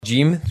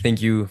Jim,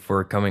 thank you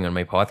for coming on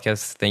my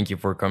podcast. Thank you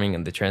for coming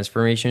on the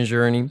transformation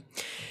journey.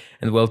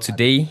 And well,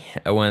 today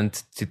I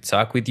want to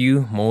talk with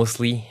you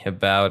mostly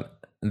about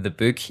the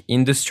book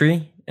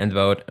industry and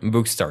about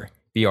Bookstore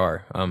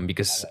VR.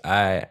 Because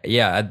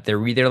at the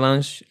Reader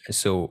Lounge,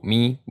 so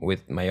me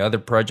with my other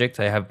project,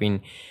 I have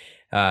been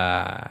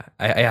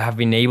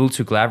able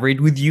to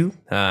collaborate with you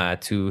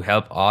to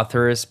help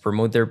authors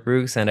promote their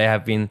books, and I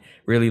have been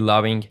really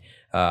loving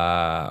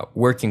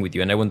working with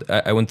you, and I want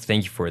to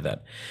thank you for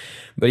that.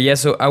 But yeah,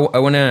 so I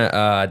want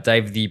to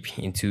dive deep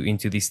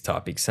into these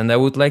topics, and I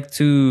would like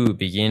to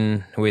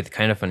begin with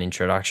kind of an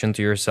introduction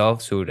to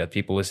yourself, so that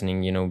people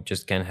listening,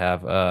 just can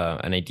have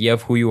an idea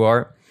of who you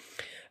are.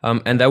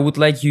 And I would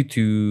like you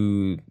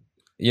to,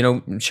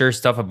 share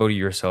stuff about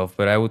yourself,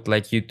 but I would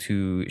like you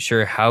to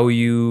share how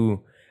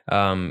you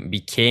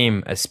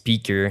became a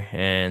speaker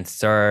and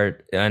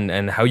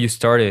how you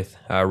started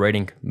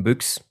writing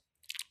books,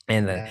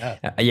 and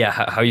Yeah,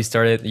 how you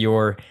started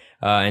your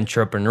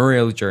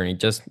entrepreneurial journey.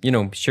 Just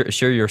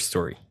share your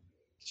story.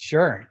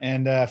 sure.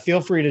 And feel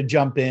free to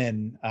jump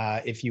in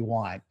if you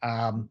want.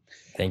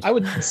 Thank I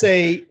would you.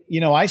 say,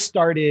 I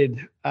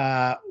started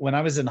when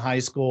I was in high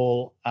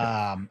school.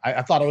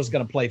 I thought I was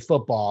going to play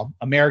football,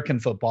 American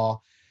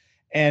football.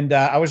 And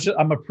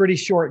I'm a pretty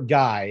short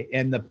guy,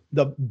 and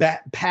the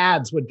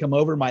pads would come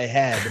over my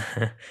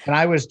head, and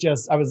I was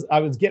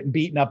getting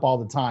beaten up all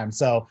the time.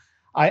 So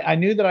I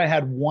knew that I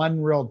had one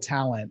real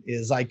talent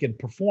is I could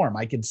perform,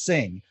 I could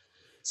sing.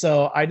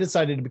 So I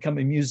decided to become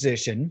a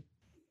musician.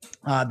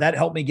 That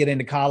helped me get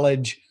into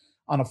college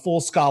on a full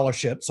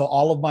scholarship. So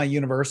all of my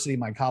university,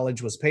 my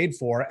college was paid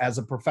for as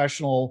a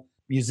professional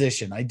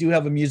musician. I do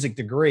have a music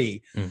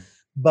degree, Mm.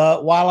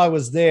 but while I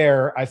was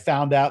there, I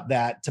found out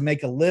that to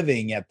make a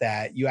living at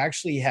that, you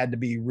actually had to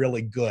be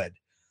really good.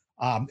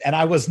 And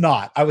I was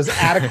not. I was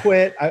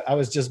adequate. I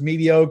was just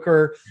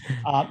mediocre,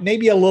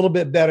 maybe a little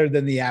bit better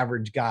than the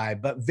average guy,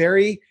 but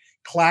very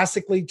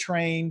classically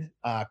trained,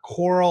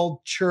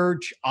 choral,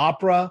 church,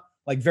 opera,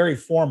 like very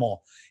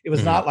formal. It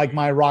was Mhm. not like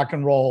my rock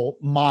and roll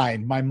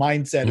mind. My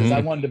mindset is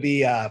I Mhm. wanted to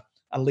be a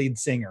lead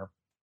singer.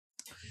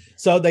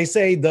 So they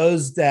say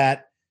those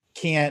that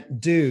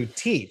can't do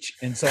teach.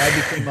 And so I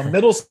became a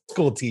middle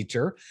school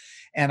teacher,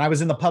 and I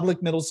was in the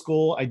public middle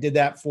school. I did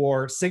that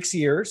for 6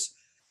 years,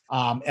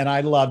 and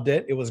I loved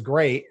it. It was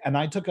great. And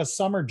I took a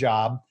summer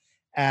job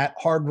at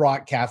Hard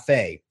Rock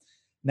Cafe.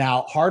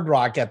 Now, Hard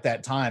Rock at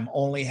that time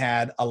only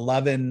had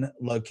 11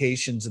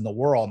 locations in the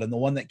world. And the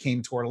one that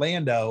came to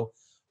Orlando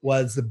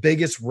was the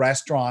biggest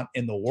restaurant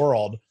in the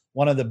world,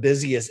 one of the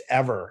busiest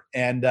ever.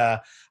 And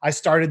I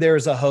started there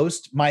as a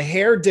host. My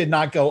hair did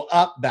not go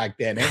up back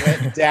then; it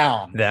went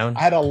down. Down.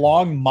 I had a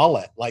long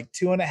mullet, like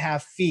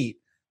 2.5 feet,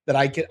 that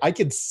I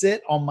could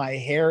sit on my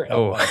hair at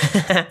Oh.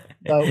 once.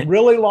 So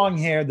really long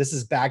hair. This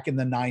is back in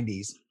the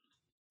 '90s,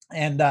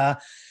 and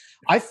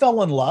I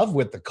fell in love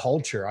with the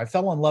culture. I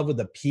fell in love with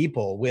the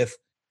people, with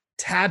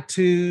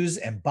tattoos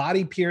and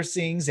body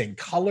piercings and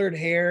colored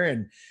hair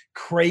and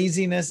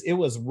craziness. It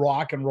was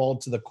rock and roll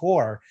to the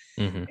core.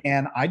 Mhm.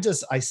 And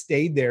I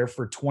stayed there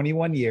for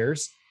 21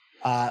 years.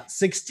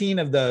 16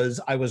 of those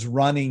I was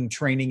running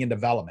training and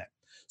development.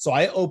 So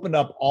I opened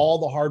up all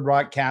the Hard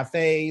Rock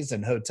cafes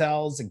and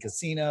hotels and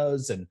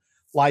casinos and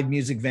live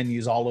music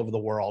venues all over the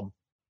world.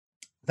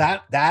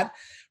 That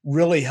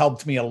really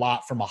helped me a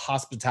lot from a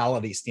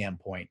hospitality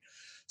standpoint.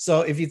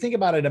 So if you think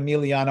about it,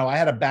 Emiliano, I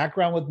had a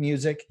background with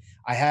music.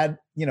 I had,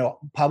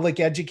 public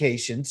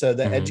education, so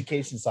the Mhm.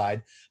 education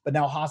side, but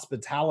now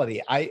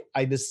hospitality.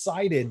 I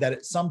decided that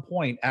at some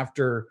point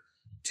after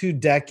 2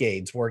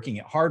 decades working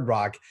at Hard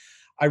Rock,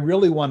 I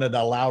really wanted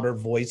a louder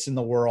voice in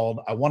the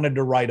world. I wanted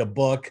to write a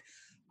book.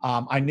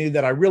 I knew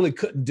that I really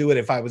couldn't do it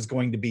if I was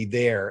going to be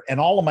there. And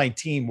all of my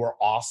team were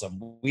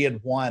awesome. We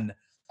had won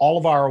all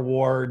of our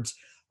awards.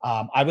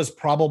 I was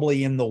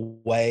probably in the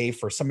way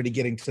for somebody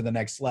getting to the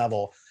next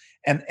level.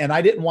 And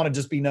I didn't want to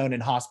just be known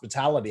in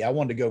hospitality. I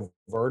wanted to go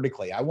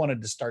vertically. I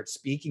wanted to start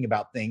speaking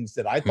about things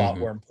that I thought Mhm.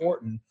 were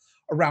important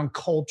around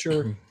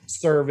culture,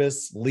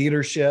 service,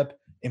 leadership,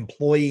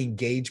 employee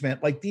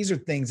engagement. Like these are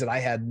things that I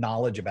had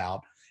knowledge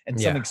about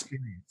and some Yeah.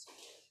 experience.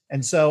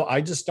 And so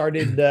I just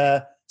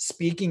started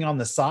speaking on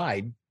the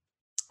side.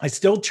 I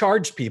still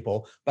charged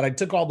people, but I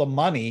took all the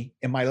money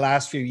in my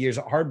last few years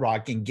at Hard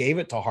Rock and gave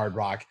it to Hard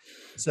Rock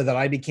so that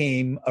I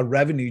became a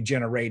revenue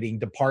generating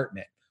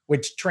department,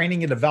 which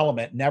training and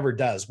development never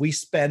does. We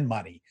spend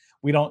money,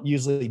 we don't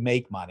usually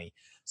make money.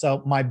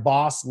 So my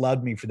boss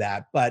loved me for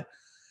that. But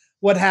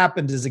what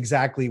happened is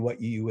exactly what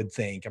you would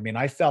think. I mean,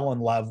 I fell in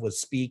love with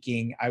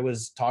speaking. I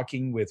was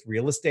talking with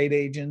real estate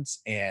agents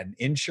and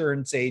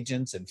insurance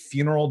agents and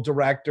funeral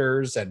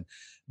directors and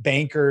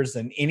bankers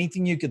and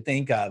anything you could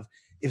think of.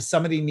 If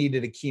somebody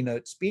needed a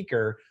keynote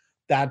speaker,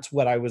 that's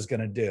what I was going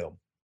to do.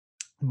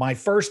 My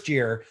first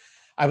year,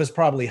 I was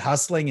probably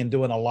hustling and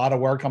doing a lot of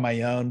work on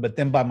my own. But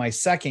then by my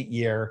second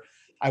year,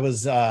 I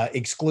was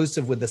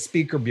exclusive with the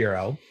Speaker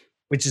Bureau,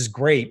 which is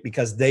great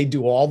because they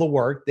do all the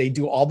work, they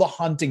do all the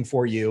hunting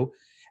for you.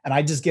 And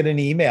I just get an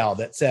email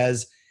that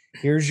says,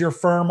 Here's your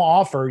firm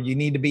offer. You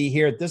need to be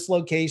here at this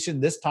location,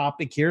 this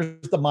topic.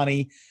 Here's the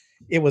money.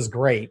 It was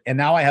great. And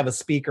now I have a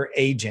speaker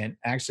agent,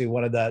 actually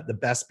one of the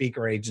best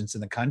speaker agents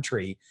in the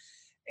country.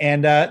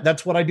 And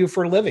that's what I do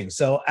for a living.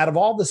 So out of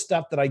all the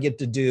stuff that I get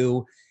to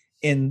do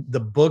in the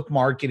book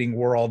marketing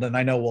world, and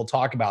I know we'll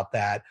talk about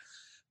that,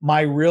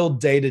 my real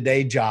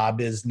day-to-day job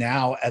is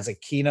now as a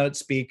keynote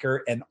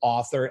speaker, an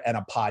author, and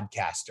a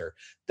podcaster.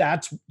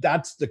 That's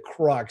the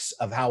crux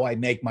of how I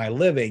make my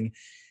living.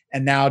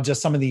 And now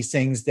just some of these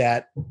things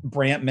that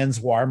Brant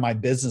Menswar, my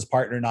business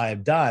partner, and I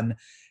have done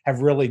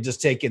have really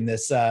just taken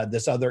this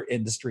other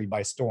industry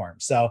by storm.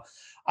 So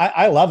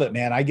I love it,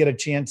 man. I get a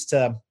chance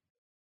to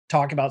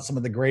talk about some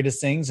of the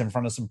greatest things in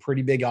front of some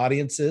pretty big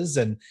audiences.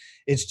 And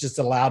it's just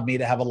allowed me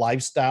to have a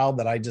lifestyle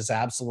that I just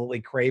absolutely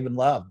crave and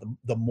love.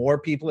 The more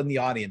people in the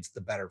audience,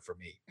 the better for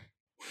me.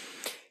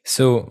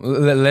 So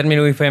let me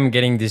know if I'm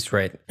getting this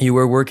right. You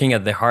were working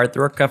at the Hard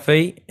Rock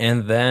Cafe,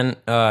 and then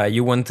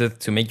you wanted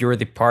to make your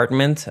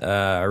department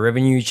a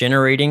revenue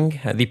generating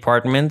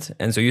department.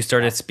 And so you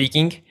started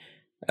speaking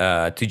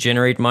to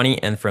generate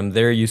money. And from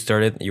there, you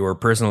started your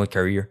personal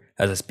career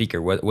as a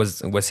speaker.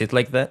 Was it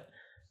like that?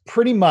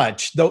 Pretty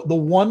much. The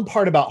one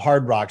part about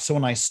Hard Rock, so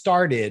when I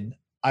started,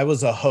 I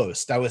was a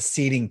host. I was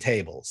seating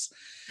tables.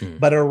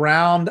 But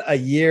around a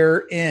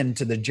year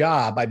into the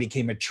job, I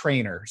became a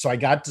trainer. So I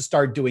got to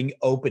start doing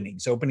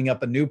openings, opening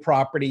up a new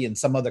property in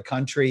some other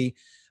country.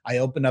 I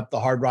opened up the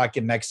Hard Rock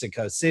in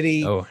Mexico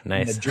City, oh,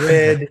 nice. in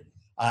Madrid,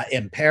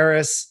 in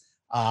Paris.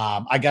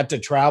 I got to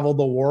travel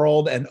the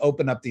world and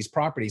open up these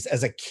properties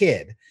as a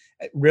kid,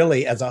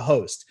 really as a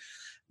host.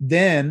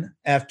 Then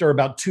after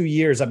about 2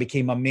 years, I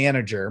became a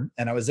manager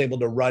and I was able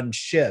to run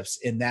shifts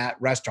in that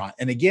restaurant.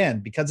 And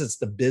again, because it's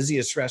the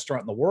busiest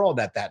restaurant in the world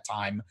at that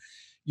time,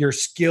 your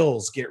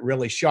skills get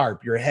really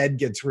sharp. Your head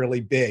gets really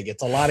big.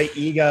 It's a lot of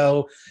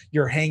ego.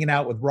 You're hanging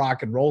out with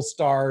rock and roll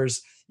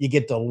stars. You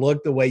get to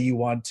look the way you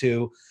want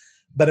to.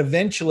 But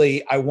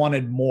eventually I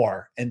wanted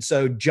more. And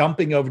so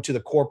jumping over to the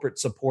corporate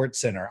support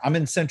center, I'm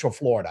in Central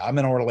Florida. I'm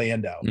in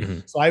Orlando. Mm-hmm.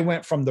 So I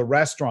went from the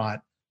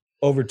restaurant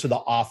over to the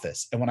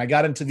office. And when I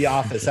got into the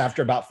office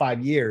after about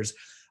 5 years,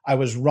 I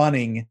was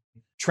running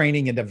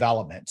training and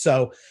development.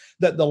 So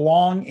the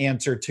long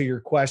answer to your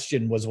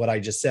question was what I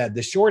just said.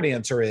 The short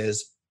answer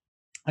is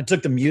I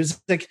took the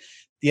music,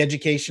 the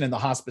education, and the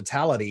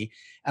hospitality,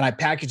 and I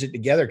packaged it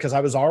together because I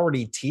was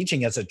already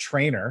teaching as a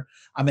trainer.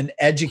 I'm an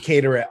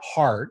educator at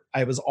heart.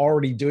 I was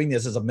already doing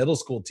this as a middle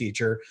school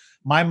teacher.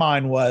 My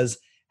mind was,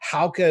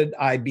 how could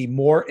I be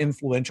more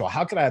influential?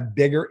 How could I have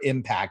bigger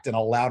impact and a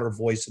louder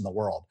voice in the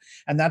world?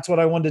 And that's what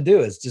I wanted to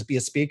do, is just be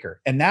a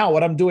speaker. And now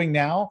what I'm doing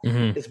now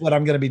is what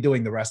I'm going to be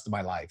doing the rest of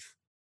my life.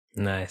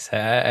 Nice.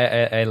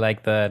 I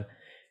like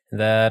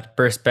that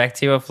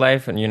perspective of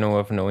life, and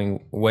of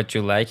knowing what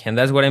you like. And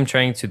that's what I'm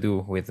trying to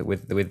do with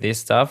this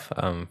stuff.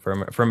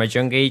 From a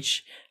young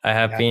age, I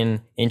have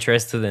been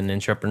interested in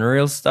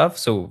entrepreneurial stuff.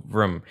 So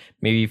from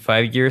maybe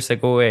 5 years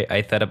ago,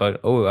 I thought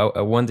about,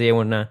 one day I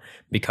want to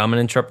become an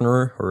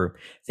entrepreneur or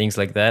things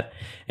like that.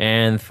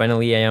 And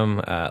finally I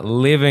am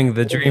living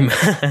the dream.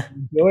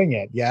 Doing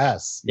it.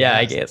 Yes. Yeah,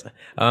 I guess.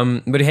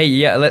 But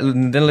hey,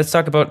 then let's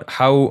talk about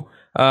how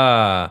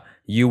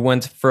you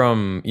went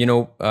from,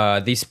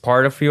 this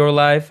part of your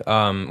life,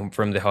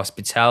 from the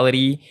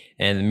hospitality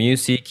and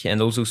music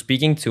and also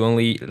speaking, to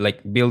only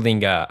like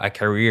building a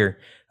career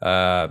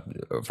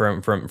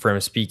from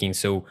speaking.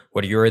 So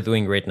what you're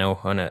doing right now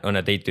on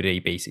a day-to-day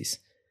basis.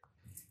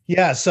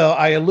 Yeah, so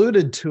I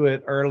alluded to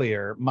it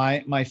earlier.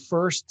 My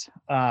first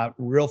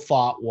real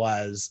thought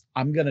was,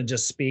 I'm going to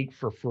just speak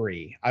for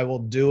free. I will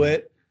do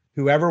it.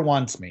 Whoever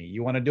wants me.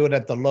 You want to do it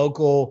at the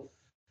local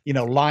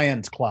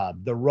Lions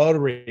Club, the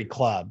Rotary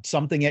Club,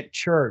 something at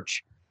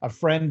church. A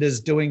friend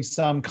is doing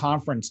some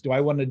conference. Do I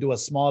want to do a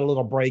small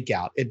little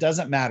breakout? It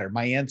doesn't matter.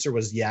 My answer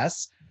was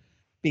yes,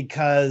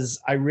 because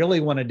I really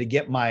wanted to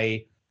get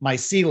my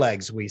sea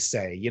legs, we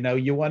say.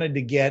 You wanted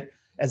to get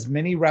as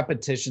many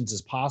repetitions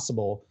as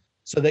possible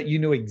so that you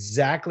knew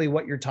exactly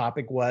what your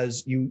topic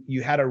was.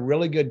 You had a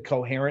really good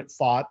coherent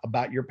thought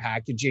about your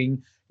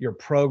packaging, your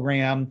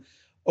program.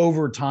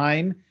 Over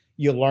time,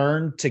 you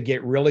learn to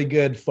get really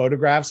good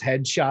photographs,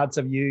 headshots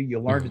of you.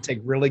 You learn to take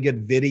really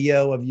good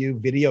video of you.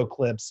 Video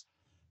clips,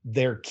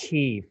 they're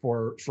key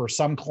for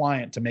some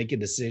client to make a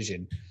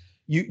decision.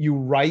 You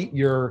write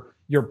your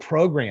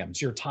programs,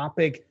 your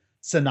topic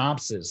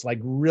synopsis, like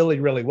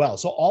really, really well.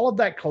 So all of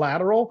that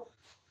collateral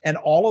and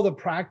all of the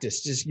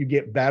practice, just you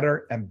get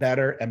better and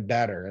better and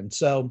better. And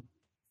so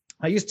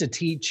I used to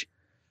teach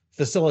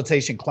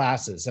facilitation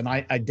classes, and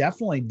I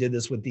definitely did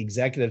this with the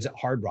executives at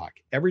Hard Rock.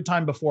 Every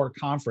time before a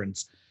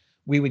conference,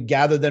 we would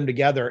gather them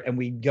together and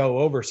we'd go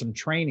over some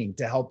training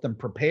to help them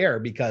prepare,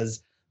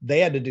 because they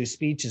had to do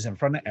speeches in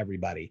front of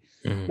everybody.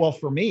 Well,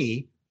 for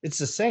me, it's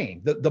the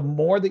same. The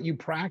more that you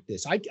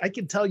practice, I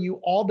can tell you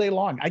all day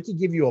long, I could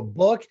give you a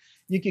book,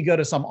 you could go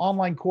to some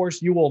online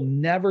course, you will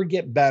never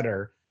get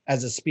better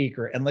as a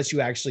speaker unless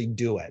you actually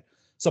do it.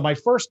 So my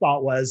first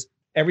thought was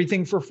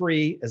everything for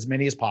free, as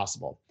many as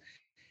possible.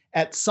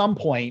 At some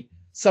point,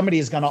 somebody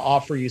is going to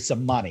offer you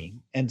some money.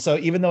 And so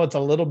even though it's a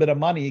little bit of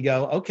money, you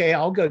go, okay,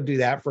 I'll go do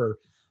that for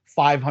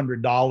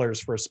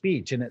 $500 for a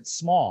speech, and it's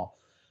small.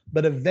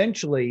 But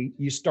eventually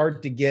you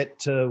start to get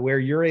to where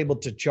you're able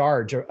to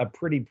charge a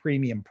pretty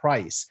premium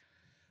price.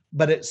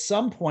 But at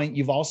some point,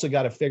 you've also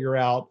got to figure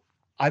out,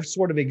 I've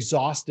sort of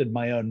exhausted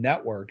my own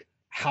network.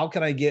 How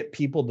can I get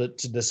people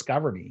to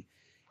discover me?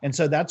 And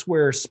so that's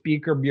where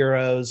speaker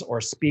bureaus or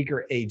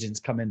speaker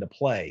agents come into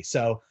play.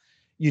 So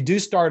you do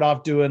start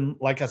off doing,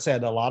 like I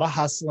said, a lot of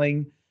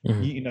hustling.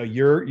 Mhm. You know,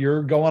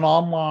 you're going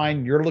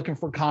online, you're looking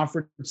for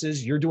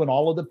conferences, you're doing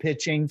all of the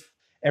pitching.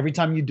 Every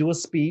time you do a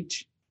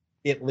speech,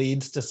 it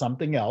leads to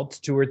something else.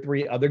 2 or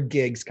 3 other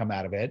gigs come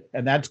out of it,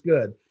 and that's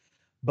good.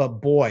 But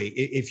boy,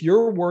 if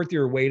you're worth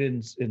your weight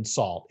in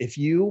salt, if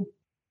you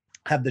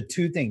have the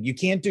two things, you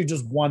can't do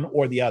just one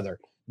or the other.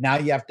 Now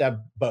you have to have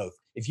both.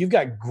 If you've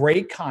got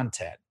great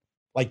content,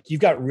 like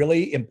you've got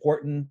really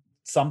important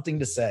something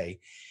to say,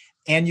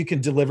 and you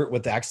can deliver it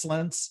with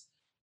excellence,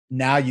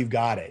 now you've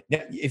got it.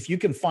 If you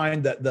can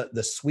find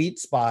the sweet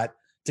spot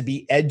to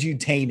be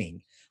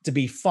edutaining, to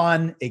be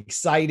fun,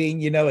 exciting,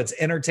 you know, it's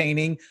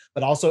entertaining,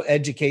 but also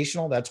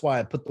educational. That's why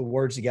I put the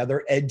words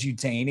together,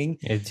 edutaining.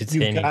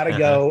 You've got to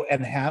go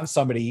and have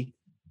somebody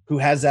who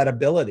has that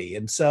ability.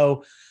 And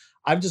so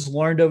I've just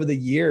learned over the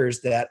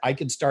years that I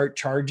could start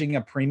charging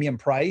a premium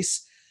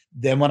price.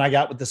 Then when I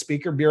got with the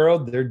Speaker Bureau,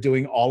 they're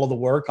doing all of the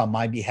work on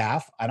my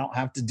behalf. I don't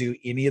have to do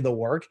any of the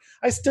work.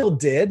 I still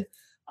did.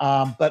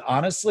 But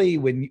honestly,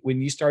 when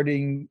you start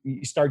doing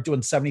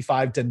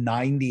 75 to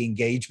 90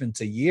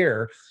 engagements a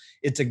year,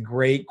 it's a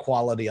great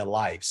quality of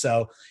life.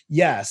 So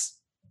yes,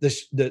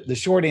 the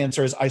short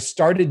answer is I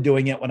started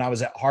doing it when I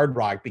was at Hard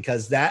Rock,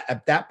 because that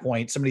at that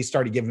point somebody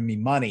started giving me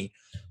money,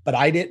 but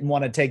I didn't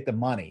want to take the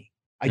money.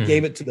 I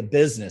gave it to the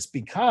business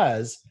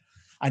because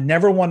I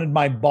never wanted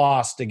my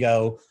boss to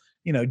go,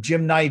 you know,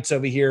 Jim Knight's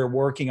over here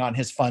working on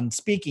his fun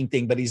speaking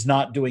thing, but he's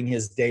not doing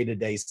his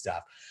day-to-day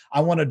stuff.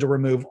 I wanted to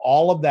remove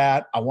all of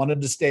that. I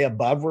wanted to stay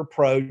above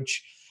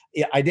reproach.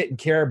 I didn't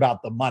care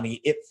about the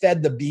money. It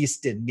fed the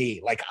beast in me.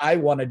 Like I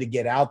wanted to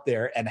get out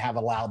there and have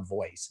a loud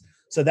voice.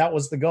 So that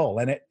was the goal.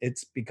 And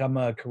it's become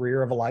a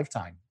career of a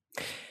lifetime.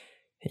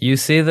 You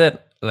say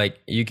that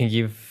like you can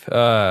give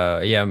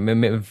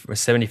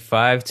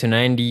 75 to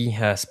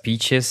 90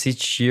 speeches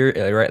each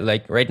year, right?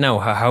 Like right now,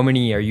 how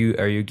many are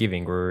you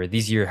giving, or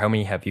this year how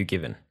many have you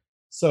given?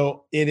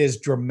 So it is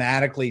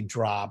dramatically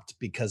dropped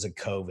because of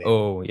COVID.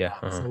 Oh yeah.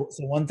 So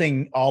one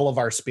thing all of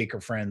our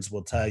speaker friends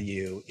will tell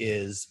you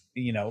is,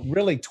 you know,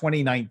 really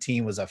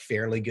 2019 was a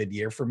fairly good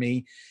year for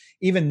me.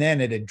 Even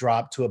then it had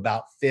dropped to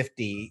about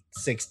 50,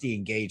 60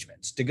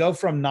 engagements. To go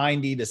from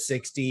 90 to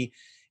 60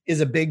 is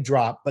a big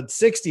drop, but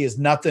 60 is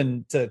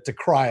nothing to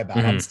cry about.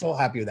 I'm still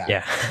happy with that.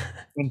 Yeah.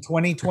 When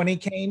 2020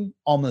 came,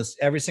 almost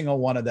every single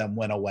one of them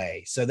went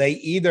away. So they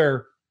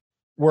either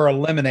were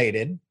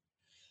eliminated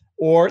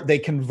or they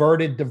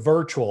converted to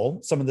virtual,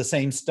 some of the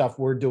same stuff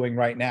we're doing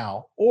right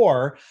now,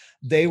 or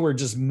they were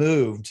just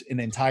moved an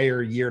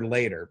entire year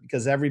later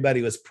because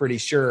everybody was pretty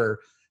sure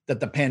that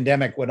the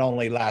pandemic would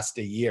only last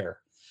a year.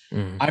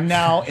 I'm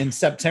now in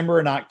September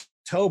and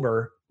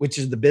October, which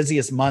is the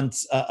busiest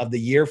months of the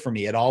year for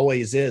me. It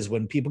always is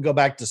when people go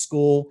back to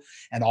school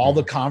and all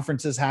the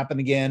conferences happen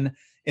again.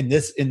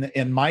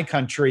 In my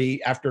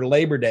country, after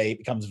Labor Day, it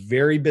becomes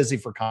very busy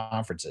for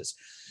conferences.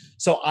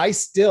 So I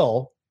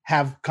still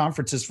have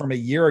conferences from a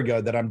year ago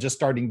that I'm just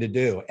starting to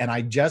do. And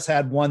I just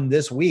had one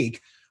this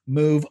week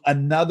move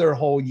another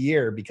whole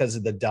year because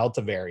of the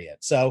Delta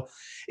variant. So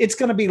it's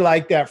going to be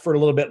like that for a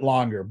little bit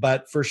longer,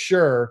 but for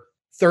sure,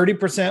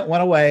 30%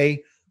 went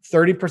away,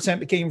 30%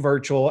 became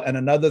virtual, and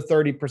another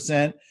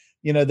 30%,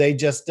 you know, they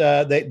just,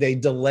 they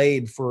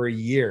delayed for a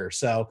year.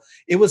 So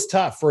it was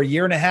tough. For a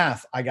year and a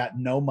half, I got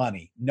no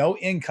money, no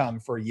income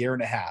for a year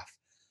and a half.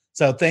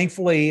 So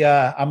thankfully,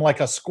 I'm like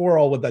a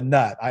squirrel with a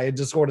nut. I had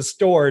just sort of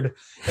stored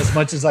as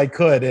much as I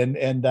could,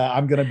 and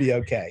I'm going to be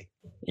okay.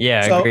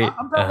 Yeah, so great.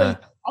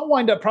 I'll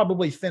wind up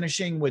probably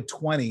finishing with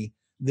 20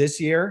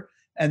 this year,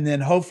 and then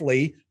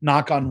hopefully,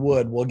 knock on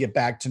wood, we'll get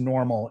back to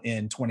normal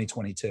in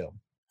 2022.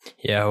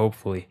 Yeah,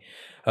 hopefully.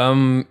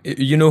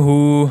 You know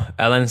who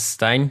Alan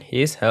Stein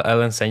is?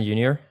 Alan Stein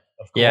Jr.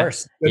 Of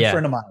course, good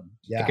friend of mine.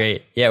 Yeah,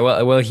 great. Yeah,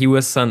 well, he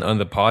was on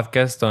the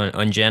podcast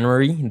on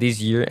January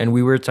this year, and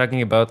we were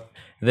talking about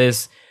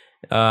this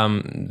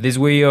this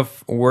way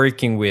of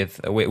working with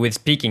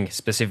speaking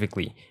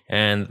specifically,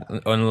 and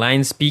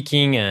online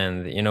speaking,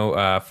 and you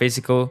know,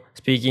 physical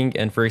speaking.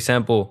 And for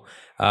example,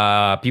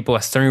 people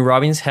as Tony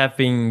Robbins have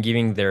been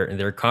giving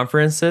their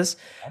conferences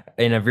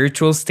in a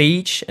virtual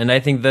stage, and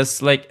I think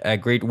that's like a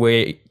great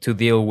way to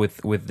deal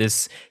with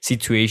this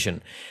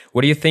situation.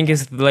 What do you think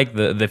is like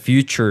the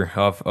future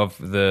of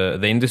the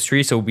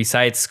industry? So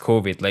besides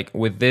COVID, like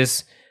with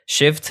this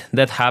shift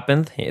that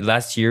happened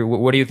last year,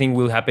 what do you think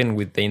will happen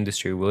with the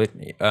industry?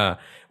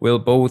 Will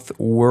both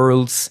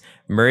worlds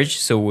merge?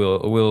 So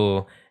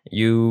will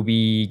you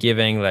be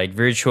giving like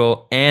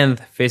virtual and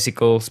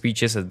physical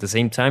speeches at the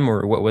same time,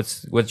 or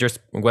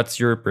what's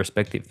your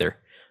perspective there?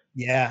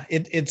 Yeah,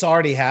 it's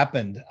already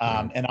happened.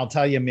 Mm. And I'll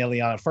tell you,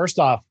 Emiliano, first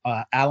off,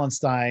 Alan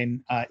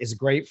Stein is a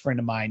great friend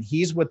of mine.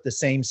 He's with the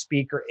same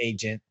speaker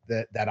agent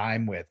that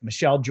I'm with,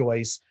 Michelle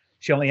Joyce.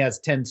 She only has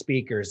 10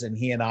 speakers, and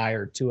he and I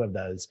are two of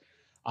those.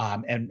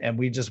 And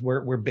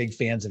we're big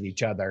fans of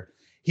each other.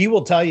 He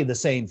will tell you the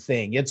same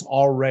thing. It's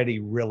already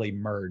really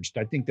merged.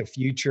 I think the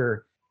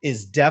future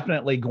is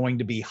definitely going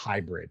to be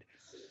hybrid.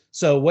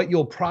 So what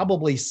you'll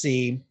probably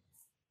see,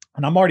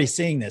 and I'm already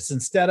seeing this,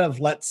 instead of,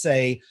 let's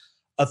say,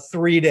 a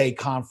 3-day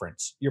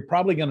conference, you're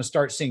probably going to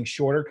start seeing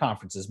shorter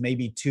conferences,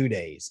 maybe 2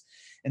 days.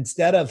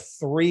 Instead of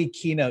three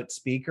keynote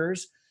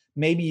speakers,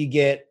 maybe you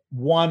get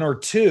one or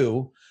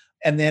two,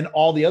 and then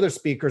all the other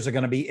speakers are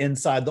going to be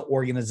inside the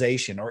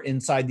organization or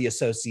inside the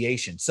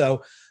association.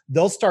 So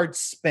they'll start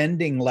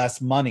spending less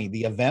money.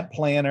 The event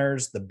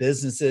planners, the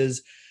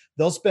businesses,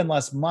 they'll spend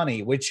less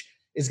money, which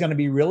is going to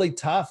be really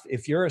tough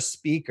if you're a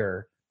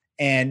speaker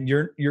and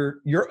you're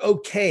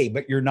okay,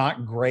 but you're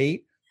not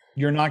great.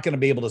 You're not going to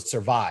be able to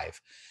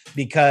survive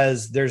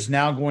because there's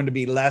now going to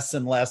be less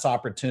and less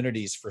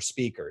opportunities for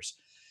speakers.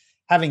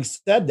 Having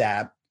said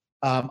that,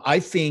 I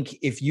think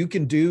if you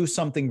can do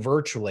something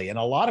virtually, and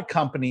a lot of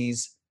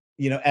companies,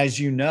 as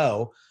you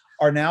know,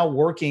 are now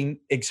working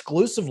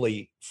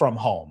exclusively from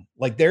home.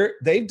 Like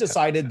they've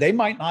decided they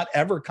might not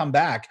ever come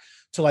back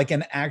to like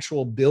an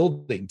actual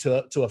building,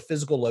 to a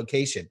physical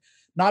location.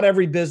 Not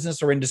every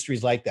business or industry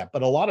is like that,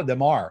 but a lot of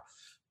them are.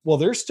 Well,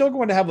 they're still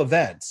going to have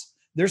events.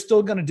 They're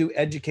still going to do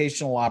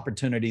educational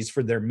opportunities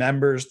for their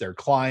members, their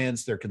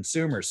clients, their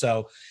consumers.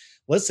 So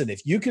listen,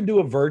 if you can do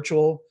a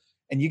virtual,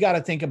 and you got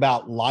to think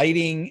about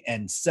lighting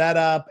and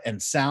setup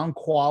and sound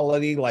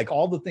quality, like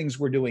all the things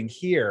we're doing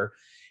here.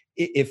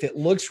 If it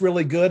looks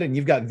really good and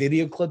you've got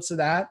video clips of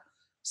that,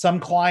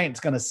 some client's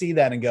going to see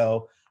that and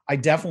go, I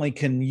definitely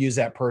can use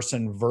that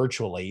person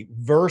virtually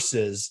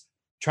versus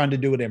trying to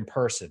do it in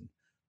person.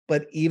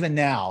 But even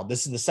now,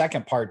 this is the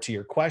second part to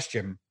your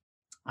question.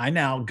 I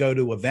now go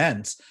to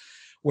events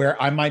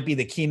where I might be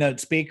the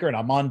keynote speaker and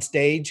I'm on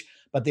stage,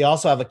 but they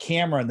also have a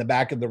camera in the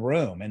back of the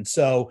room. And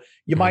so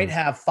you might Mm.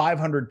 have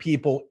 500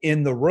 people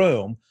in the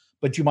room,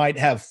 but you might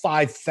have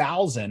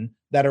 5,000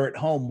 that are at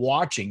home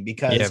watching Yeah,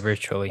 because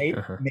virtually.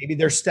 Uh-huh. maybe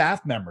they're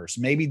staff members.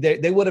 Maybe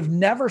they would have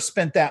never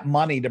spent that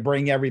money to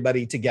bring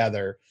everybody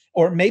together,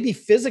 or maybe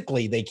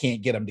physically they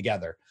can't get them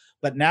together.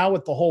 But now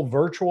with the whole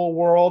virtual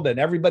world and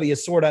everybody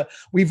is sort of,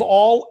 we've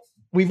all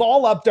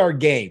upped our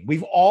game.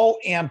 We've all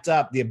amped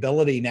up the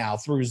ability now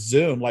through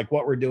Zoom, like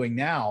what we're doing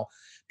now.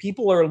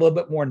 People are a little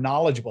bit more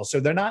knowledgeable. So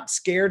they're not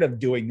scared of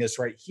doing this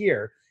right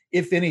here.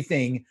 If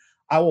anything,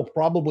 I will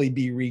probably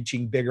be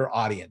reaching bigger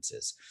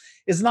audiences.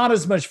 It's not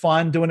as much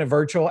fun doing it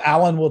virtual.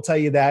 Alan will tell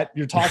you that.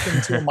 You're talking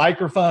to a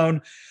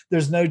microphone.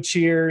 There's no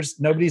cheers.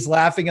 Nobody's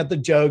laughing at the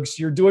jokes.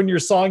 You're doing your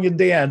song and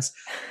dance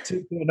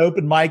to an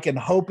open mic and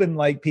hoping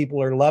like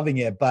people are loving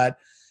it. But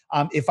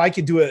if I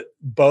could do it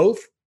both,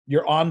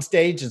 you're on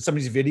stage and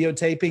somebody's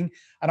videotaping,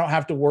 I don't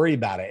have to worry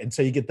about it. And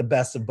so you get the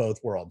best of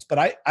both worlds. But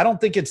I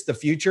don't think it's the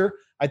future.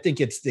 I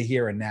think it's the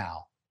here and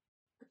now.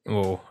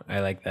 Oh, I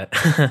like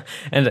that.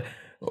 And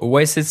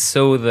why is it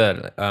so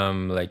that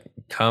like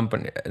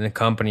the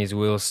companies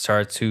will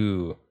start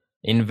to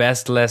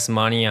invest less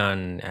money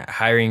on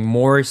hiring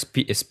more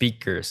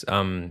speakers?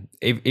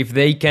 If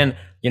they can,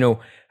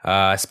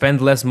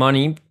 spend less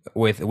money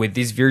with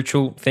these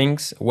virtual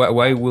things,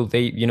 why will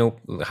they,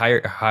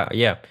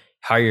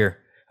 hire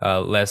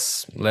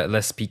less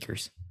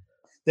speakers?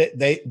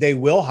 They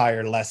will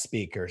hire less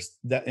speakers,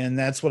 and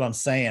that's what I'm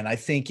saying. I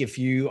think if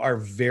you are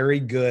very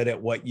good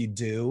at what you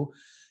do,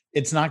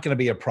 it's not going to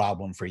be a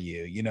problem for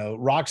you.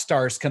 Rock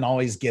stars can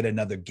always get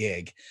another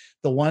gig.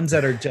 The ones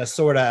that are just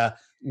sort of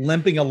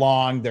limping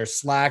along, they're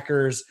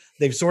slackers.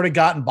 They've sort of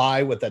gotten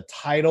by with a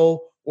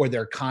title or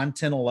their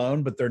content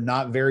alone, but they're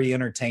not very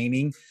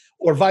entertaining,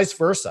 or vice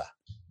versa.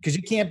 Because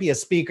you can't be a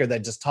speaker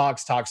that just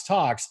talks,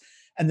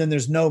 and then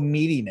there's no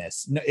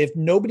meatiness. If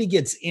nobody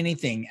gets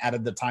anything out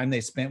of the time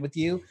they spent with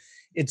you,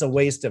 it's a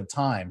waste of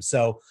time.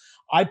 So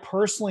I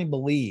personally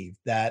believe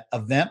that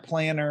event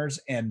planners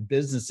and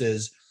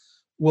businesses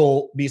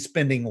will be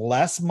spending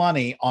less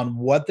money on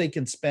what they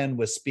can spend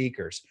with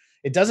speakers.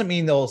 It doesn't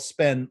mean they'll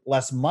spend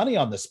less money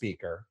on the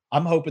speaker.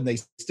 I'm hoping they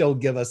still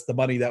give us the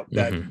money that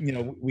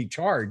Hmm. we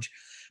charge.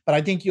 But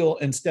I think you'll,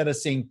 instead of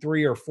seeing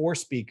 3 or 4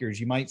 speakers,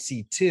 you might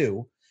see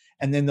 2,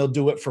 and then they'll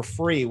do it for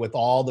free with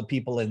all the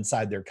people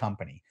inside their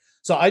company.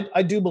 So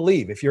I do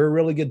believe if you're a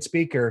really good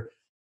speaker,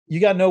 you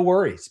got no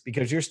worries,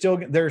 because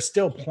there's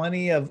still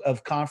plenty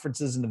of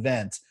conferences and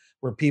events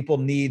where people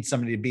need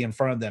somebody to be in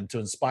front of them to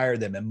inspire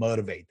them and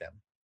motivate them.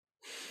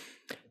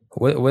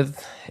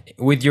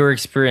 With your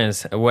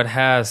experience, what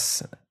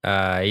has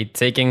it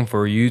taken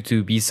for you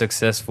to be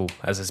successful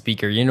as a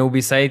speaker?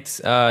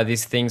 Besides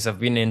these things have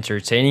been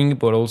entertaining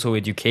but also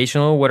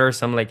educational, what are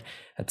some like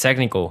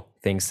technical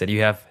things that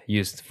you have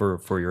used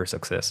for your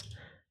success?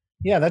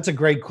 Yeah, that's a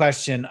great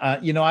question.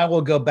 I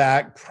will go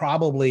back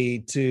probably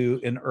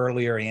to an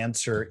earlier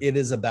answer. It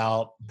is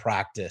about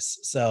practice.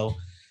 So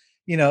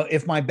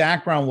if my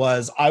background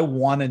was I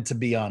wanted to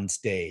be on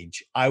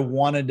stage, I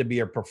wanted to be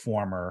a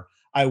performer,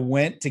 I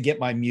went to get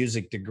my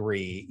music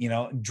degree,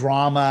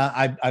 drama.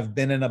 I've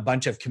been in a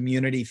bunch of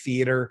community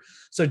theater.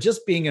 So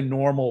just being a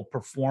normal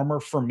performer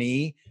for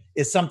me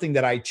is something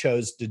that I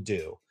chose to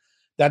do.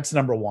 That's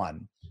number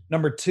one.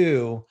 Number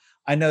two,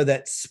 I know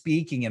that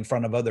speaking in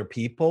front of other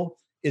people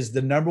is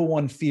the number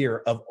one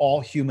fear of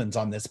all humans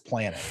on this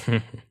planet,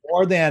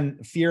 more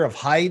than fear of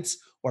heights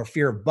or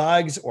fear of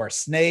bugs or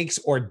snakes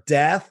or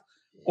death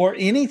or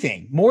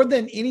anything, more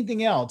than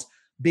anything else.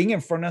 Being in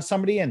front of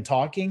somebody and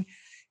talking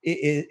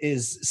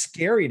is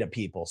scary to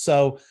people.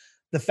 So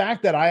the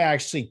fact that I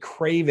actually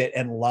crave it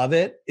and love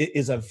it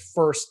is a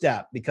first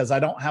step, because I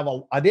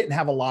didn't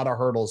have a lot of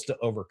hurdles to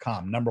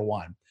overcome. Number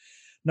one.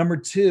 Number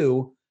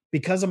two,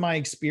 because of my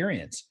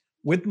experience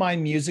with my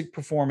music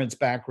performance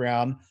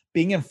background,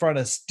 being in front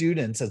of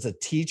students as a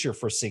teacher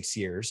for 6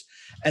 years,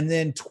 and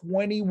then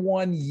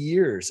 21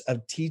 years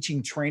of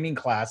teaching training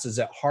classes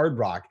at Hard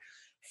Rock,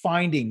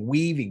 finding,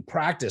 weaving,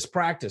 practice,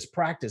 practice,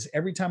 practice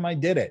every time I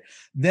did it.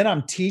 Then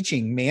I'm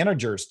teaching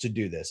managers to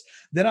do this.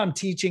 Then I'm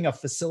teaching a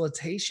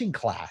facilitation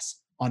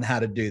class on how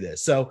to do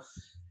this. So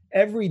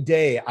every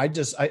day I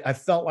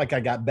felt like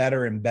I got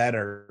better and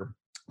better,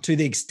 to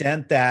the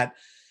extent that,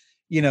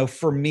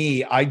 for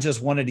me, I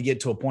just wanted to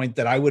get to a point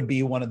that I would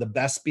be one of the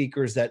best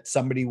speakers that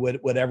somebody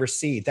would ever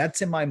see.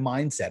 That's in my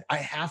mindset. I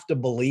have to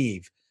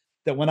believe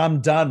that when I'm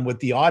done with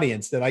the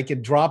audience, that I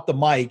could drop the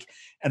mic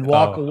and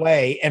walk Oh.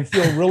 away and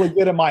feel really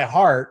good in my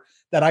heart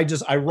that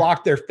I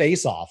rocked their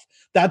face off.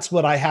 That's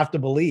what I have to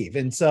believe.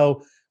 And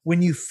so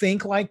when you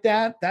think like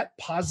that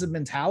positive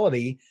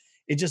mentality,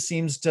 it just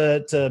seems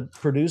to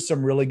produce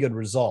some really good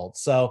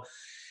results. So,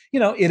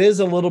 it is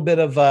a little bit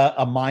of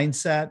a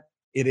mindset.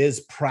 It is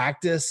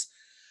practice.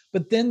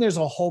 But then there's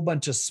a whole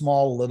bunch of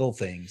small little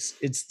things.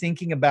 It's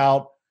thinking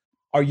about,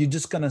 are you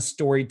just going to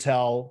story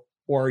tell,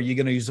 or are you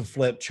going to use a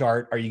flip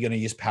chart? Are you going to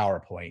use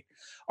PowerPoint?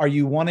 Are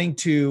you wanting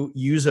to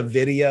use a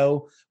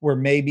video where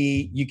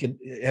maybe you could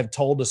have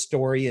told a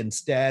story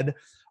instead?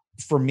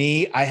 For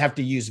me, I have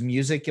to use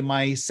music in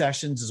my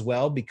sessions as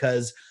well,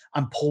 because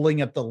I'm pulling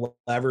at the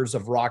levers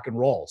of rock and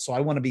roll. So I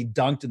want to be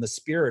dunked in the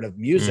spirit of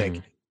music.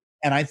 Mm.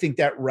 And I think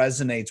that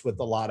resonates with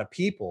a lot of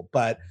people.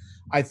 But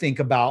I think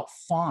about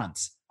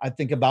fonts. I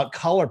think about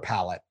color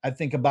palette. I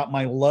think about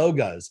my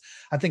logos.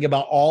 I think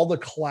about all the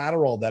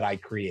collateral that I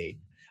create.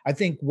 I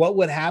think what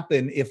would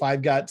happen if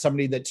I've got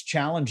somebody that's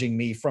challenging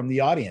me from the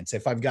audience,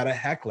 if I've got a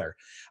heckler.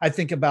 I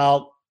think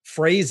about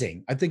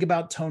phrasing. I think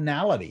about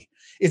tonality.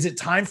 Is it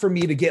time for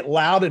me to get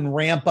loud and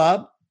ramp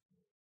up?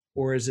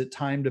 Or is it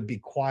time to be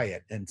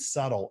quiet and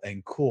subtle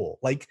and cool?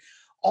 Like,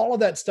 all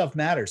of that stuff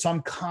matters. So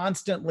I'm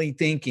constantly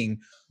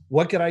thinking,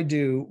 what could I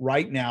do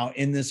right now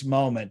in this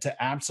moment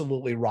to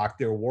absolutely rock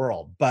their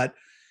world? But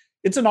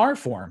it's an art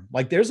form.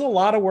 Like, there's a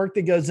lot of work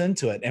that goes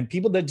into it. And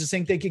people that just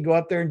think they could go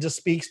up there and just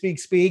speak,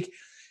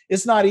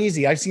 it's not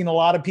easy. I've seen a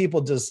lot of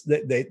people just,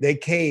 they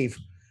cave.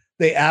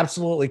 They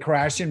absolutely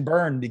crash and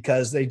burn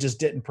because they just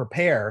didn't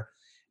prepare.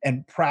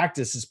 And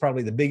practice is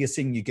probably the biggest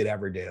thing you could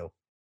ever do.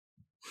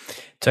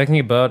 Talking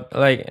about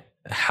like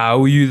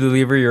how you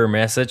deliver your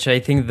message, I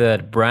think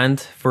that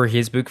Brand, for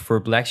his book, for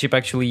Black Sheep,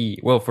 actually,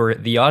 well, for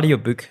the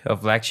audiobook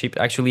of Black Sheep,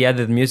 actually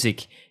added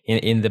music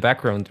in the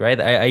background, right?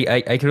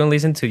 I couldn't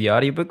listen to the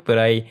audiobook, but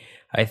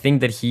I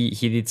think that he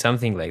did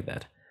something like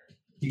that.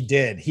 He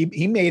did.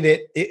 He made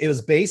it. It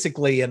was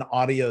basically an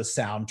audio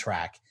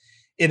soundtrack.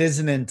 It is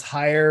an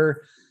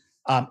entire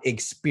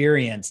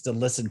experience to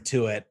listen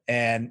to it,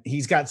 and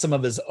he's got some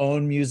of his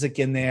own music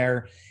in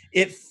there.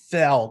 It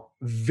felt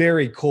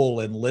very cool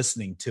in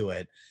listening to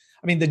it.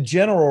 I mean, the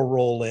general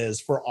rule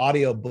is for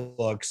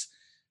audiobooks,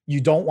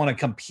 you don't want to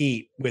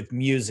compete with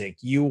music.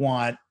 You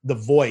want the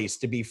voice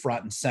to be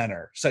front and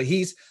center. So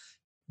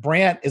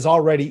Brant is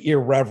already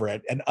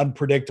irreverent and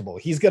unpredictable.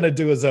 He's going to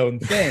do his own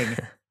thing.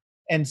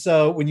 And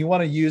so when you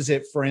want to use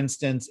it, for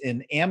instance,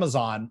 in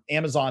Amazon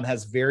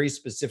has very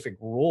specific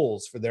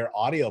rules for their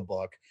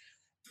audiobook,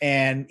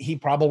 and he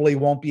probably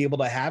won't be able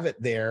to have it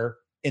there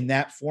in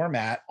that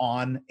format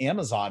on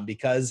Amazon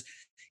because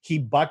he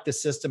bucked the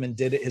system and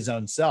did it his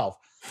own self.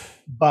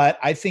 But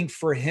I think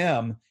for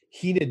him,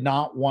 he did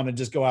not want to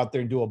just go out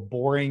there and do a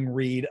boring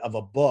read of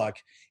a book,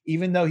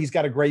 even though he's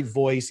got a great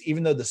voice,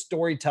 even though the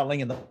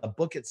storytelling and the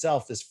book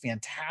itself is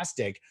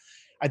fantastic.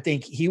 I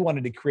think he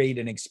wanted to create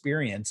an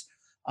experience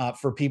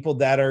for people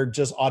that are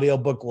just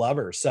audiobook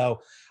lovers.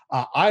 So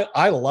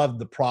I love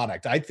the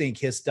product. I think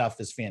his stuff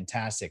is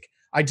fantastic.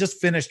 I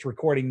just finished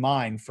recording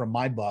mine from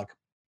my book,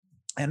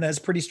 and that's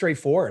pretty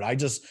straightforward.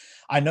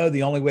 I know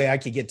the only way I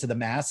could get to the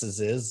masses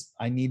is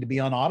I need to be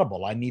on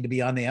Audible. I need to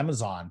be on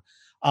Amazon.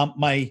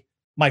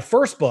 My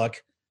first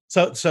book.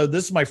 So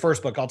this is my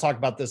first book. I'll talk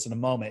about this in a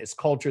moment. It's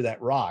Culture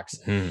That Rocks.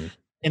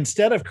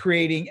 Instead of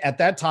creating at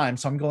that time,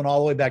 so I'm going all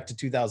the way back to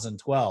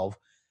 2012.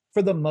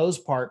 For the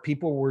most part,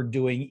 people were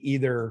doing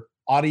either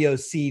audio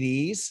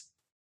CDs,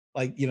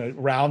 like,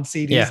 round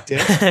CDs,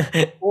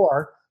 discs,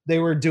 or they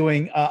were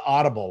doing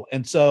Audible.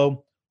 And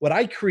so what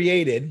I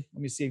created,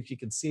 let me see if you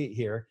can see it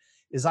here,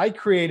 is I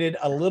created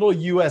a little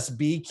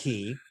USB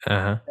key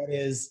Uh-huh. that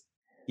is,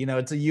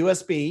 it's a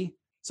USB,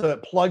 so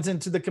it plugs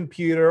into the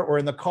computer or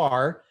in the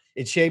car.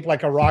 It's shaped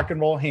like a rock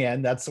and roll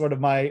hand. That's sort of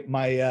my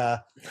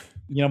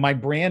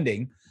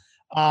branding.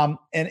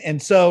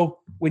 And so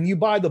when you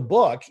buy the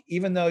book,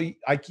 even though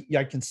I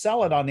can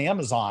sell it on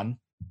Amazon,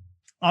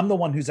 I'm the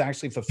one who's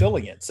actually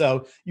fulfilling it.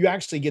 So you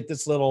actually get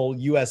this little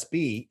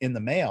USB in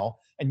the mail,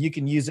 and you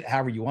can use it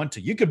however you want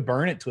to. You could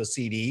burn it to a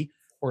CD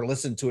or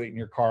listen to it in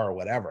your car or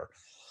whatever.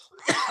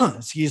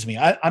 Excuse me.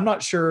 I'm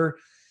not sure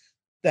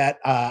that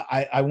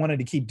I wanted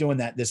to keep doing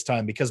that this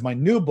time, because my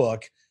new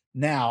book,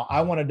 now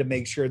I wanted to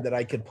make sure that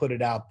I could put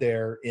it out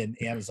there in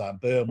Amazon.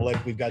 Boom,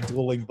 look, we've got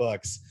dueling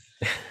books.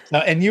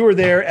 And you were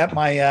there at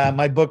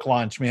my book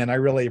launch, man. I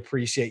really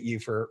appreciate you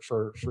for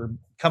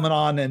coming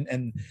on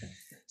and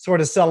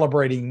sort of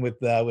celebrating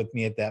with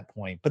me at that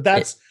point. But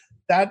that's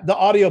the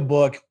audio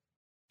book.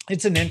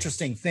 It's an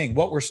interesting thing.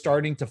 What we're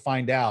starting to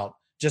find out,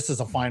 just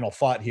as a final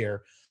thought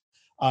here,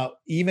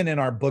 even in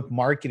our book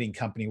marketing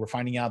company, we're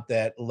finding out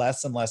that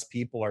less and less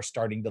people are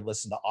starting to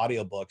listen to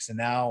audiobooks. And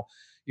now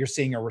you're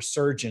seeing a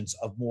resurgence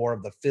of more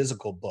of the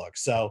physical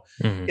books. So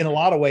in a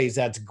lot of ways,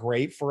 that's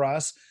great for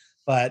us.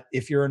 But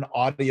if you're an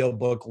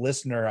audiobook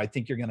listener, I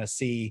think you're going to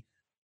see,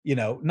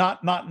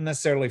 not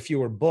necessarily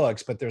fewer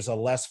books, but there's a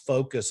less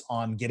focus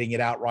on getting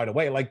it out right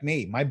away. Like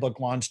me, my book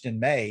launched in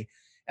May,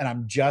 and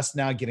I'm just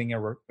now getting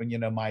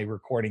my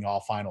recording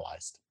all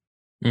finalized.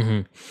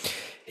 Mm-hmm.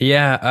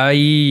 Yeah,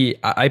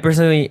 I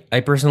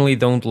personally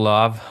don't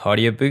love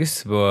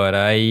audiobooks, but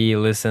I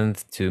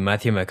listened to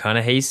Matthew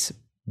McConaughey's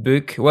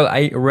book. Well,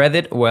 I read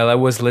it while I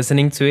was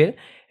listening to it,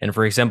 and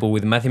for example,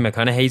 with Matthew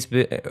McConaughey's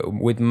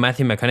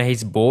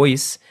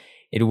voice,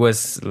 it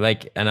was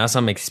like an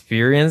awesome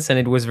experience, and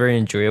it was very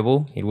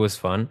enjoyable. It was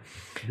fun.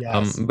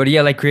 Yes. But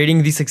yeah, like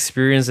creating these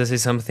experiences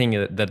is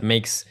something that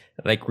makes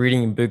like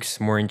reading books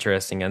more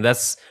interesting, and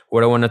that's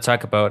what I want to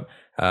talk about.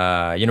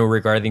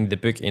 Regarding the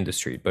book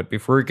industry. But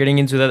before getting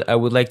into that, I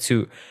would like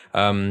to,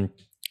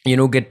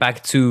 get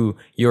back to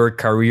your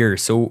career.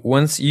 So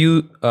once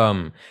you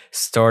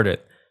started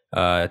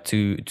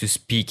to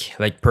speak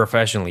like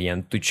professionally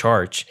and to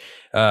charge,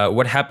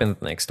 what happened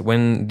next?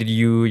 When did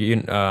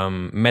you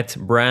met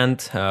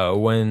Brand?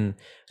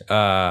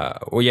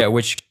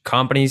 Which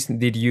companies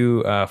did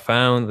you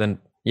found? And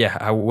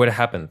what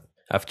happened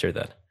after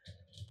that?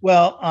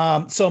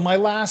 Well, so my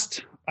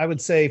last, I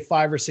would say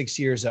 5 or 6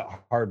 years at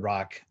Hard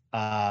Rock.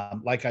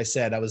 Like I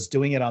said, I was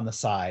doing it on the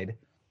side.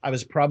 I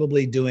was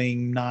probably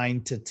doing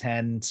 9 to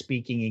 10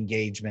 speaking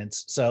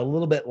engagements, so a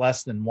little bit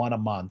less than one a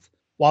month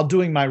while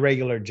doing my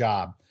regular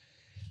job.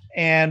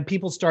 And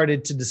people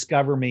started to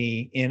discover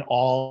me in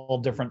all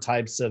different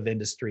types of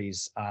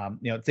industries,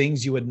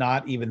 things you would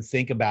not even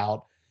think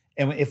about.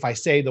 And if I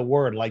say the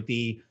word, like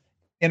the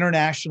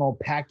International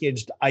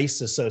Packaged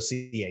Ice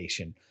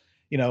Association,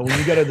 when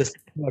you go to this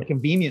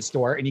convenience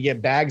store and you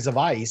get bags of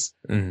ice,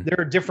 there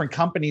are different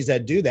companies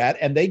that do that,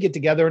 and they get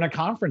together in a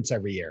conference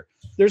every year.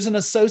 There's an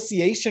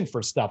association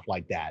for stuff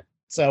like that.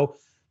 So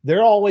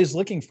they're always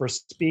looking for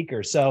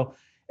speakers. So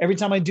every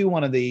time I do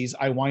one of these,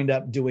 I wind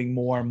up doing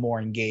more and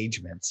more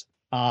engagements.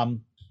 I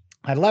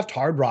left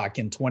Hard Rock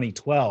in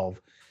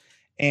 2012.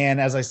 And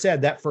as I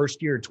said, that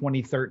first year,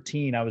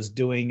 2013, I was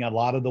doing a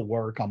lot of the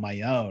work on my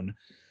own.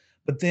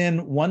 But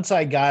then once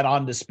I got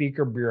onto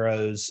Speaker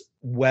Bureau's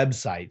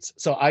websites,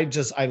 so I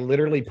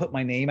literally put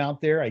my name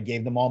out there. I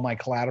gave them all my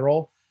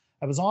collateral.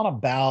 I was on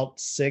about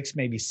 6,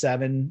 maybe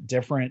 7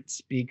 different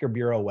Speaker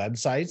Bureau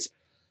websites.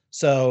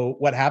 So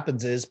what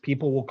happens is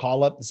people will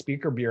call up the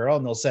Speaker Bureau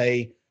and they'll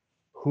say,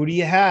 who do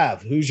you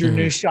have? Who's your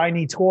new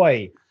shiny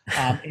toy?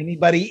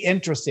 Anybody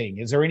interesting?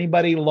 Is there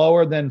anybody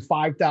lower than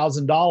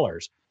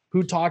 $5,000?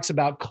 Who talks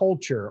about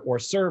culture or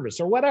service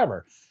or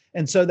whatever?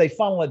 And so they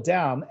funnel it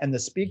down, and the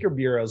speaker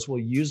bureaus will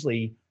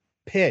usually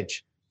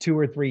pitch 2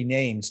 or 3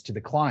 names to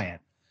the client.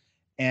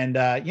 And,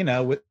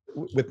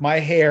 with my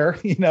hair,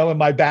 and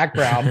my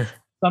background,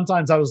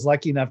 sometimes I was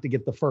lucky enough to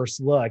get the first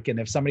look.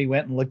 And if somebody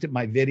went and looked at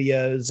my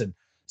videos and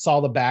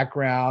saw the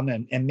background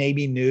and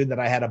maybe knew that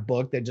I had a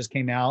book that just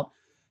came out,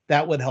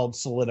 that would help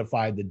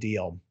solidify the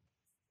deal.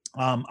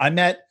 I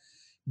met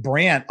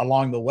Brant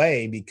along the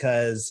way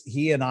because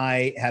he and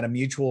I had a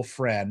mutual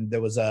friend.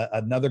 There was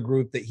another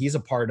group that he's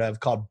a part of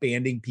called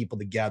Banding People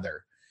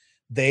Together.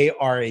 They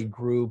are a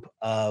group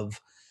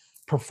of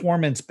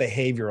performance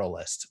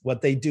behavioralists.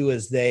 What they do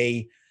is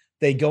they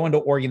go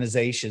into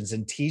organizations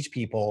and teach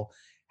people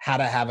how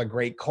to have a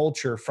great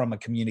culture from a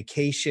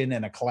communication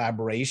and a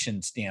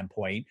collaboration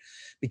standpoint,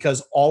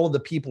 because all of the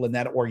people in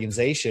that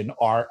organization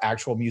are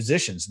actual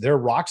musicians. They're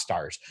rock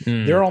stars.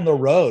 They're on the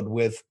road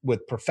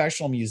with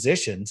professional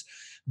musicians.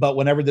 But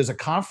whenever there's a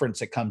conference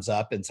that comes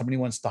up and somebody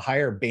wants to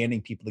hire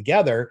Banding People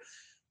Together,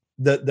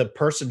 the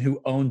person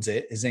who owns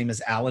it, his name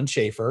is Alan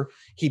Schaefer,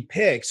 he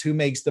picks who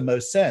makes the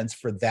most sense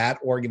for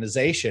that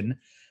organization.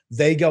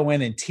 They go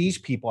in and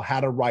teach people how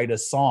to write a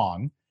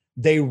song.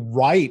 They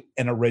write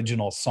an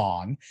original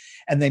song,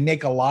 and they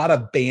make a lot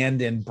of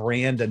band and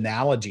brand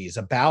analogies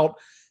about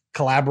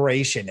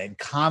collaboration and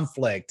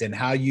conflict, and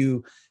how do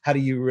you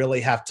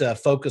really have to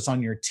focus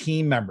on your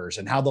team members,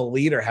 and how the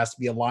leader has to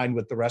be aligned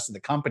with the rest of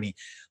the company.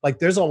 Like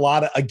there's a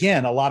lot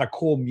of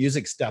cool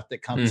music stuff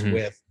that comes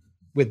Mm-hmm.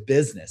 with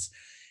business.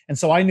 And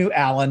so I knew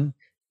Alan.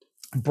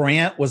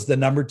 Brant was the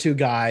number 2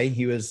 guy.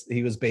 He was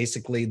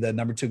basically the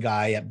number 2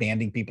 guy at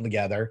banding people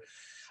together.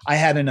 I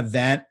had an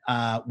event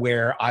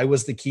where I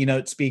was the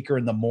keynote speaker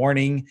in the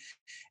morning,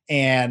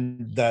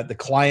 and the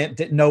client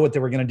didn't know what they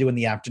were going to do in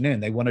the afternoon.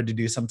 They wanted to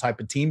do some type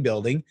of team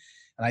building.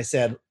 And I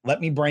said, let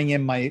me bring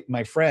in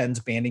my friends,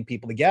 banding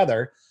people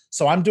together.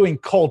 So I'm doing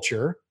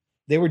culture.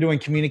 They were doing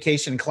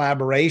communication and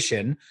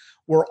collaboration.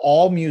 We're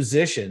all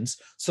musicians.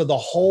 So the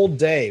whole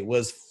day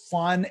was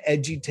fun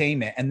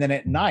edutainment. And then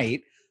at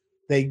night,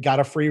 they got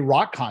a free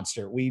rock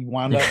concert. We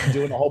wound up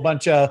doing a whole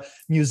bunch of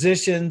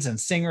musicians and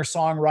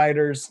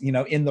singer-songwriters,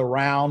 in the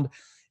round.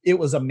 It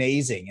was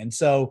amazing. And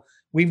so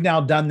we've now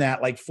done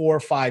that like 4 or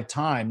 5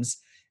 times.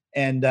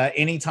 And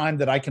anytime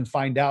that I can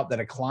find out that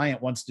a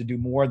client wants to do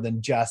more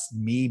than just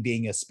me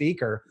being a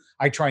speaker,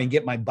 I try and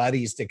get my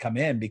buddies to come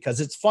in, because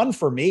it's fun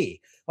for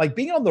me. Like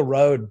being on the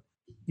road,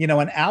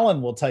 and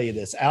Alan will tell you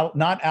this,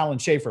 not Alan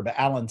Schaefer, but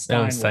Alan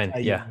Stein. Will tell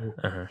yeah.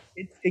 you,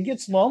 it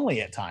gets lonely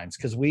at times,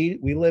 because we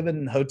live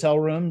in hotel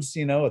rooms,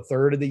 a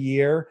third of the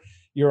year.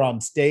 You're on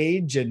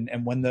stage,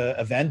 and when the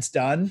event's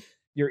done,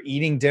 you're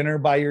eating dinner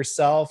by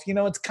yourself.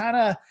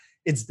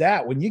 It's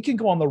that when you can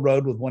go on the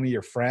road with one of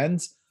your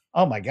friends,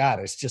 oh my God,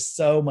 it's just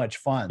so much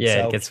fun.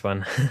 Yeah, so it gets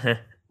fun.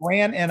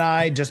 Brant and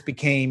I just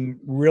became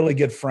really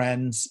good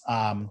friends.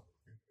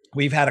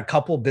 We've had a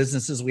couple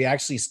businesses. We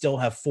actually still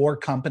have 4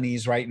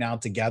 companies right now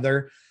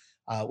together.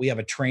 We have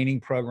a training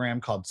program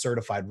called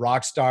Certified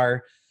Rockstar.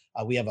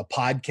 We have a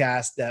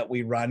podcast that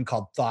we run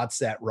called Thoughts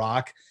That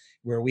Rock,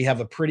 where we have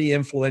a pretty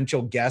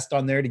influential guest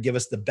on there to give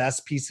us the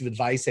best piece of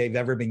advice they've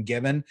ever been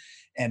given.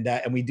 And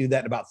we do that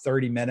in about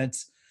 30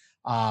 minutes.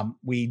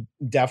 We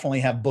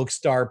definitely have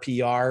Bookstar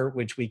PR,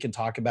 which we can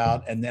talk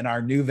about. And then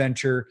our new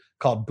venture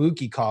called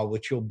Bookie Call,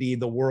 which will be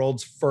the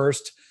world's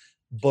first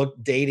book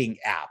dating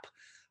app.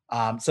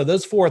 So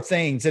those 4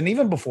 things. And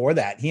even before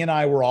that, he and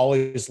I were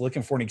always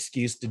looking for an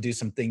excuse to do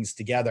some things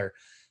together.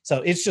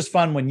 So it's just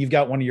fun when you've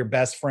got one of your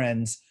best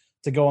friends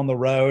to go on the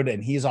road,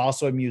 and he's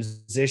also a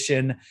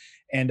musician.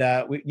 And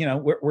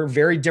we're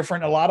very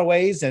different in a lot of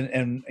ways.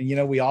 And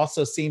we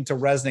also seem to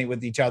resonate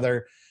with each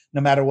other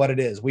no matter what it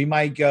is. We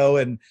might go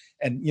and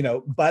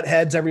butt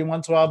heads every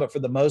once in a while, but for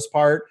the most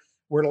part,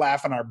 we're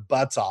laughing our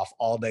butts off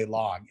all day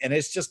long. And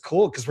it's just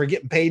cool because we're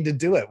getting paid to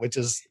do it, which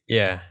is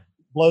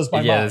blows my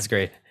mind. Yeah, that's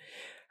great.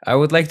 I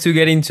would like to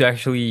get into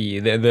actually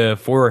the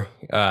 4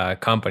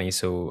 companies.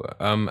 So,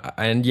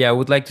 I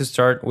would like to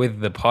start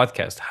with the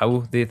podcast. How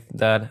did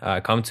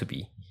that come to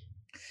be?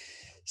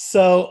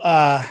 So,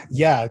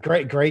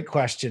 great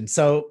question.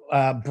 So,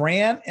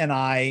 Brant and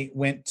I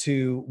went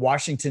to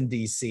Washington,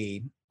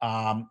 D.C.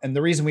 And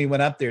the reason we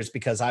went up there is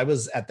because I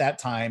was at that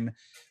time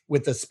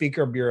with a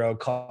speaker bureau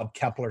called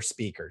Kepler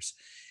Speakers.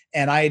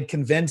 And I had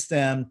convinced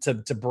them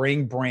to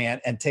bring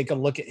Brant and take a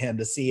look at him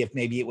to see if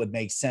maybe it would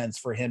make sense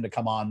for him to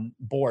come on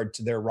board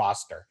to their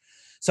roster.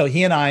 So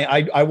he and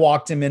I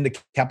walked him into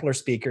Kepler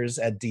Speakers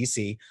at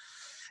DC.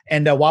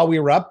 And while we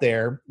were up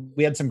there,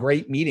 we had some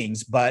great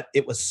meetings, but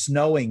it was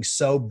snowing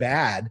so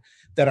bad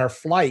that our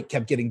flight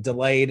kept getting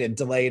delayed and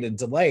delayed and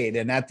delayed.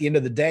 And at the end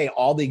of the day,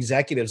 all the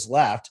executives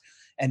left.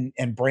 And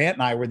Brant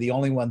and I were the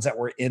only ones that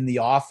were in the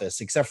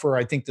office, except for,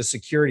 I think, the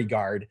security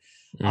guard.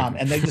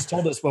 And they just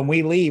told us, when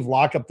we leave,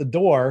 lock up the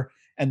door,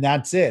 and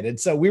that's it. And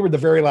so we were the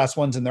very last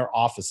ones in their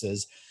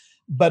offices.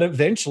 But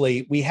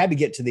eventually we had to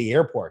get to the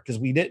airport because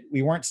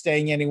we weren't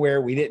staying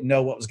anywhere. We didn't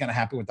know what was going to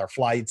happen with our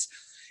flights.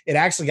 It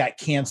actually got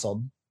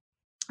canceled.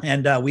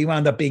 And we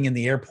wound up being in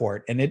the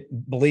airport. And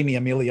believe me,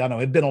 Emiliano,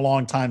 it'd been a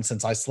long time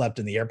since I slept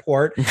in the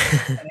airport. And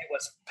it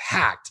was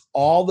packed.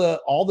 All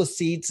the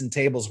seats and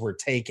tables were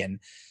taken.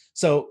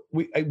 So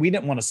we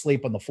didn't want to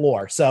sleep on the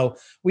floor. So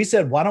we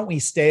said, why don't we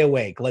stay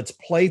awake? Let's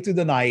play through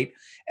the night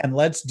and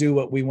let's do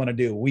what we want to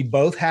do. We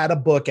both had a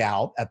book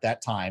out at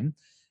that time.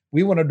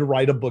 We wanted to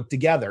write a book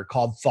together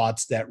called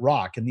Thoughts That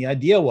Rock. And the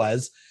idea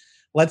was,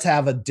 let's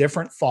have a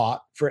different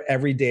thought for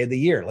every day of the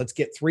year. Let's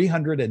get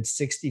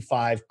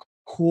 365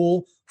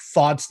 cool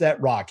thoughts that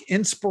rock,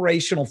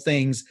 inspirational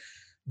things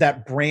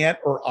that Brant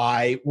or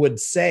I would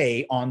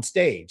say on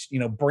stage.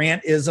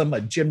 Brantism,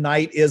 a Jim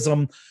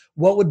Knight-ism.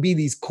 What would be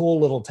these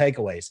cool little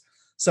takeaways?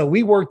 So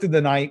we worked through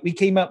the night. We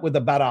came up with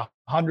about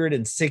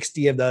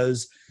 160 of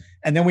those.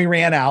 And then we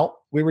ran out.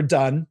 We were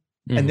done.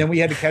 And then we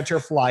had to catch our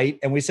flight.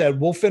 And we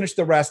said, we'll finish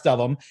the rest of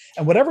them.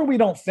 And whatever we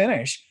don't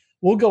finish,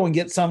 we'll go and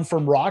get some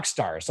from rock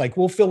stars. Like,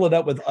 we'll fill it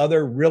up with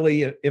other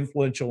really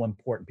influential,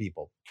 important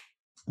people.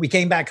 We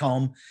came back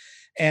home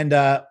and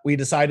we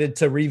decided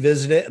to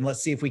revisit it and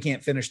let's see if we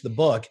can't finish the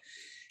book.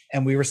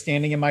 And we were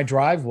standing in my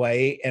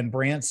driveway and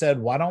Brant said,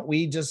 why don't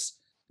we just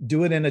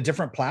do it in a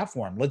different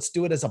platform? Let's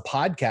do it as a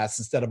podcast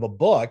instead of a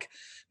book,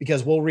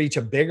 because we'll reach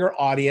a bigger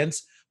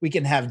audience. We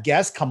can have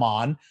guests come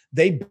on.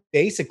 They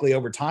basically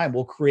over time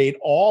will create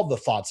all the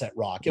thoughts at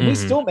Rock. And we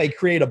still may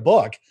create a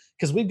book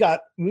because we've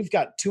got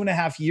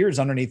 2.5 years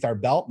underneath our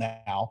belt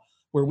now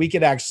where we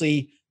could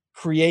actually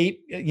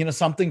create,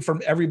 something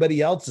from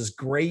everybody else's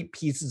great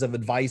pieces of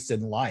advice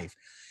in life.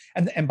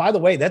 And by the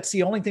way, that's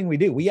the only thing we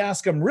do. We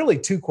ask them really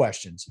 2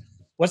 questions.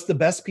 What's the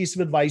best piece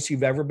of advice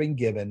you've ever been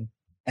given?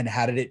 And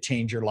how did it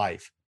change your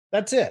life?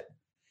 That's it.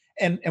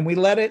 And we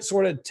let it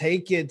sort of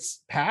take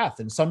its path.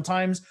 And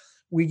sometimes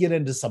we get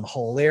into some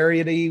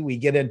hilarity. We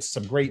get into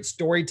some great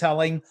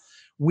storytelling.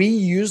 We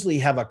usually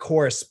have a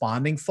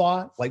corresponding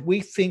thought. Like we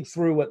think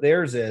through what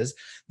theirs is,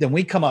 then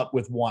we come up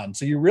with one.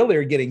 So you really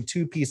are getting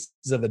 2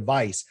 pieces of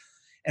advice.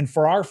 And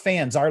for our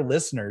fans, our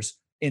listeners,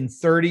 in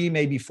 30,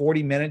 maybe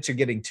 40 minutes, you're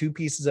getting 2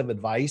 pieces of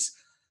advice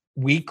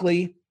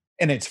weekly,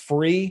 and it's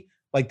free.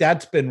 Like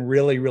that's been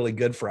really, really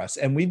good for us.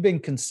 And we've been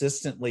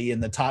consistently in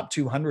the top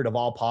 200 of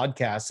all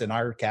podcasts in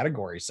our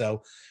category.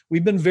 So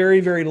we've been very,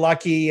 very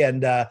lucky.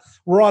 And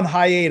we're on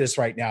hiatus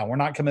right now. We're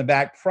not coming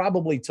back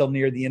probably till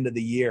near the end of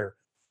the year.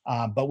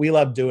 But we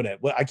love doing it.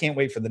 I can't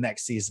wait for the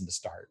next season to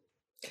start.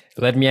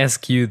 Let me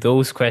ask you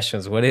those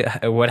questions.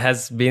 What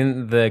has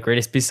been the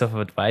greatest piece of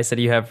advice that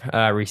you have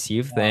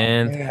received?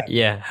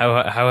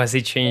 How has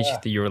it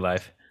changed your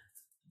life?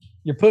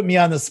 You're putting me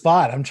on the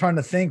spot. I'm trying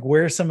to think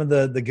where some of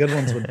the good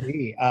ones would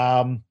be.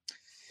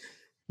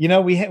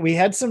 We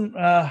had some,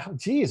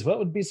 what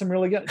would be some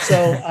really good?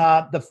 So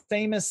the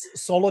famous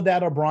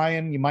Soledad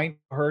O'Brien, you might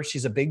know her.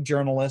 She's a big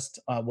journalist,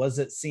 was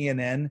at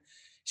CNN.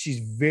 She's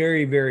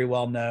very, very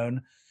well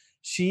known.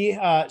 She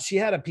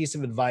had a piece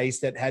of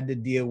advice that had to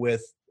deal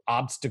with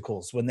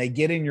obstacles when they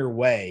get in your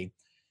way.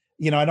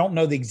 I don't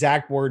know the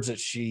exact words that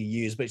she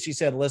used, but she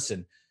said,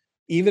 listen,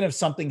 even if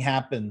something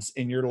happens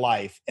in your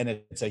life and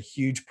it's a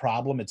huge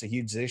problem, it's a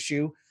huge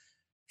issue,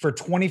 for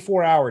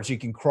 24 hours, you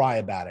can cry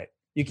about it.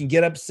 You can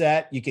get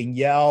upset, you can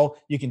yell,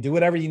 you can do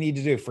whatever you need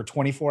to do for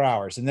 24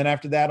 hours. And then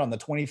after that, on the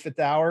 25th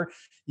hour,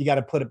 you got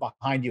to put it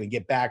behind you and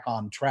get back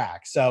on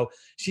track. So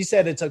she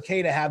said it's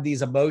okay to have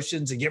these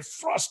emotions and get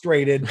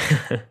frustrated,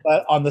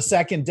 but on the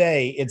second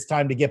day, it's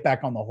time to get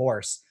back on the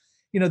horse.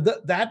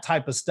 That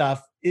type of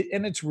stuff.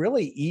 And it's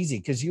really easy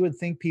because you would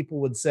think people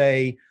would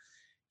say,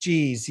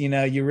 geez,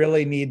 you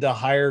really need to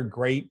hire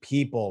great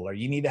people or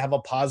you need to have a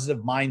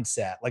positive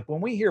mindset. Like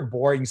when we hear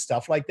boring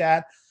stuff like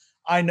that,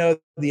 I know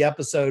the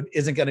episode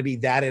isn't going to be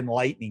that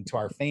enlightening to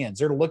our fans.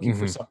 They're looking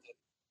for something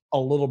a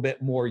little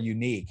bit more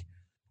unique.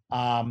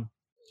 I'm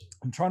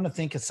trying to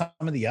think of some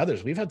of the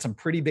others. We've had some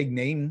pretty big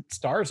name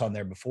stars on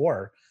there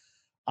before.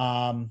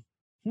 Yeah,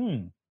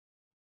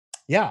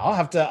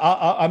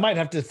 I might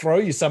have to throw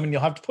you some and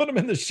you'll have to put them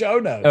in the show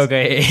notes.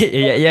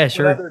 Okay. Yeah,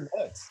 sure.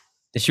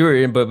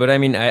 Sure, but I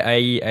mean,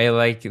 I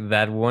like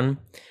that one,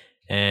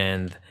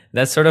 and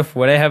that's sort of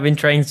what I have been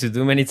trying to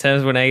do many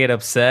times when I get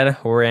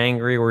upset or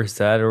angry or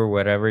sad or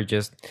whatever.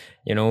 Just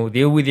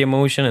deal with the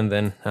emotion and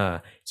then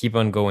keep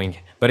on going.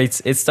 But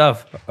it's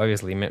tough,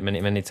 obviously,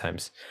 many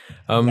times.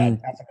 Yeah,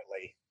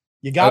 definitely.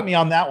 You got me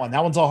on that one.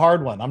 That one's a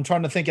hard one. I'm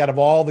trying to think out of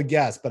all the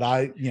guests, but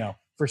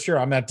for sure,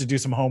 I'm gonna have to do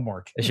some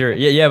homework. Sure.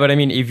 Yeah. But I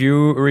mean, if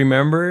you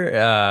remember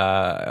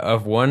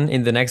of one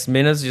in the next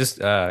minutes, just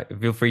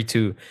feel free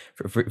to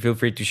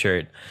share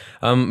it.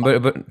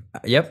 But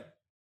yep.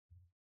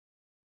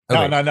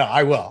 Okay. No.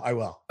 I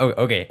will. Oh,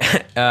 okay.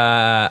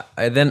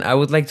 Then I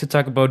would like to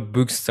talk about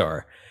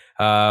Bookstar.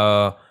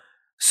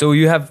 So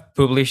you have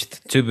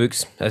published 2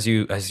 books, as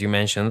you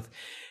mentioned,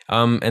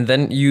 and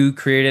then you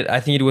created,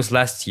 I think it was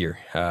last year,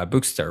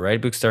 Bookstar,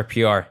 right? Bookstar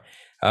PR.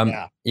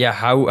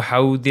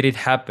 How did it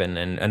happen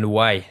and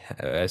why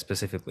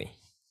specifically?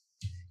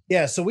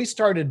 Yeah, so we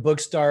started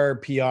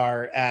Bookstar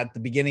PR at the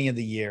beginning of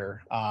the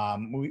year.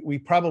 We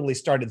probably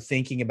started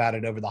thinking about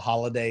it over the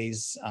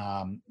holidays.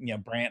 Brant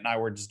and I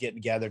were just getting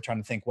together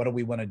trying to think, what do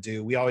we want to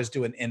do? We always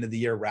do an end of the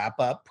year wrap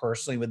up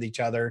personally with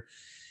each other.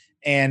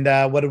 And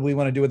what did we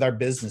want to do with our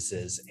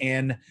businesses?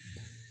 And,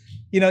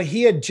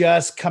 he had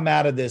just come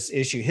out of this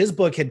issue. His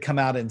book had come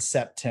out in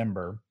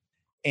September.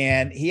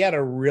 And he had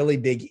a really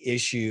big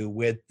issue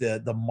with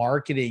the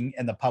marketing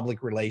and the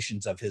public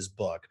relations of his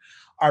book.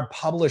 Our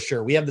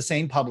publisher, we have the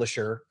same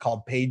publisher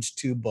called Page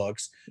 2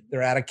 Books.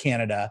 They're out of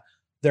Canada.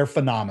 They're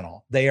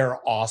phenomenal. They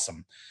are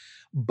awesome.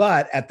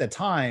 But at the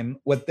time,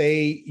 what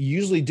they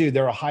usually do,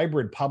 they're a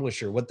hybrid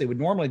publisher. What they would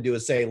normally do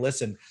is say,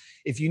 listen,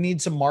 if you need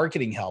some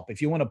marketing help,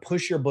 if you want to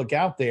push your book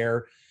out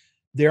there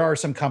are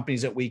some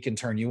companies that we can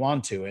turn you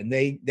on to. And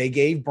they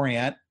gave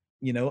Brant,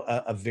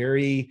 a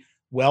very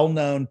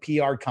well-known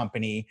PR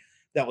company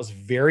that was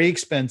very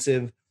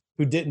expensive,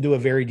 who didn't do a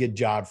very good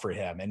job for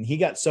him. And he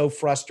got so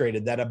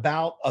frustrated that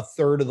about a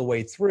third of the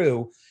way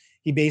through,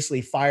 he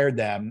basically fired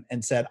them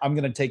and said, I'm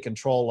going to take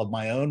control of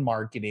my own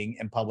marketing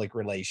and public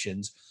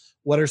relations.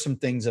 What are some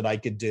things that I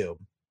could do?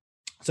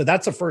 So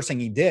that's the first thing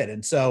he did.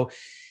 And so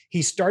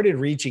he started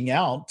reaching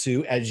out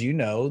to, as you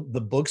know,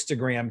 the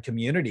Bookstagram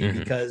community,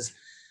 because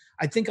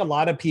I think a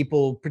lot of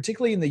people,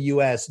 particularly in the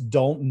US,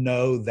 don't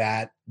know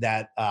that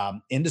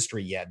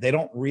industry yet. They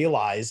don't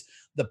realize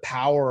the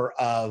power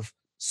of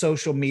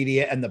social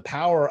media and the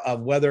power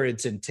of whether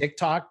it's in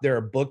TikTok, there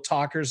are book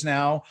talkers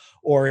now,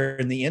 or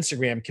in the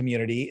Instagram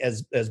community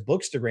as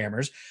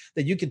bookstagrammers,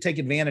 that you can take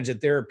advantage that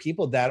there are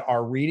people that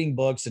are reading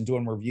books and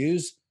doing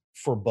reviews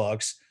for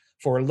books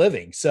for a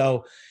living.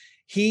 So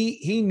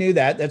he knew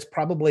that. That's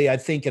probably, I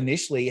think,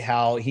 initially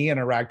how he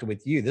interacted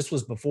with you. This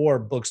was before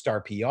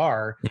Bookstar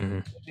PR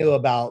Mhm. knew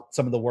about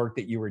some of the work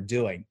that you were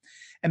doing.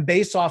 And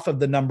based off of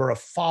the number of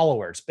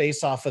followers,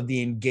 based off of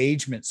the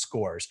engagement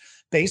scores,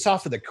 based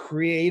off of the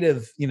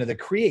creative, the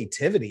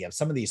creativity of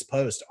some of these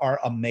posts are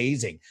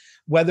amazing.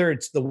 Whether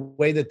it's the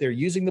way that they're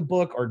using the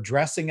book or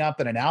dressing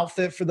up in an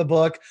outfit for the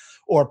book,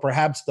 or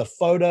perhaps the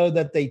photo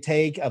that they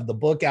take of the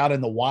book out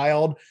in the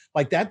wild,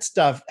 like that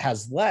stuff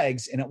has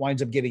legs and it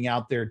winds up getting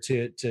out there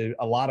to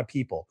a lot of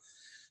people.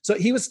 So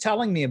he was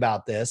telling me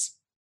about this,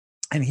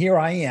 and here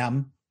I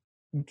am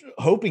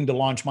hoping to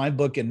launch my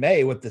book in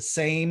May with the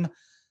same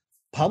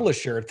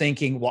publisher,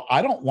 thinking, well,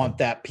 I don't want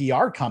that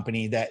PR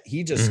company that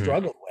he just Mhm.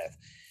 struggled with.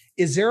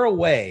 Is there a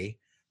way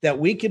that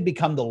we could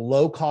become the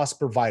low cost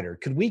provider?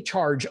 Could we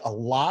charge a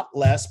lot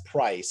less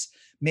price,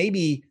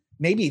 maybe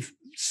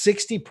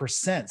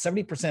 60%,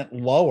 70%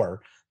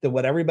 lower than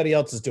what everybody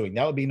else is doing?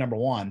 That would be number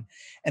one.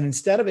 And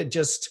instead of it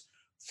just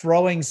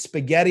throwing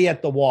spaghetti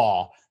at the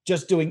wall,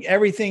 just doing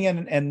everything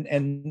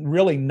and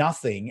really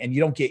nothing, and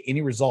you don't get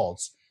any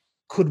results,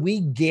 could we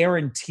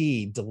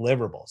guarantee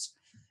deliverables?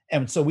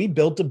 And so we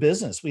built a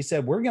business. We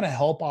said, we're going to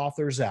help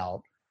authors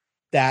out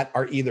that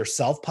are either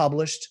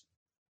self-published,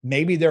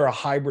 maybe they're a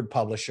hybrid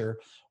publisher,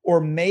 or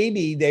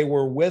maybe they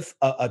were with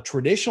a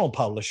traditional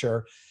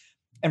publisher,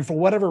 and for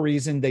whatever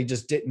reason, they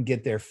just didn't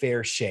get their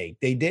fair shake.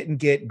 They didn't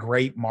get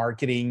great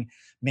marketing.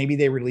 Maybe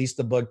they released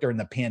the book during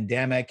the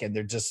pandemic and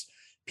they're just,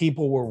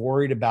 people were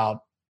worried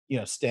about,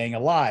 staying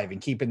alive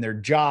and keeping their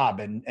job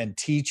and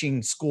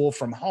teaching school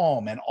from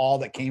home and all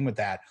that came with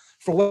that.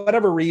 For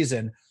whatever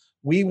reason,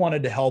 we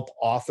wanted to help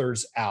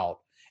authors out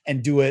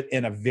and do it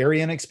in a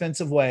very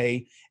inexpensive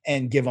way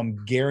and give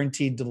them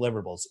guaranteed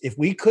deliverables. If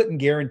we couldn't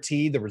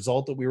guarantee the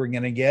result that we were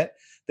going to get,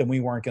 then we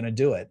weren't going to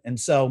do it. And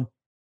so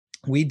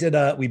we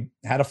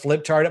had a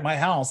flip chart at my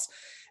house,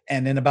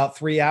 and in about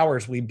 3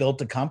 hours we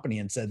built a company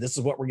and said, this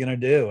is what we're going to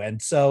do.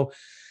 And so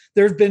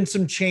there's been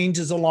some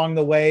changes along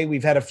the way.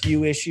 We've had a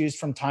few issues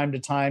from time to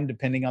time,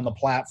 depending on the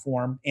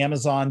platform.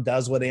 Amazon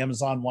does what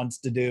Amazon wants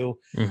to do.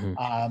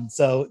 Mhm.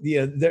 So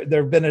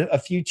there have been a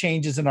few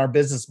changes in our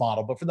business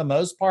model, but for the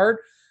most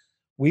part,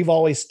 we've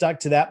always stuck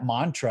to that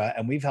mantra,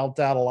 and we've helped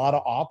out a lot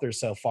of authors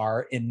so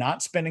far in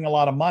not spending a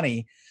lot of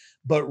money,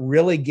 but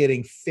really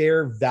getting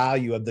fair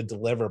value of the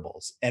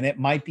deliverables. And it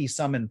might be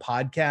some in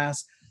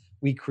podcasts.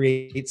 We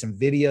create some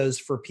videos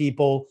for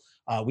people.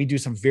 We do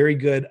some very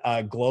good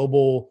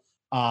global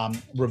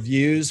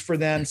reviews for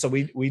them. So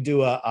we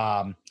do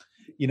a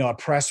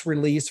press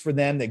release for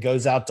them that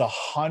goes out to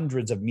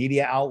hundreds of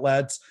media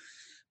outlets.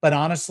 But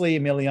honestly,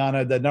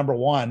 Emiliano, the number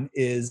one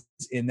is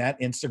in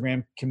that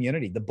Instagram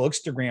community. The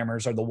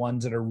Bookstagrammers are the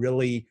ones that are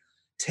really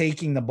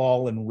taking the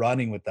ball and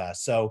running with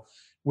us. So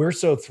we're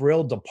so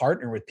thrilled to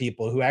partner with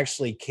people who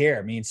actually care.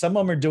 I mean, some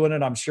of them are doing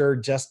it, I'm sure,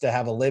 just to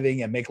have a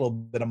living and make a little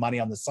bit of money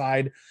on the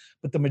side.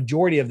 But the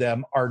majority of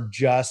them are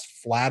just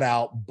flat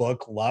out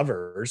book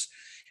lovers,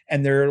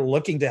 and they're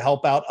looking to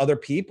help out other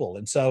people.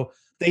 And so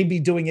they'd be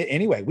doing it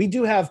anyway. We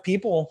do have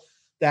people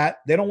that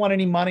they don't want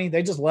any money.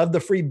 They just love the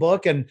free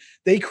book, and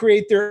they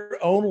create their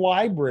own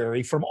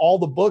library from all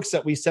the books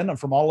that we send them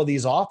from all of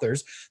these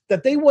authors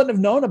that they wouldn't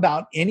have known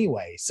about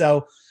anyway.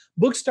 So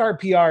Bookstar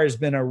PR has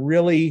been a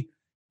really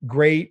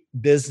great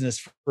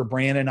business for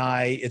Brand and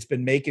I. It's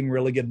been making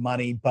really good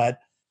money, but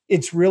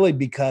it's really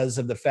because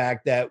of the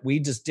fact that we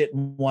just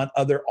didn't want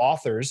other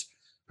authors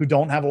who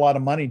don't have a lot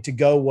of money to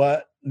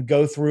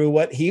go through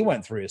what he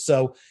went through.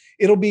 So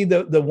it'll be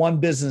the one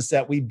business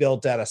that we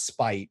built out of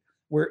spite.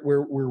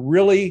 We're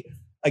really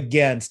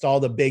against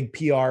all the big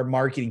PR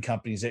marketing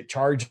companies that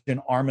charge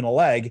an arm and a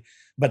leg,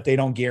 but they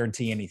don't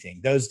guarantee anything.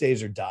 Those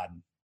days are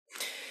done.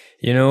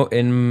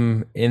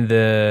 In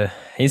the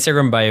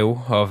Instagram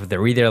bio of the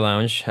Reader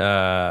Lounge,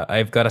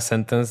 I've got a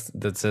sentence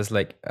that says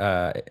like,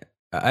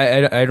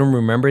 I don't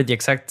remember the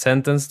exact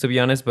sentence, to be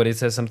honest, but it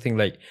says something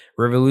like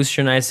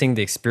revolutionizing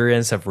the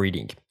experience of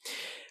reading.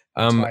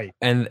 Right.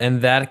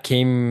 And that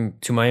came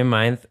to my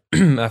mind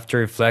after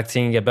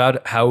reflecting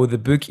about how the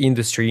book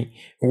industry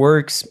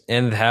works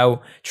and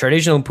how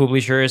traditional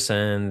publishers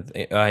and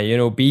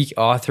big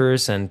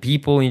authors and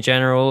people in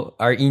general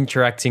are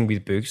interacting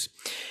with books.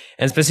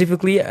 And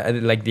specifically,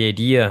 like the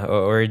idea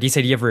or this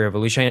idea of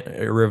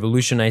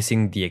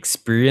revolutionizing the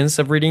experience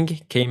of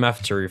reading came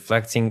after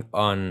reflecting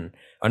on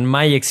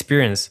my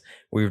experience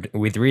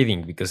with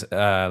reading, because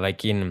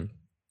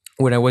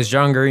when I was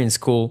younger in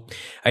school,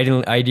 I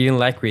didn't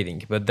like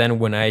reading. But then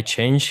when I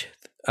changed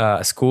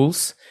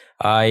schools,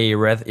 I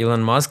read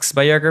Elon Musk's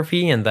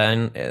biography, and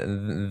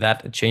then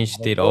that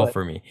changed it all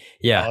for me.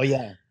 Yeah. Oh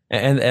yeah.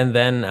 And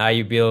then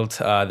I built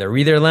the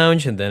Reader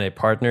Lounge, and then I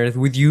partnered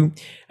with you.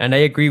 And I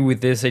agree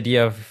with this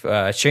idea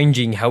of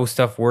changing how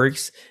stuff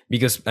works,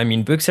 because I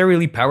mean, books are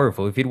really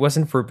powerful. If it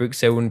wasn't for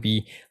books, I wouldn't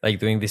be like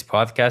doing this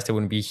podcast. I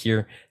wouldn't be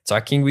here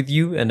talking with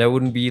you, and I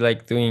wouldn't be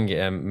like doing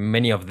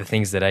many of the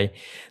things that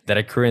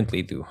I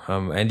currently do.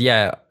 And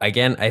yeah,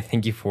 again, I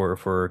thank you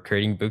for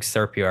creating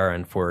Bookstar PR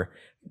and for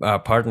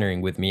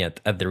partnering with me at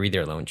the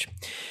Reader Lounge.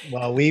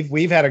 Well,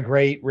 we've had a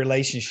great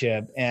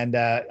relationship, and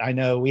I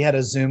know we had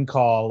a Zoom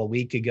call a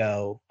week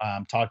ago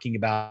talking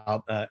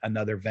about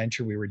another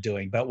venture we were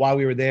doing. But while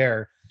we were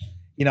there,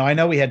 I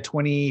know we had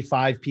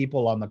 25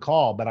 people on the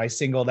call, but I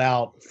singled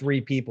out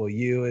 3 people.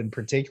 You in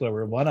particular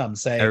were one of them, I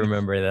saying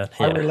remember that.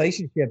 our Yeah.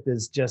 relationship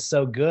is just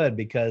so good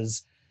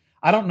because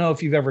I don't know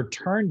if you've ever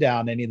turned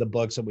down any of the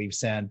books that we've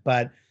sent,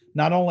 but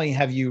not only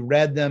have you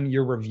read them,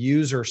 your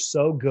reviews are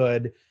so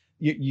good.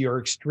 You're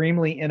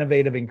extremely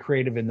innovative and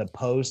creative in the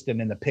post and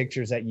in the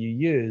pictures that you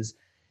use.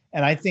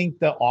 And I think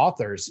the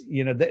authors,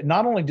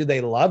 not only do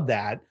they love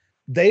that,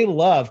 they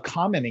love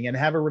commenting and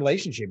have a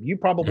relationship. You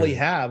probably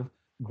have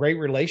great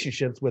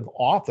relationships with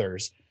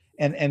authors.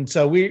 And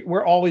so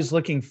we're always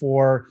looking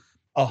for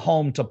a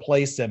home to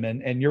place them.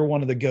 And you're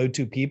one of the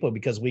go-to people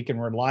because we can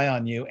rely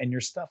on you, and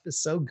your stuff is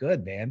so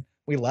good, man.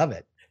 We love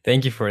it.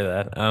 Thank you for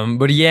that.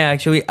 But yeah,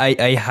 actually,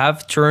 I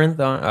have turned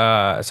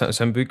on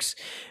some books,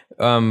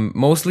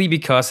 mostly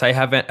because I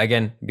haven't,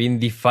 again, been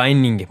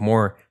defining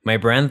more my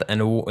brand and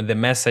the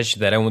message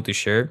that I want to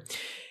share.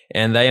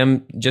 And I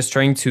am just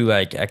trying to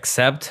like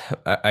accept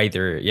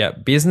either, yeah,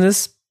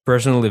 business,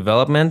 personal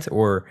development,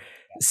 or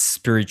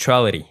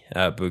spirituality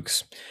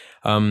books.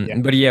 Yeah.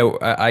 But yeah,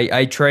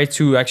 I try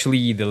to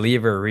actually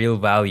deliver real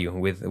value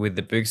with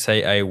the books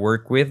I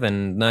work with,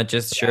 and not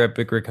just share a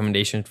book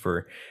recommendation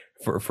for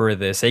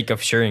the sake of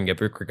sharing a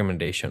book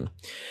recommendation.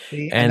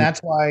 See, and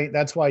And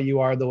that's why you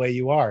are the way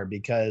you are,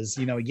 because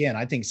again,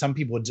 I think some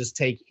people just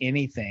take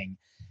anything.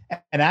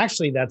 And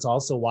actually that's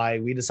also why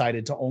we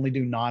decided to only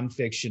do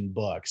nonfiction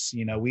books.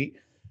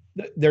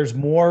 There's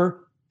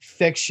more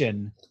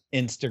fiction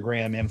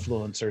Instagram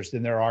influencers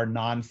than there are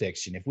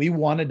nonfiction. If we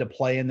wanted to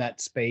play in that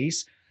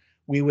space,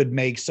 we would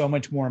make so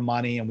much more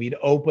money and we'd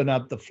open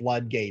up the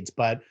floodgates.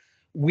 But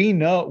we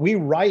know we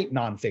write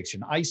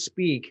nonfiction. I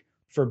speak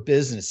for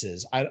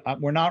businesses.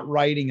 We're not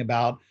writing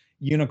about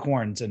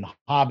unicorns and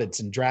hobbits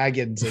and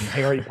dragons and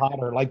Harry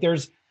Potter. Like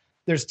there's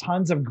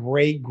tons of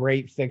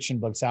great fiction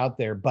books out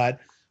there, but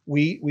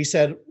we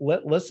said,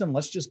 listen,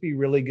 let's just be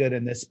really good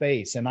in this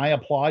space. And I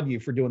applaud you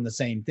for doing the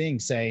same thing,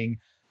 saying,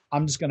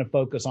 I'm just going to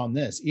focus on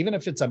this. Even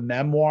if it's a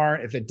memoir,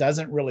 if it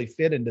doesn't really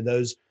fit into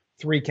those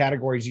 3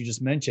 categories you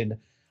just mentioned,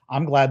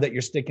 I'm glad that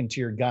you're sticking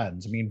to your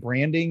guns. I mean,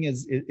 branding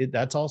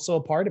that's also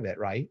a part of it,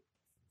 right?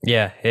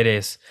 yeah, it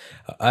is.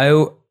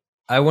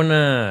 I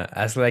wanna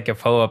ask like a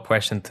follow-up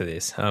question to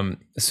this.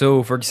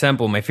 So for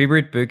example, my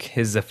favorite book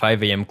is The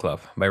 5 a.m.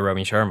 Club by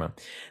Robin Sharma.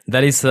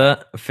 That is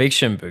a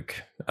fiction book,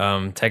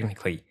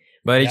 technically,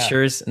 but it Yeah.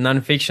 shares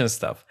nonfiction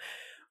stuff.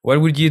 What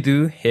would you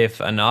do if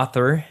an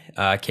author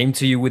came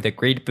to you with a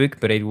great book,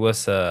 but it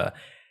was a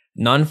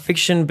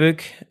nonfiction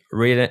book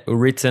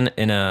written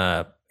in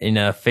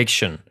a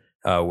fiction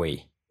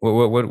way?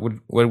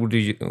 What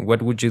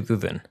would you do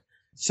then?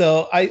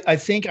 So I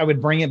think I would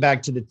bring it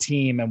back to the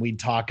team and we'd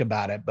talk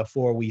about it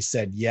before we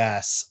said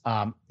yes.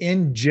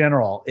 In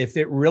general, if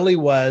it really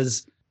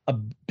was a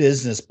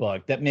business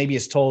book that maybe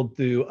is told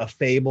through a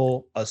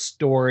fable, a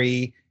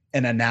story,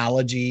 an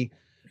analogy,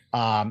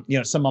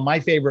 some of my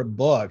favorite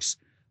books,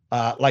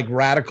 like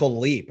Radical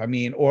Leap,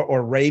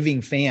 or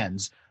Raving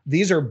Fans,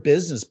 these are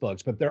business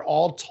books, but they're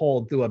all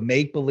told through a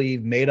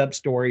make-believe, made-up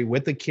story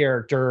with a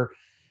character.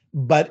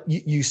 But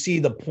you see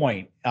the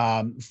point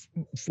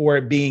for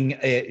it being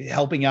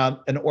helping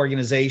out an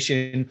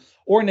organization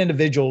or an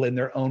individual in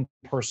their own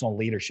personal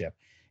leadership.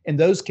 In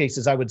those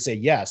cases, I would say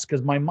yes,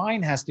 because my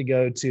mind has to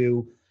go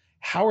to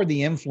how are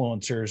the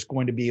influencers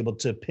going to be able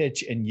to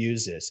pitch and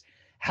use this?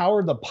 How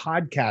are the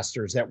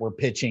podcasters that we're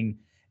pitching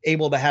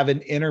able to have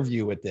an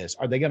interview with this?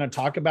 Are they going to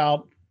talk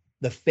about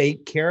the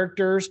fake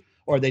characters,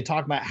 or are they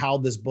talking about how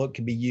this book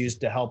can be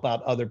used to help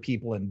out other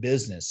people in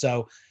business?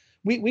 So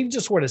we've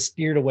just sort of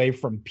steered away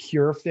from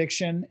pure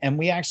fiction, and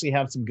we actually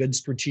have some good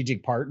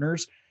strategic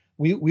partners.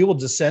 We will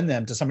just send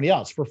them to somebody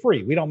else for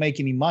free. We don't make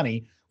any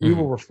money. We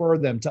will refer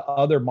them to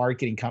other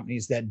marketing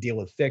companies that deal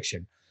with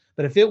fiction.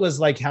 But if it was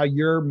like how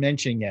you're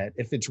mentioning it,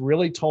 if it's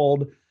really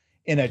told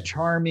in a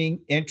charming,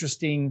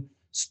 interesting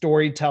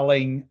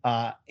storytelling,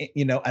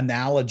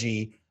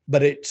 analogy,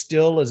 but it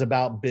still is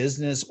about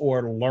business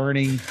or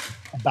learning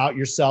about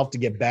yourself to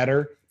get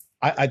better,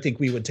 I think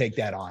we would take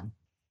that on.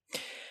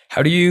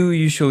 How do you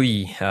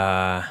usually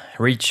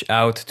reach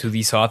out to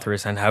these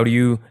authors, and how do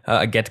you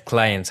get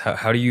clients?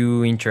 How do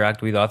you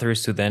interact with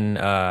authors to then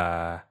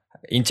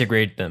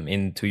integrate them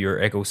into your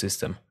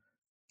ecosystem?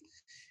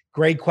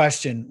 Great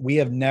question. We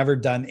have never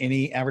done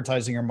any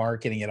advertising or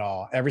marketing at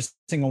all. Every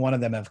single one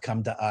of them have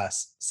come to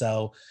us.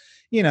 So,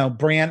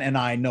 Brant and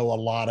I know a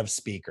lot of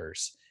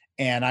speakers,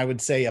 and I would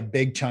say a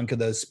big chunk of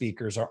those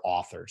speakers are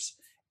authors,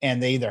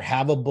 and they either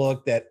have a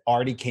book that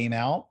already came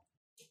out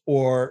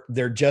or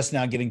they're just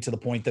now getting to the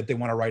point that they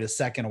want to write a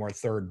second or a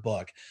third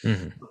book.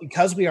 Mhm.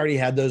 Because we already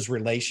had those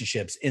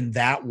relationships in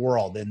that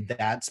world, in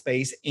that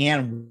space,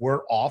 and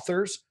we're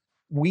authors,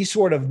 we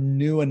sort of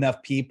knew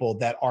enough people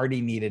that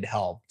already needed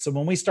help. So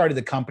when we started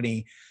the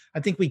company,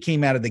 I think we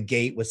came out of the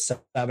gate with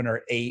 7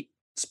 or 8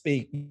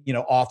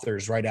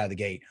 authors right out of the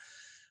gate.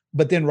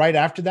 But then right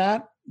after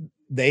that,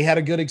 they had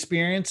a good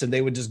experience and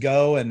they would just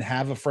go and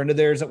have a friend of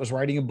theirs that was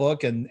writing a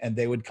book, and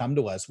they would come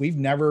to us. We've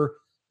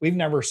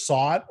never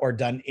sought or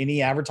done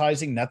any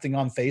advertising, nothing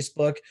on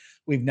Facebook.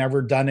 We've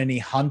never done any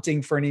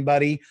hunting for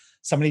anybody.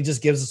 Somebody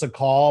just gives us a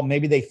call.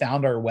 Maybe they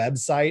found our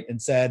website and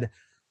said,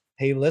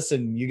 hey,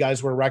 listen, you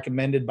guys were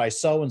recommended by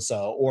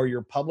so-and-so or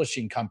your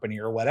publishing company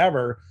or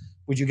whatever.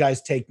 Would you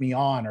guys take me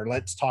on, or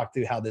let's talk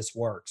through how this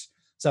works?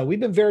 So we've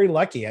been very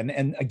lucky.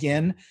 And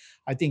again,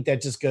 I think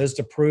that just goes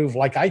to prove,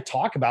 like I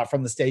talk about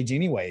from the stage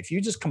anyway, if you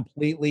just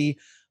completely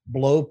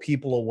blow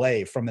people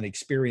away from an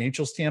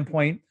experiential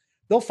standpoint,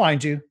 they'll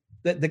find you.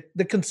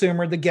 The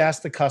consumer, the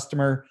guest, the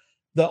customer,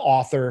 the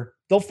author,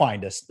 they'll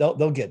find us.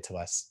 They'll get to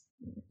us.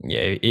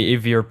 Yeah,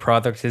 if your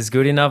product is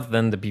good enough,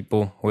 then the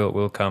people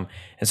will come,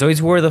 and so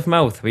it's word of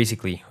mouth,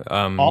 basically.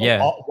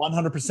 Yeah,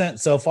 100%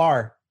 so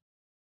far.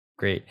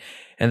 great.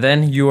 And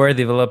then you are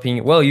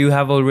developing. Well, you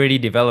have already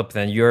developed,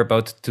 and you're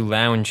about to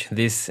launch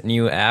this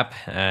new app.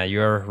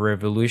 You're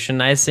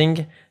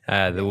revolutionizing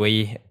the way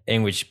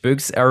in which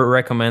books are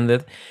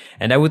recommended,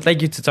 and I would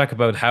like you to talk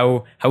about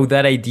how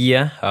that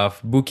idea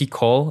of Bookie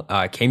Call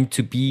came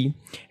to be,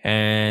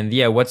 and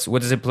yeah, what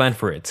is the plan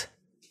for it?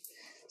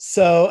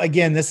 So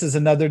again, this is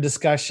another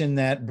discussion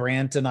that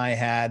Brant and I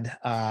had.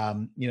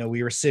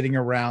 We were sitting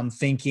around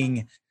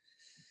thinking,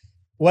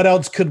 what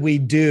else could we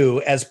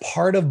do as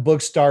part of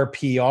Bookstar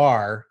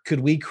PR?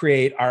 Could we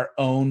create our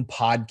own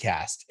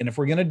podcast? And if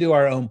we're going to do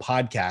our own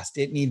podcast,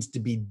 it needs to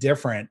be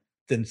different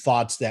than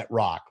Thoughts That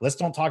Rock. Let's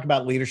don't talk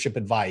about leadership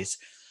advice.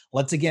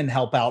 Let's again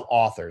help out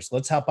authors.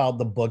 Let's help out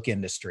the book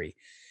industry.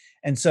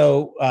 And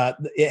so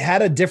it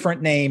had a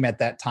different name at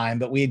that time,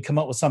 but we had come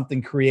up with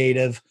something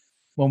creative.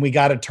 When we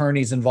got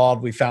attorneys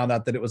involved, we found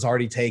out that it was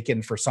already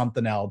taken for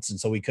something else, and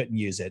so we couldn't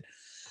use it.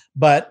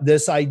 But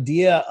this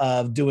idea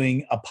of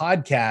doing a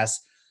podcast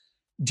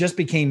just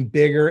became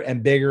bigger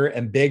and bigger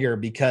and bigger,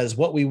 because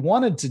what we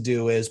wanted to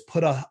do is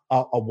put a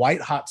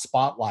white hot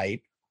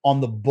spotlight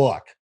on the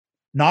book,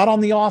 not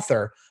on the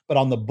author, but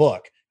on the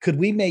book. Could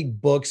we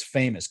make books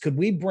famous? Could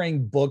we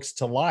bring books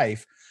to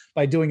life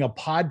by doing a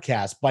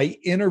podcast, by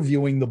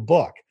interviewing the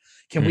book?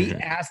 Can we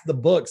ask the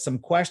book some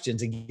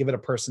questions and give it a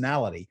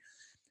personality?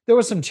 There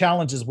were some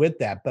challenges with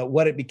that, but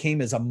what it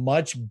became is a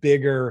much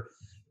bigger,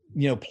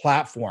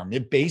 platform.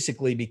 It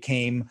basically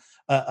became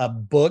a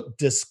book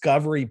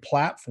discovery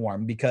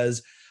platform,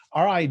 because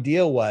our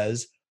idea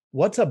was,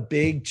 what's a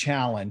big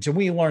challenge? And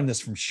we learned this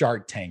from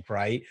Shark Tank,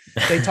 right?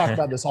 They talk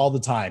about this all the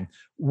time.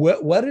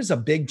 What is a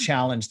big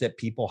challenge that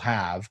people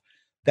have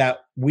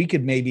that we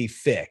could maybe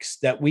fix,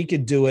 that we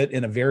could do it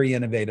in a very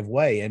innovative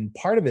way? And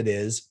part of it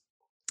is,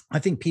 I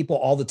think people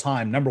all the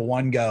time, number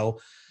one, go,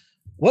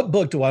 what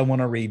book do I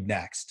want to read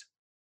next?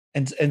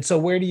 And so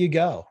where do you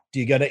go? Do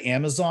you go to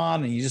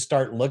Amazon and you just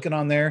start looking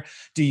on there?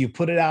 Do you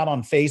put it out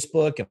on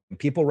Facebook and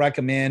people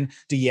recommend?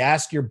 Do you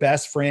ask your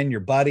best friend,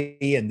 your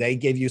buddy, and they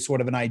give you sort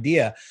of an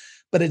idea?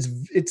 But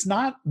it's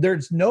not,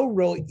 there's no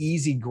real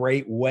easy,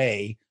 great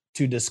way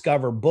to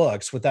discover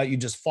books without you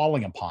just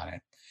falling upon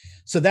it.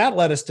 So that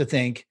led us to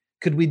think,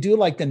 could we do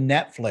like the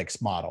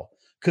Netflix model?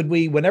 Could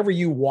we, whenever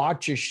you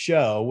watch a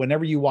show,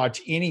 whenever you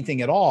watch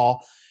anything at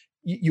all,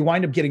 you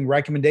wind up getting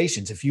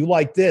recommendations. If you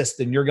like this,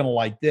 then you're going to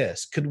like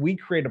this. Could we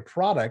create a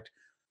product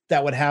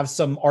that would have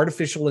some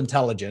artificial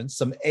intelligence,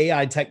 some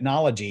AI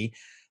technology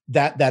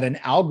that an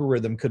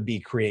algorithm could be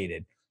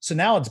created? So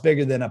now it's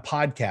bigger than a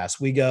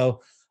podcast. We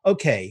go,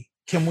 okay,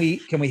 can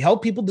we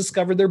help people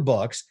discover their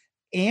books,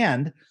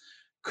 and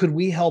could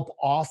we help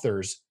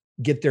authors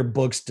get their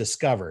books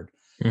discovered?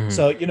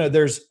 So,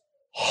 there's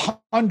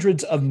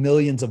hundreds of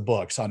millions of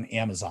books on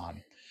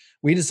Amazon.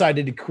 We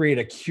decided to create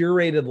a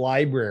curated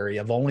library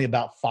of only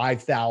about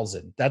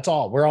 5,000. That's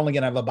all. We're only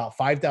going to have about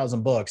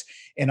 5,000 books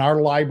in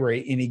our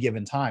library any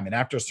given time. And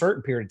after a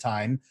certain period of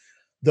time,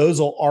 those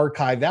will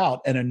archive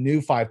out and a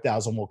new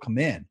 5,000 will come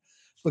in.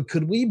 But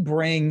could we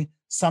bring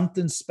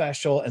something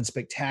special and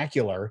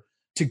spectacular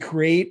to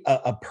create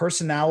a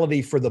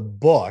personality for the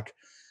book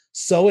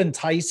so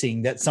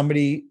enticing that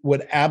somebody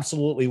would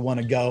absolutely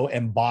want to go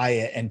and buy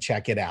it and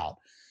check it out?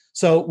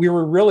 So we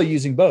were really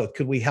using both.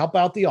 Could we help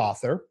out the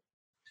author?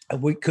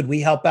 Could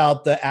we help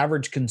out the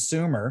average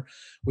consumer,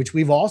 which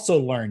we've also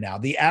learned now?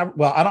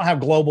 Well, I don't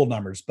have global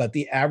numbers, but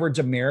the average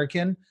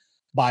American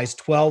buys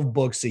 12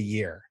 books a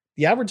year.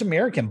 The average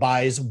American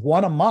buys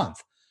one a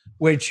month,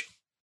 which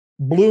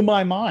blew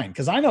my mind,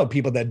 because I know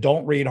people that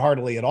don't read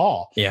hardly at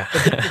all. Yeah.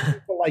 But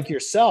people like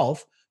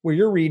yourself, where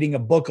you're reading a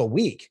book a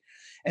week.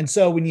 And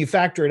so when you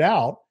factor it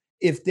out,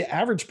 if the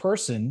average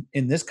person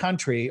in this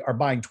country are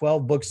buying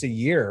 12 books a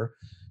year,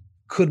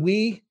 could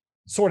we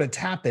sort of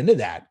tap into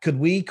that? Could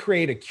we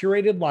create a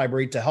curated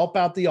library to help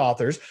out the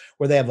authors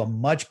where they have a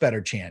much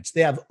better chance?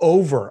 They have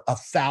over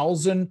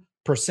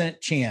 1,000%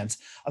 chance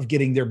of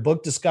getting their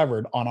book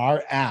discovered on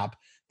our app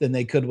than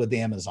they could with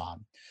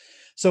Amazon.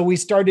 So we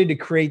started to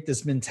create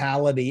this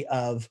mentality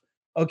of,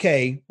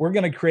 okay, we're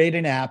going to create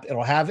an app.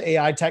 It'll have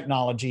AI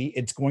technology.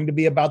 It's going to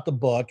be about the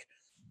book.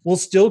 We'll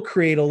still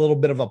create a little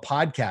bit of a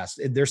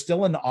podcast. There's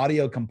still an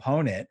audio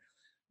component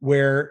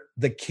where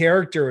the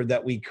character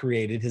that we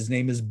created, his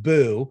name is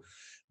Boo.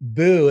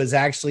 Boo is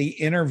actually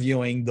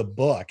interviewing the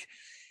book.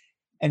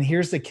 And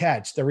here's the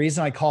catch. The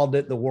reason I called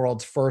it the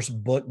world's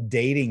first book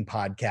dating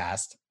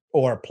podcast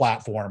or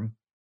platform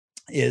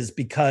is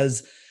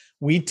because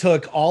we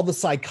took all the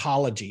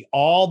psychology,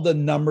 all the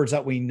numbers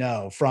that we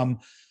know from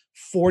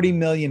 40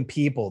 million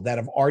people that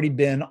have already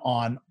been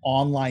on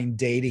online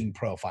dating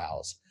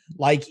profiles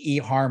like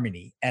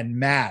eHarmony and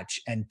Match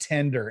and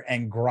Tinder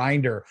and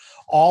Grindr,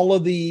 all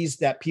of these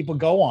that people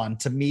go on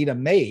to meet a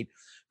mate.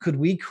 Could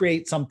we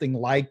create something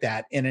like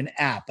that in an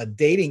app, a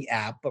dating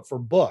app, but for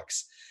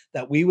books,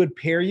 that we would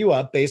pair you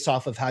up based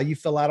off of how you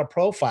fill out a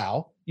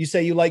profile? You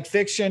say you like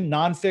fiction,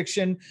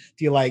 nonfiction.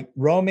 Do you like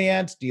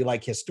romance? Do you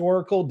like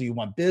historical? Do you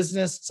want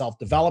business,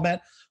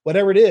 self-development?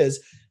 Whatever it is,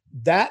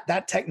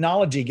 that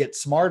technology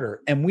gets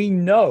smarter. And we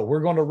know we're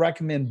going to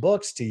recommend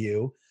books to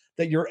you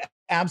that you're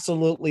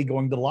absolutely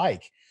going to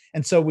like.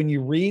 And so when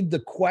you read the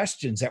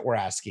questions that we're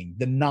asking,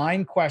 the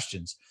 9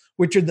 questions,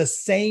 which are the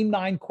same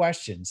 9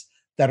 questions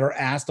that are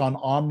asked on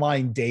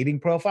online dating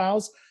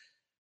profiles,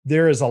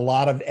 there is a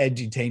lot of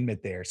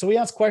edutainment there. So we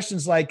ask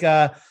questions like,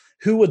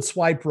 who would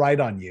swipe right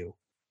on you?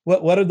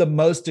 What are the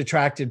most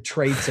attractive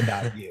traits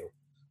about you?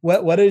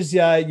 What is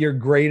your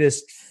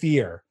greatest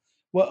fear?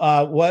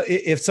 What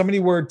if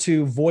somebody were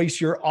to voice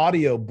your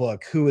audio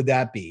book, who would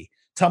that be?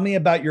 Tell me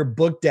about your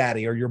book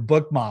daddy or your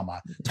book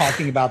mama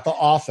talking about the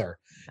author.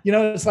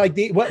 It's like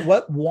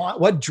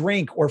what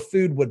drink or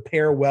food would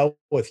pair well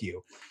with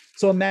you.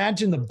 So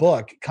imagine the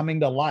book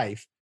coming to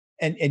life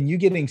and you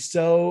getting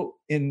so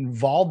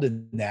involved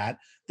in that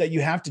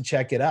you have to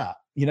check it out.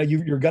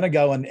 You're going to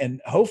go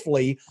and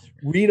hopefully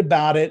read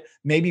about it,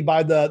 maybe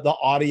buy the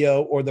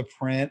audio or the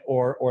print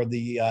or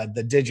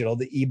the digital,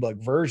 the ebook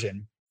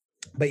version.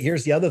 But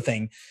here's the other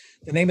thing.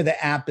 The name of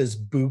the app is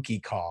Bookie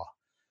Call.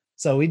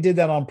 So we did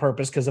that on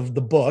purpose because of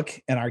the book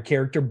and our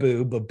character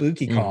Boo, but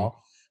Bookie Call. Mm-hmm.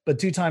 But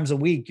 2 times a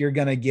week, you're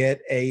going to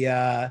get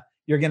a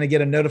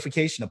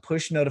notification, a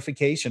push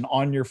notification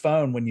on your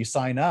phone when you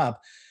sign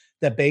up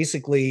that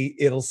basically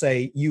it'll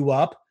say you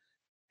up,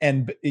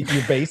 and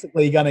you're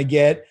basically going to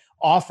get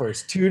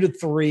offers, 2 to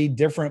 3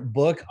 different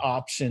book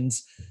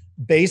options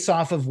based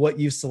off of what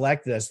you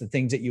selected as the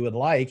things that you would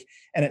like.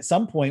 And at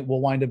some point we'll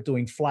wind up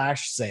doing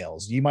flash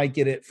sales. You might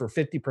get it for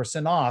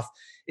 50% off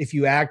if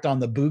you act on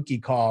the Bookie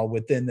Call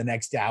within the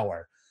next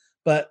hour.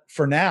 But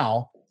for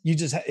now,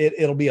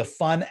 it'll be a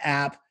fun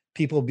app.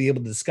 People will be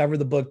able to discover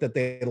the book that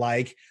they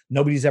like.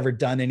 Nobody's ever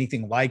done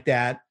anything like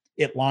that.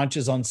 It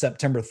launches on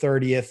September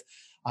 30th.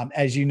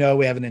 As you know,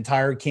 we have an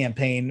entire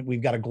campaign.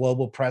 We've got a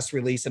global press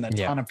release and a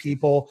ton of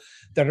people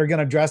that are going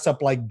to dress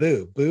up like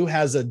Boo. Boo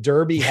has a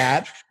derby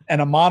hat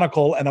and a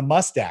monocle and a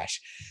mustache.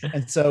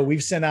 And so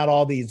we've sent out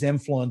all these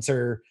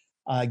influencer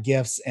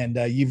gifts, and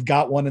you've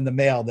got one in the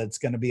mail that's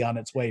going to be on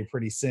its way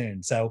pretty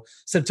soon. So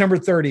September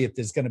 30th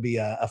is going to be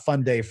a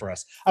fun day for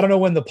us. I don't know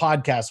when the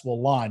podcast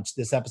will launch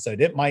this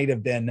episode. It might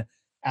have been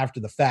after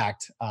the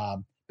fact.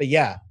 But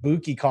yeah,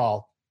 Bookie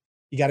Call.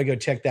 You got to go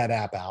check that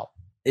app out.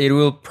 It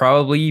will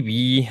probably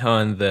be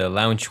on the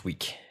launch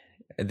week.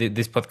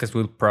 This podcast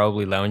will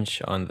probably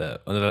launch on the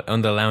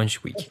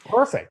launch week. That's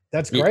perfect.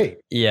 That's great.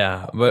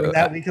 Yeah, but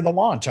that week of the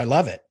launch, I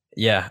love it.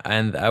 Yeah,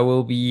 and I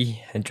will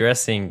be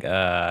dressing.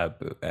 I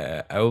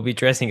will be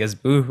dressing as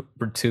Boo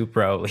too,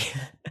 probably.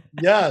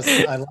 Yes,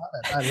 I love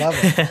it. I love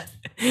it.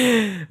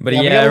 But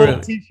we got a little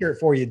T-shirt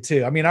for you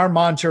too. I mean, our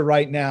mantra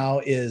right now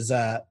is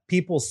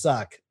 "People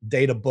suck,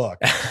 date a book."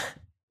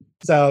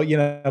 So,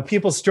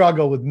 people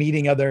struggle with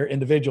meeting other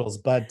individuals,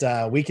 but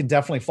we can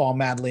definitely fall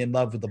madly in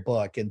love with the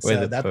book. And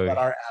so that's what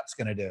our app's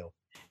going to do.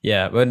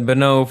 Yeah, but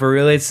no, for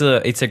real, it's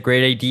a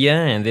great idea.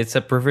 And it's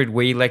a perfect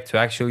way to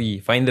actually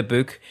find the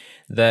book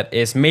that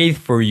is made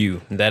for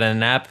you, that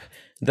an app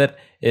that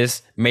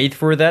is made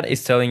for that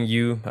is telling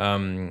you,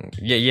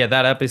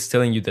 that app is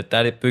telling you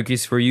that book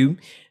is for you.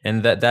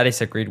 And that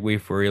is a great way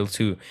for real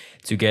to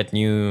get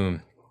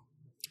new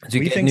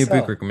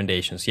book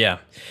recommendations. Yeah.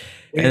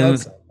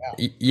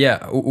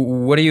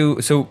 What do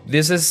you, so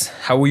this is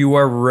how you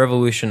are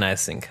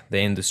revolutionizing the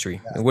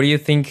industry. Yes. What do you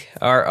think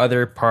are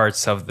other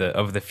parts of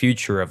the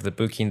future of the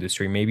book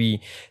industry?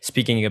 Maybe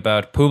speaking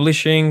about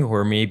publishing,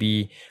 or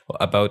maybe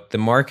about the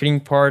marketing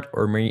part,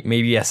 or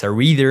maybe as a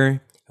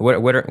reader,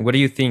 what do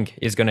you think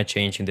is going to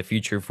change in the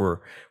future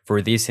for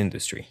this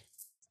industry?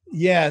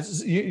 Yeah,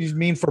 you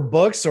mean for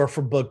books or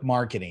for book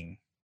marketing?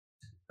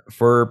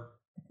 For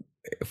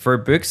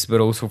books,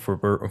 but also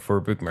for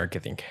book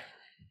marketing.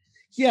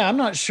 Yeah, I'm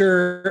not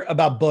sure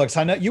about books.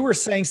 I know you were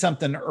saying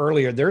something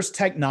earlier. There's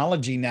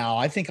technology now.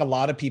 I think a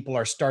lot of people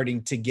are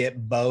starting to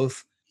get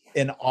both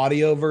an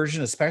audio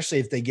version, especially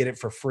if they get it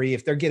for free,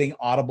 if they're getting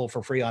Audible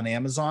for free on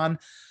Amazon,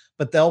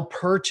 but they'll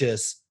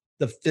purchase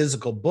the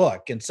physical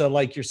book. And so,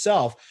 like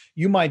yourself,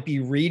 you might be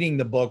reading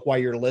the book while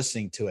you're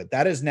listening to it.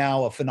 That is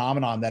now a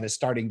phenomenon that is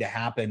starting to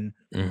happen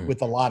Mhm.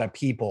 with a lot of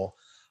people.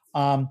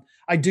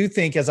 I do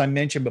think, as I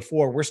mentioned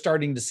before, we're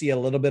starting to see a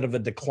little bit of a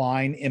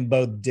decline in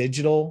both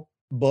digital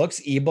books,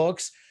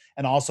 ebooks,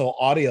 and also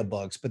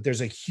audiobooks, but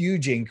there's a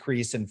huge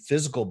increase in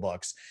physical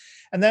books.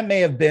 And that may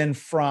have been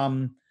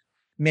from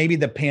maybe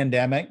the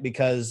pandemic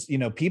because,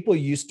 people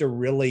used to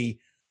really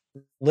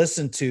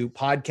listen to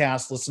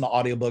podcasts, listen to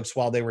audiobooks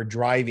while they were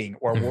driving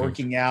or Mhm.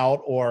 working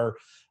out or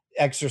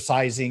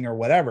exercising or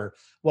whatever.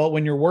 Well,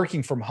 when you're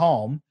working from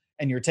home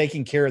and you're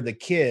taking care of the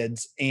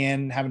kids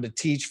and having to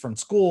teach from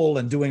school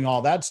and doing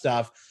all that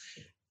stuff,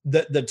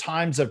 the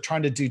times of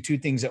trying to do two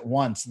things at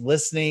once,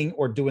 listening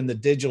or doing the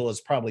digital, is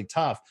probably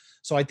tough.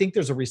 So I think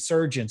there's a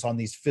resurgence on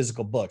these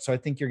physical books. So I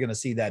think you're going to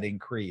see that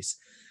increase.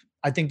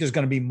 I think there's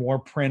going to be more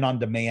print on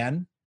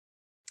demand.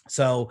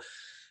 So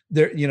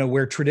there,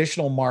 where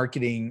traditional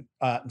marketing,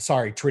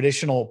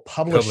 traditional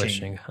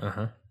publishing Publishing.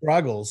 Uh-huh.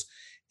 struggles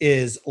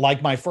is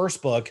like my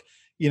first book.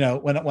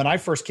 When I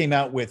first came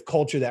out with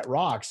Culture That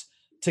Rocks,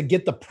 to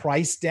get the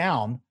price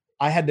down,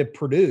 I had to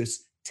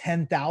produce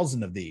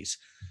 10,000 of these.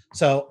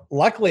 So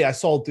luckily I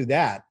sold through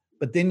that,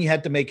 but then you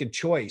had to make a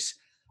choice.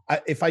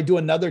 If I do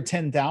another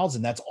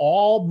 10,000, that's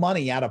all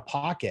money out of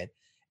pocket.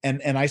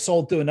 And I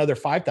sold through another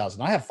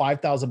 5,000. I have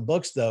 5,000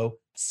 books though,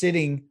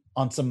 sitting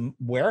on some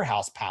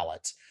warehouse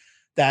pallets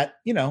that,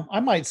 I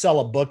might sell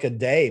a book a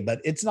day,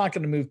 but it's not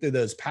going to move through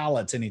those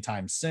pallets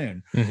anytime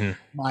soon. Mhm.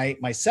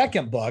 My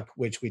second book,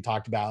 which we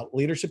talked about,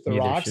 Leadership That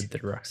Rocks, Leadership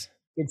that rocks.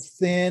 it's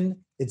thin,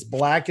 it's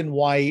black and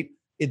white,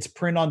 it's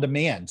print on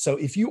demand. So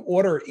if you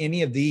order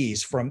any of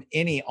these from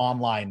any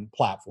online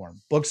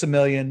platform, Books a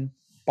Million,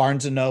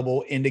 Barnes and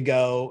Noble,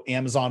 Indigo,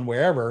 Amazon,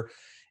 wherever,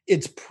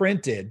 it's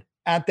printed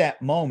at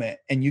that moment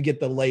and you get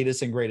the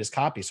latest and greatest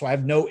copy. So I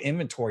have no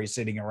inventory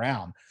sitting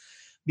around.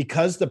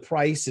 Because the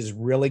price has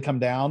really come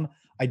down,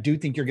 I do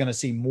think you're going to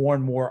see more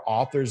and more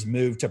authors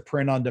move to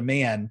print on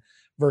demand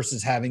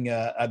versus having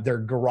their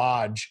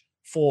garage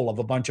full of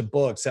a bunch of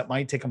books that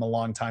might take them a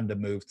long time to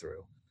move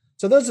through.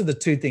 So those are the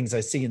two things I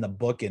see in the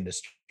book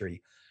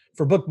industry.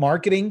 For book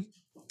marketing,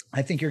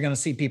 I think you're going to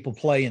see people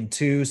play in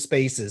two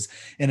spaces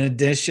in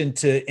addition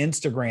to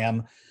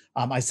Instagram.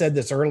 I said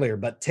this earlier,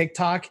 but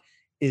TikTok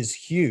is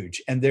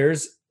huge, and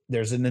there's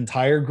an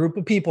entire group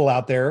of people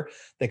out there.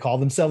 They call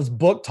themselves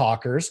book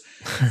talkers.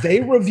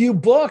 They review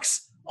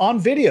books on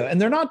video,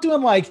 and they're not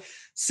doing like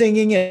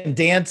singing and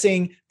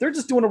dancing. They're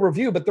just doing a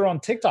review, but they're on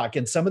TikTok,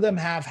 and some of them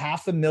have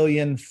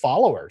 500,000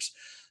 followers.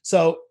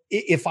 So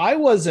if I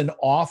was an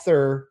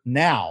author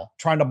now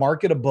trying to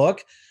market a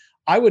book,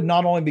 I would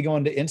not only be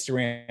going to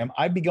Instagram,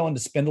 I'd be going to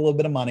spend a little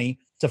bit of money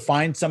to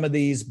find some of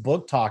these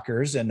book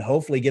talkers and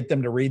hopefully get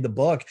them to read the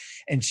book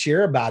and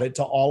share about it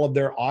to all of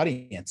their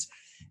audience.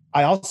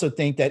 I also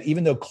think that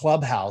even though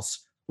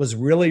Clubhouse was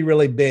really,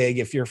 really big,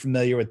 if you're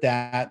familiar with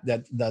that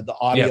the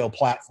audio Yep.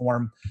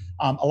 platform,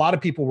 a lot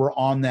of people were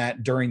on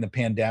that during the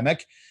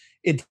pandemic.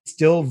 It's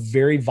still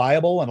very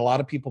viable, and a lot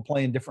of people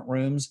play in different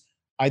rooms.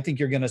 I think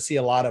you're going to see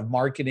a lot of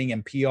marketing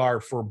and PR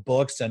for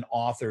books and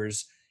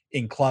authors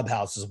in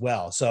Clubhouse as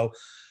well. So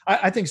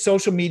I think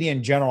social media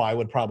in general, I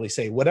would probably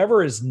say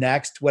whatever is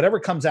next, whatever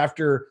comes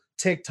after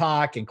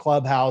TikTok and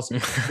Clubhouse,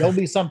 there'll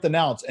be something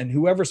else. And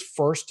whoever's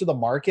first to the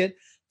market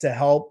to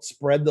help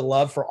spread the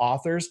love for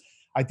authors,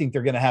 I think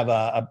they're going to have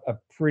a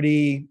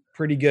pretty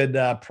good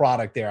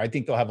product there. I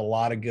think they'll have a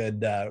lot of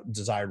good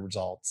desired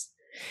results.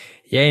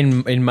 Yeah,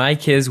 in my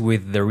case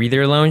with the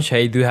Reader Lounge,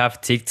 I do have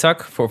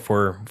TikTok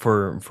for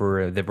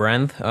the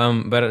brand.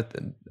 But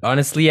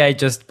honestly, I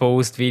just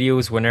post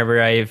videos whenever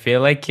I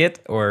feel like it,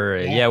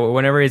 or Yeah.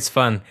 whenever it's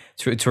fun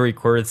to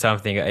record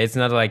something. It's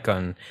not like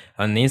on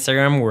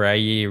Instagram where I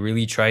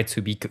really try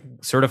to be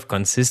sort of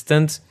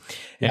consistent,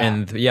 Yeah.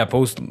 and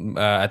post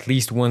at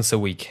least once a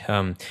week.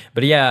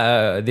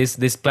 But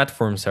these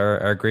platforms are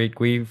a great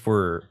way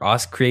for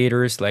us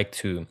creators like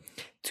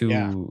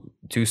Yeah.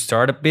 to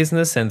start a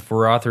business and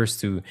for authors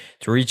to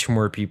reach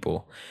more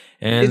people.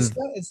 It's And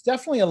it's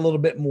definitely a little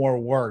bit more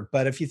work,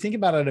 but if you think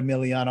about it,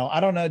 Emiliano, I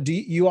don't know. Do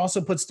you also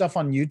put stuff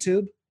on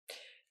YouTube?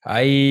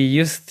 I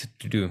used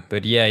to do,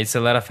 but yeah, it's a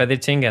lot of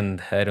editing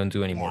and I don't do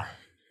Yeah. anymore.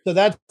 So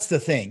that's the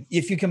thing.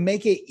 If you can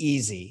make it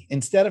easy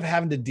instead of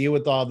having to deal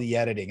with all the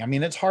editing, I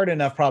mean, it's hard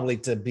enough probably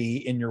to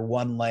be in your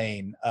one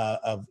lane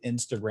of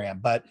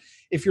Instagram. But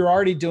if you're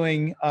already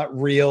doing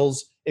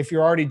reels, if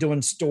you're already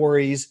doing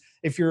stories,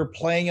 if you're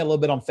playing a little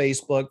bit on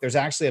Facebook, there's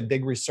actually a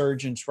big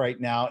resurgence right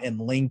now in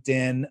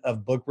LinkedIn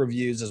of book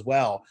reviews as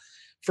well.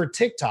 For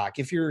TikTok,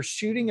 if you're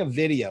shooting a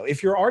video,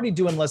 if you're already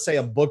doing, let's say,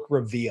 a book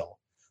reveal,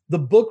 the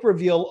book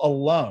reveal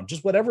alone,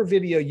 just whatever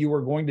video you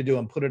were going to do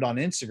and put it on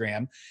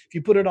Instagram, if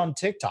you put it on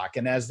TikTok,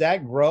 and as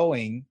that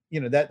growing,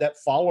 that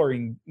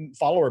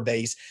follower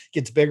base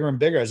gets bigger and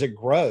bigger as it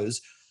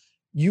grows,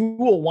 you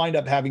will wind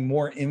up having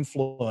more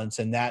influence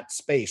in that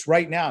space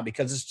right now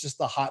because it's just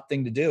the hot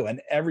thing to do. And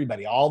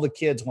everybody, all the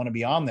kids want to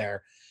be on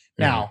there.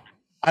 Mhm. Now,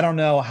 I don't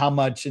know how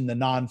much in the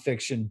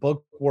nonfiction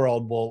book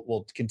world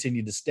will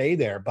continue to stay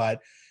there,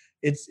 but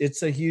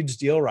it's a huge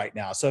deal right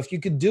now. So if you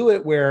could do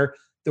it where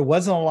there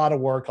wasn't a lot of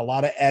work, a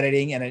lot of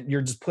editing, and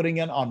you're just putting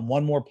it on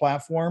one more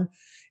platform,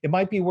 it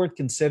might be worth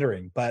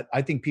considering. But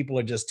I think people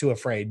are just too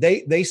afraid.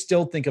 They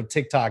still think of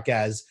TikTok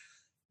as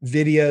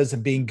videos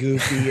and being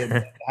goofy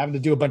and having to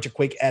do a bunch of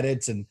quick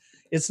edits, and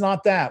it's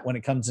not that when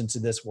it comes into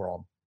this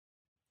world.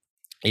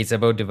 It's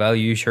about the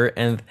value, sure.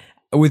 And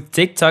with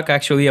TikTok,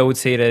 actually, I would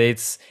say that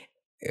it's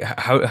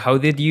how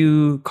did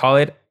you call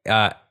it?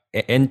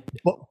 And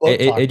Book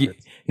talkers.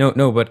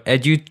 no, but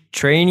edu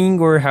training,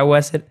 or how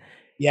was it?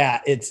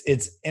 Yeah,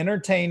 it's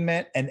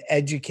entertainment and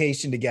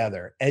education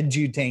together.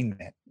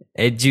 Edutainment.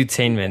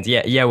 Edutainment.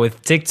 Yeah, yeah.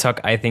 With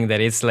TikTok, I think that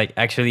it's like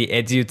actually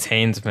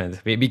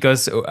edutainment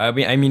because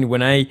I mean,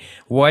 when I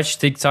watch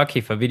TikTok,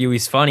 if a video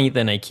is funny,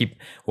 then I keep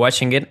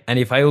watching it, and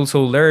if I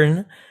also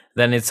learn,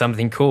 then it's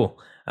something cool.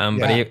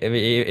 But Yeah.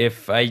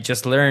 if I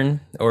just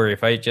learn, or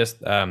if I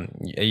just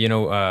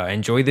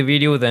enjoy the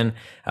video, then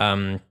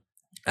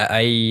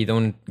I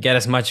don't get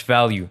as much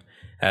value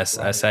as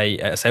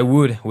I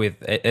would with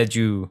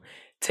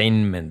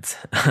edutainment.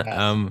 Yes.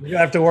 You're gonna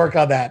have to work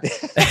on that.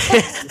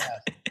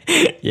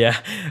 Yeah,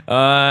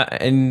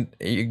 and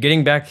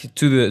getting back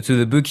to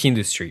the book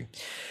industry.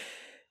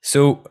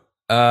 So,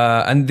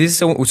 and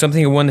this is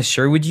something I want to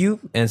share with you,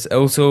 and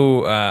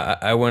also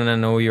I want to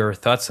know your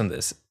thoughts on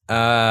this.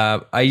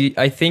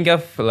 I think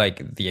of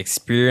like the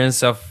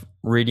experience of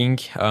reading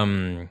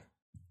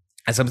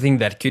as something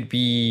that could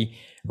be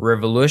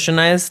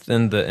revolutionized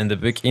in the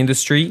book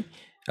industry.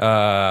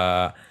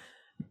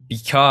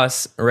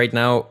 Because right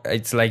now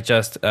it's like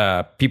just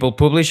people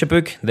publish a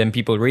book, then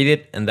people read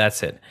it, and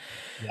that's it.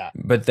 Yeah.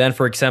 But then,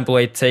 for example,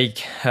 I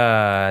take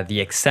the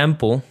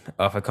example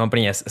of a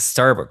company as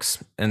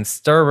Starbucks, and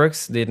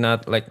Starbucks did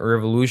not like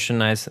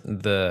revolutionize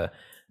they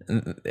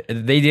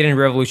didn't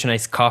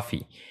revolutionize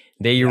coffee.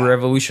 They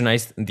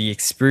revolutionized the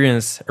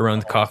experience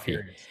around coffee.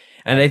 Experience.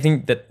 And I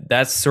think that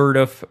that's sort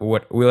of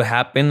what will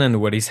happen,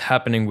 and what is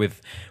happening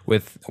with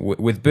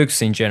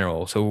books in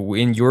general. So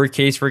in your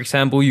case, for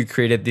example, you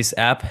created this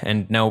app,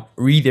 and now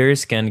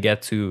readers can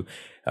get to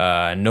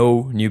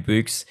know new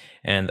books,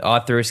 and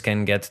authors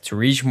can get to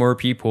reach more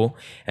people.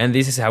 And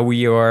this is how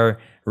we are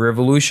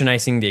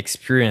revolutionizing the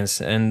experience,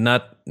 and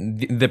not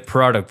the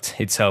product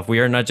itself. We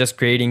are not just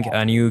creating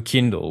a new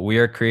Kindle. We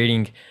are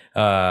creating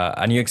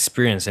a new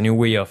experience, a new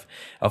way of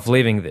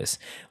living this.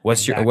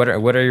 What's Exactly.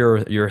 what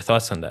are your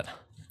thoughts on that?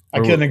 I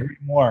couldn't agree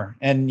more.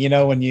 And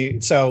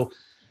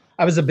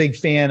I was a big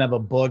fan of a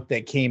book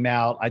that came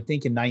out, I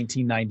think in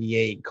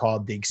 1998,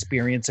 called The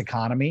Experience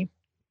Economy.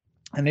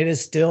 And it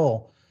is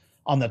still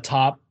on the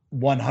top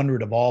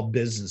 100 of all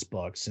business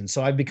books. And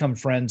so I've become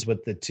friends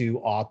with the two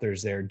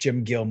authors there,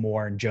 Jim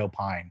Gilmore and Joe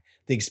Pine,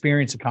 The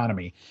Experience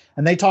Economy.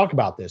 And they talk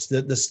about this,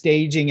 the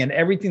staging and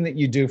everything that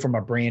you do from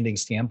a branding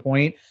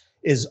standpoint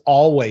is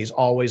always,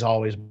 always,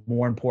 always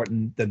more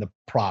important than the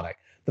product.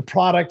 The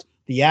product,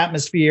 the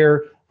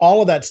atmosphere,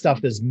 all of that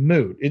stuff is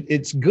moot.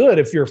 It's good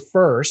if you're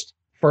first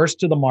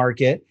to the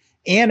market,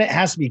 and it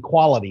has to be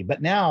quality.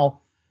 But now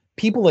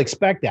people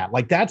expect that.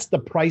 Like, that's the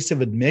price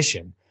of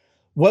admission.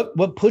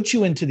 What puts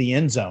you into the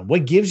end zone?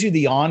 What gives you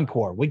the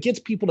encore? What gets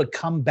people to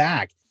come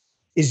back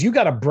is you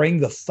got to bring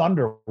the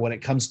thunder when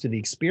it comes to the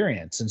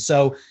experience. And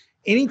so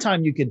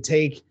anytime you could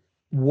take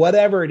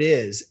whatever it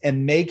is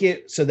and make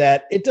it so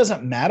that it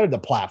doesn't matter the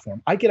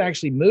platform, I could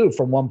actually move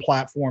from one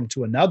platform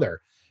to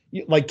another.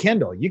 Like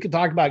Kindle, you could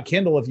talk about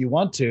Kindle if you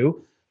want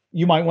to.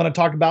 You might want to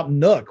talk about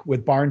Nook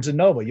with Barnes and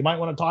Noble. You might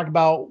want to talk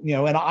about, an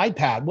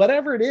iPad,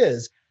 whatever it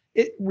is,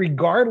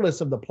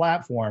 regardless of the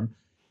platform,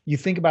 you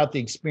think about the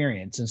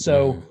experience. And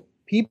so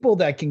people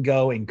that can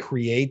go and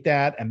create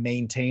that and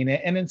maintain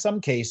it, and in some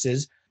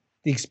cases,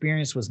 the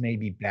experience was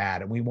maybe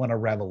bad and we want to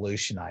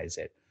revolutionize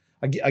it.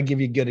 I'll give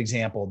you a good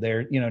example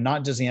there.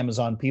 Not just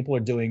Amazon, people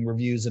are doing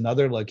reviews in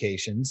other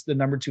locations. The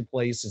number 2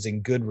 place is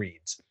in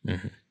Goodreads.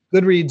 Mm-hmm.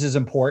 Goodreads is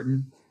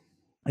important.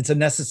 It's a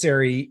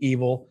necessary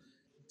evil.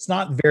 It's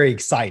not very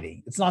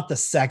exciting. It's not the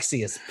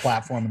sexiest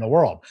platform in the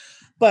world,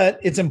 but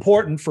it's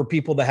important for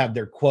people to have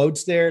their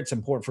quotes there. It's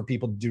important for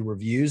people to do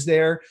reviews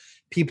there.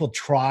 People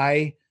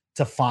try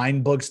to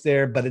find books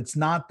there, but it's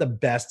not the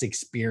best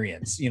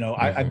experience.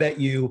 I bet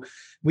you,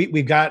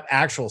 we've got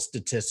actual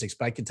statistics,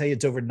 but I can tell you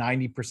it's over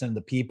 90% of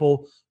the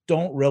people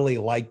don't really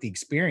like the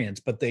experience,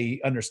 but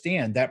they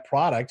understand that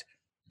product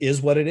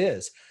is what it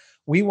is.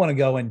 We want to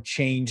go and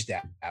change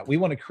that. We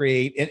want to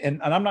create,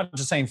 and I'm not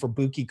just saying for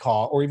Bookie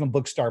Call or even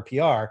Bookstar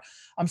PR.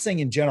 I'm saying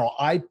in general,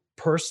 I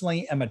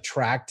personally am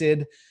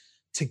attracted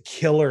to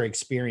killer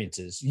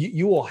experiences.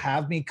 You will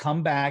have me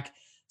come back,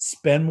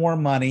 spend more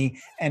money,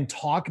 and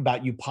talk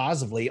about you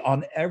positively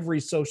on every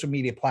social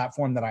media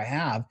platform that I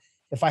have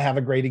if I have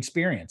a great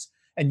experience.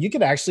 And you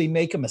could actually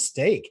make a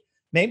mistake.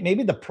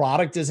 Maybe the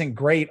product isn't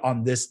great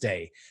on this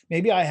day.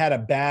 Maybe I had a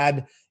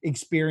bad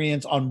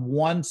experience on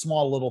one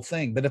small little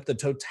thing, but if the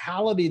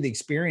totality of the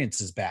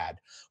experience is bad,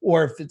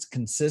 or if it's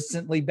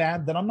consistently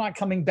bad, then I'm not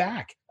coming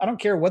back. I don't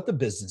care what the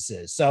business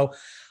is. So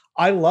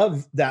I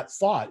love that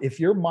thought. If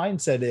your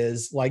mindset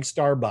is like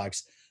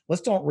Starbucks,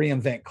 let's don't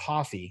reinvent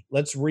coffee.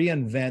 Let's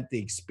reinvent the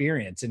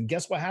experience. And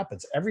guess what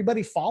happens?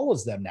 Everybody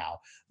follows them now.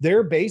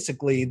 They're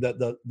basically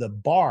the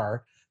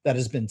bar that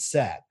has been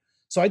set.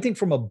 So I think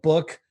from a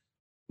book,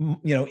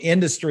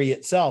 industry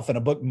itself and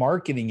a book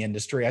marketing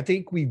industry, I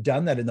think we've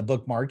done that in the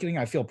book marketing.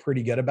 I feel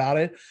pretty good about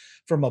it.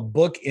 From a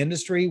book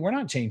industry, we're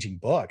not changing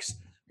books.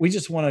 We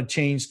just want to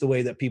change the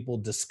way that people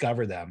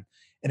discover them.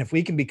 And if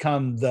we can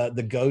become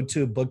the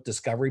go-to book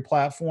discovery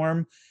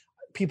platform,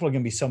 people are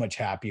going to be so much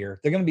happier.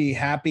 They're going to be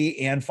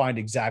happy and find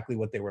exactly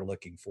what they were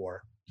looking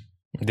for.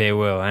 They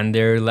will, and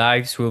their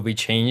lives will be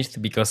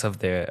changed because of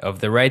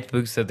the right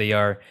books that they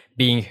are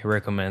being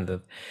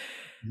recommended.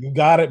 You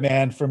got it,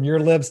 man. From your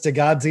lips to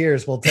God's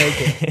ears, we'll take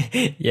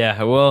it.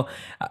 Yeah, well,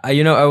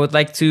 I would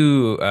like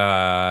to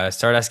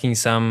start asking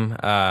some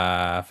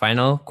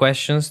final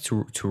questions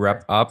to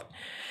wrap up.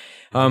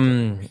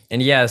 And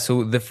yeah,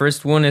 so the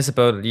first one is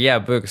about,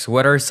 books.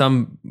 What are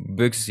some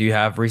books you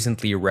have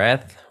recently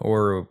read,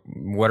 or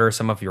what are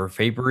some of your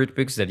favorite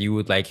books that you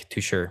would like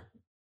to share?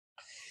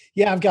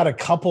 Yeah, I've got a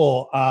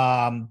couple.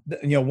 One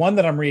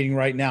that I'm reading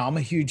right now. I'm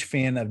a huge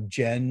fan of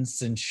Jen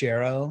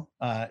Sincero.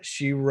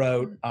 She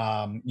wrote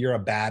 "You're a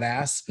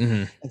Badass,"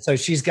 Hmm. and so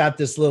she's got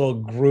this little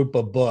group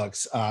of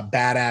books,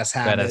 "Badass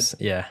Habits."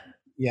 Badass, yeah.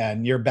 Yeah,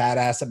 and you're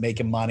badass at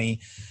making money.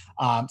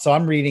 So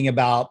I'm reading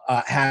about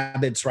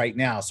habits right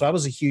now. So I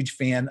was a huge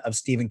fan of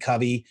Stephen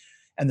Covey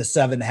and the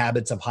 7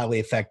 Habits of Highly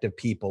Effective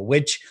People,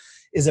 which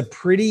is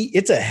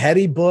it's a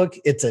heady book.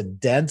 It's a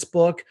dense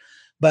book,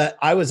 but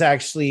I was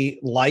actually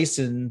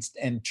licensed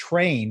and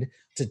trained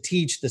to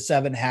teach the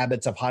 7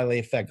 Habits of Highly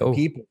Effective Oh,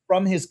 People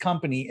from his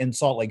company in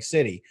Salt Lake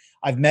City.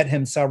 I've met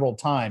him several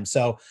times.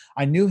 So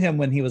I knew him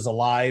when he was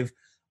alive.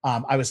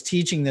 I was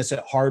teaching this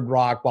at Hard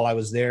Rock while I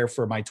was there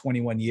for my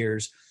 21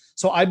 years.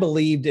 So I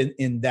believed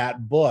in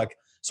that book.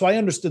 So I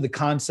understood the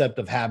concept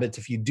of habits.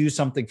 If you do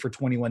something for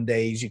 21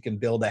 days, you can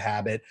build a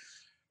habit.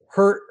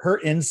 Her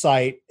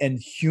insight and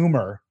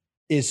humor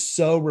is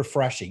so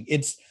refreshing.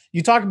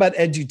 You talk about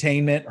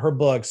edutainment, her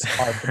books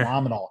are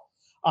phenomenal.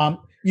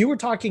 You were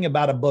talking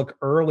about a book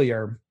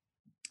earlier.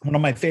 One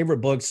of my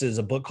favorite books is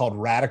a book called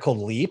Radical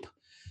Leap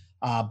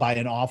by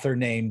an author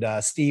named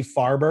Steve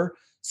Farber.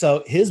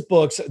 So his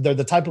books, they're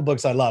the type of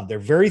books I love. They're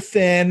very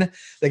thin.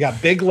 They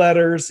got big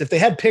letters. If they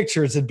had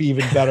pictures, it'd be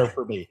even better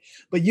for me.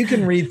 But you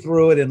can read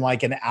through it in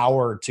like an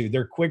hour or two.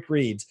 They're quick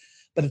reads,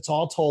 but it's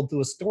all told through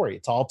a story.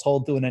 It's all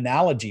told through an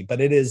analogy, but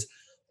it is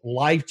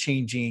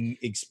life-changing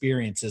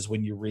experiences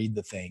when you read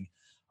the thing.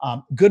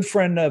 Good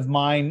friend of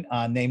mine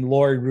named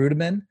Lori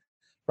Rudiman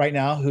right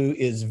now, who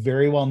is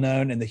very well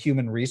known in the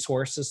human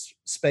resources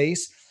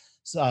space.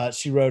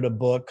 She wrote a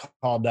book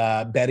called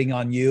Betting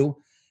on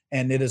You,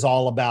 and it is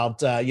all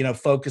about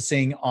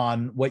focusing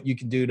on what you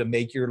can do to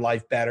make your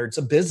life better. It's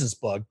a business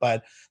book,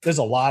 but there's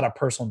a lot of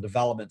personal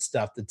development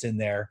stuff that's in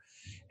there.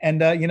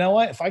 And you know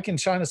what? If I can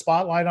shine a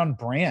spotlight on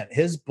Brant,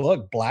 his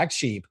book Black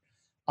Sheep,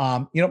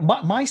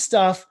 my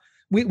stuff.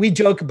 We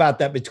joke about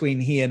that between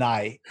he and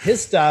I.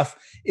 His stuff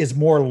is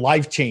more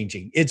life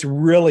changing. It's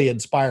really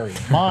inspiring.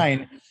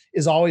 Mine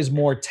is always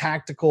more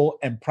tactical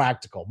and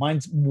practical.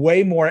 Mine's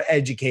way more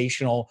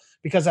educational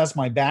because that's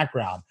my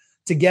background.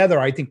 Together,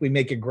 I think we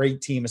make a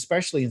great team,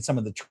 especially in some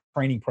of the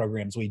training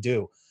programs we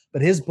do.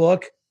 But his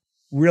book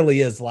really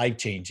is life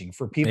changing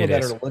for people it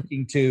that is. are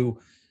looking to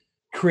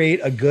create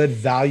a good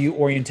value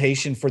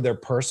orientation for their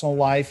personal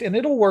life, and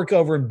it'll work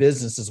over in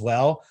business as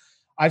well.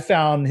 I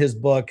found his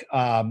book,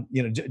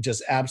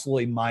 just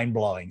absolutely mind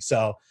blowing.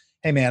 So,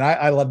 hey, man,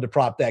 I love to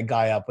prop that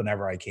guy up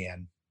whenever I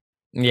can.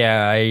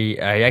 Yeah,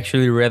 I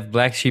actually read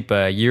Black Sheep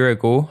a year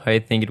ago. I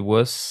think it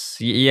was,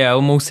 yeah,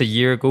 almost a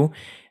year ago,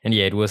 and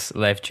yeah, it was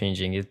life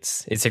changing.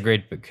 It's a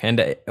great book,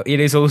 and it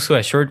is also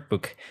a short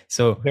book.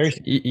 So Very,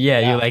 yeah,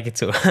 you yeah. like it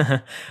too.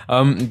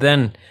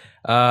 Then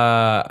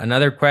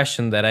another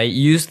question that I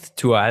used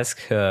to ask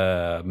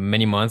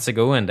many months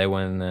ago, and I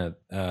want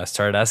to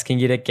start asking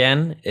it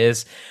again,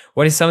 is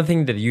what is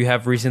something that you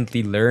have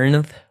recently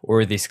learned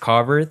or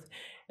discovered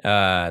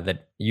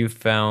that you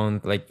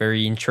found like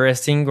very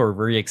interesting or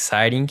very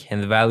exciting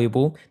and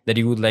valuable that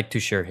you would like to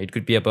share? It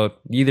could be about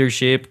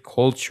leadership,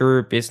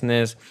 culture,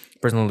 business,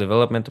 personal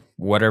development,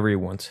 whatever you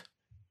want.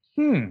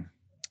 Hmm.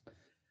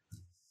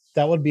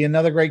 That would be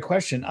another great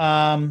question.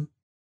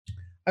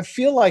 I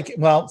feel like,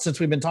 well, since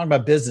we've been talking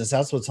about business,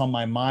 that's what's on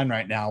my mind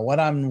right now. What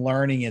I'm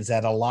learning is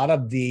that a lot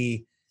of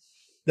the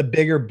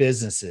bigger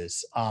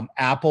businesses,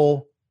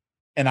 Apple,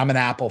 and I'm an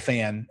Apple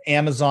fan.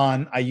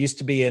 Amazon, I used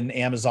to be an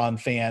Amazon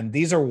fan.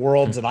 These are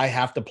worlds that I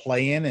have to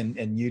play in,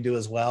 and you do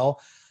as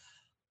well.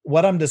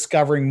 What I'm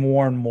discovering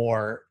more and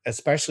more,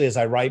 especially as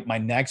I write my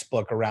next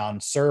book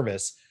around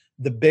service,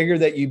 the bigger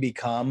that you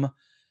become,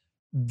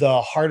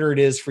 the harder it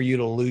is for you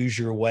to lose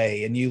your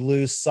way, and you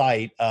lose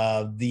sight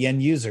of the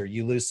end user.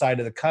 You lose sight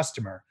of the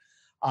customer.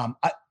 Um,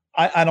 I,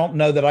 I don't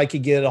know that I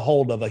could get a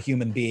hold of a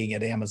human being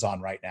at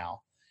Amazon right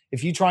now.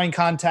 If you try and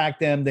contact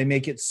them, they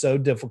make it so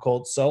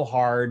difficult, so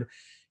hard.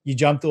 You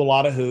jump through a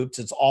lot of hoops.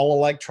 It's all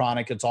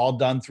electronic. It's all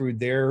done through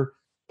their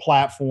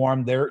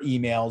platform, their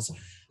emails.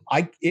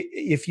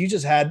 If you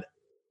just had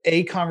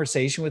a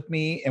conversation with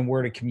me and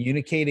were to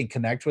communicate and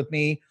connect with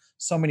me,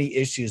 so many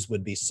issues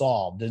would be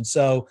solved. And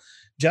so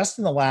just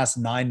in the last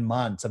 9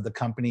 months of the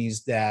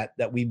companies that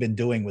we've been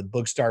doing with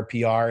Bookstar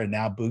PR and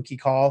now Bookie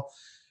Call,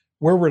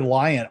 we're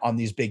reliant on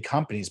these big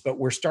companies, but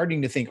we're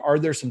starting to think, are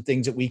there some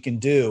things that we can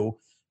do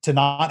to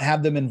not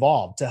have them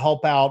involved, to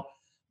help out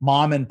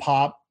mom and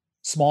pop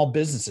small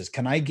businesses?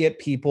 Can I get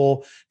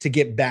people to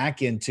get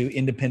back into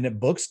independent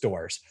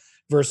bookstores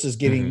versus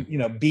getting,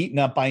 beaten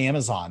up by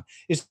Amazon?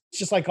 It's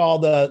just like all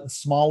the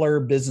smaller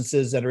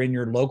businesses that are in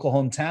your local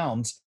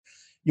hometowns.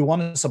 You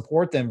want to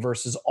support them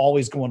versus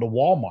always going to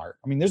Walmart.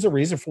 I mean, there's a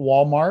reason for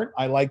Walmart.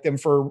 I like them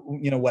for,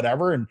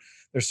 whatever. And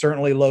there's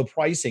certainly low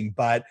pricing,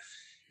 but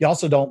you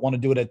also don't want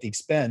to do it at the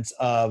expense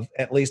of,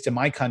 at least in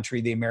my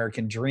country, the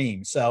American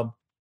dream. So,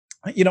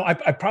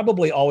 I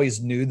probably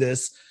always knew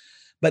this,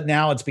 but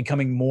now it's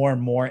becoming more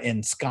and more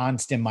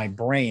ensconced in my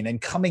brain.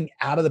 And coming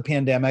out of the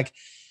pandemic,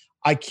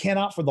 I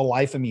cannot for the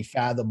life of me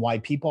fathom why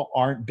people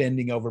aren't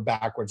bending over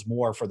backwards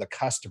more for the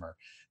customer.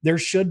 There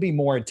should be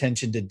more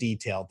attention to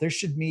detail. There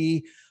should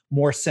be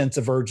more sense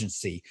of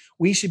urgency.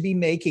 We should be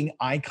making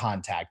eye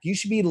contact. You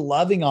should be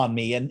loving on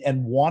me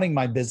and wanting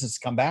my business to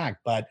come back.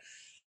 But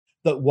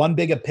the one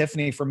big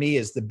epiphany for me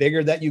is the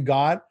bigger that you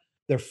got,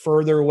 the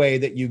further away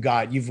that you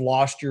got. You've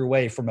lost your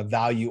way from a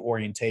value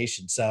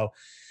orientation. So,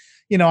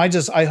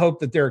 I hope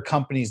that there are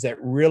companies that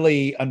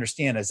really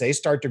understand as they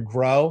start to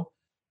grow,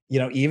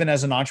 even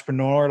as an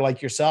entrepreneur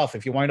like yourself,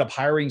 if you wind up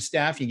hiring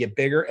staff, you get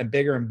bigger and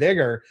bigger and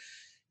bigger.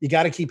 You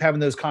got to keep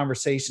having those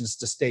conversations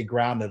to stay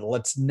grounded.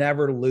 Let's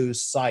never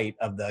lose sight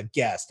of the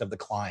guest, of the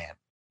client.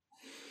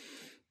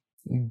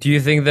 Do you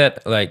think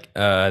that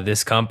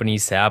these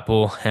companies,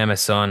 Apple,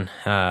 Amazon,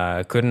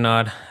 could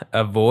not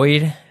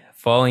avoid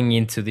falling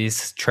into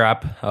this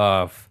trap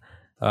of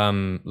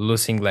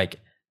losing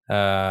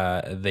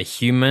the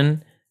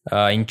human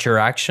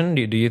interaction?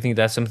 Do you think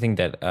that's something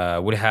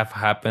that would have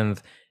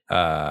happened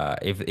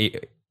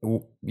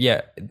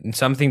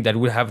something that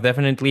would have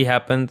definitely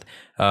happened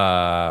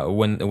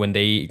when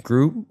they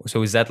grew?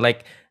 So is that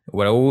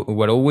what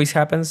always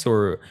happens,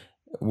 or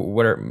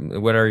what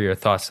are your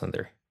thoughts on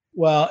there?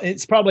 Well,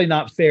 it's probably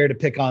not fair to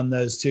pick on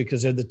those two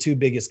because they're the two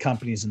biggest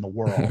companies in the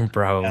world.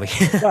 Probably.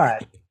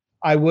 But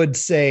I would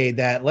say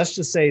that, let's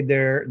just say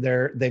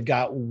they've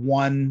got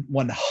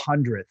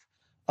 1/100th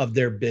of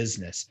their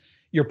business.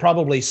 You're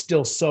probably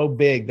still so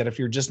big that if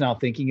you're just now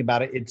thinking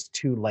about it, it's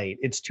too late.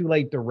 It's too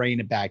late to rein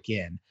it back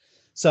in.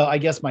 So I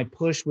guess my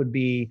push would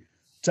be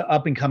to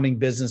up and coming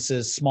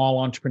businesses, small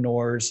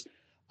entrepreneurs.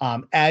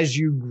 As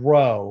you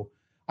grow,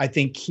 I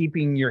think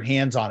keeping your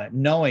hands on it,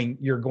 knowing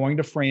you're going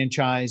to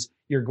franchise,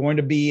 you're going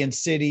to be in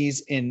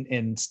cities,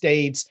 in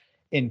states,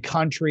 in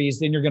countries,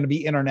 then you're going to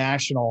be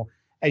international.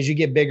 As you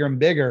get bigger and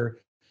bigger,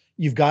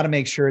 you've got to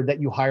make sure that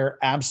you hire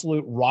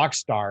absolute rock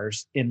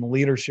stars in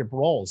leadership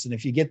roles. And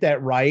if you get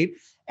that right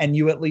and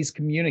you at least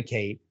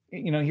communicate,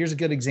 here's a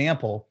good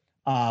example.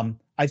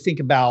 I think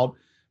about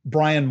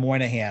Brian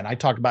Moynihan. I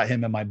talked about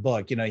him in my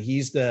book.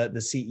 He's the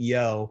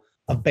CEO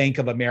of Bank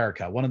of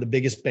America, one of the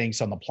biggest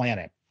banks on the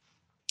planet.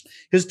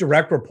 His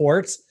direct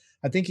reports,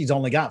 I think he's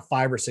only got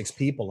 5 or 6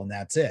 people, and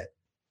that's it.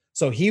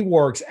 So he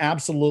works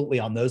absolutely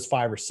on those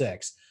 5 or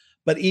 6,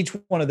 but each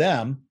one of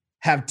them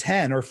have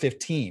 10 or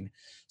 15.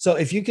 So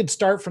if you could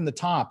start from the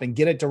top and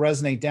get it to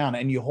resonate down,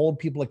 and you hold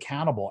people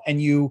accountable,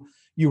 and you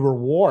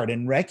reward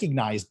and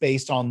recognize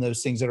based on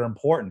those things that are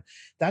important,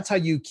 that's how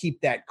you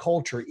keep that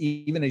culture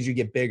even as you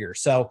get bigger.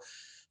 So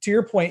to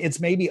your point, it's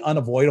maybe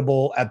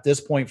unavoidable at this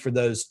point for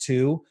those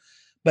two,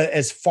 but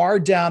as far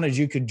down as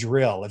you could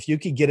drill, if you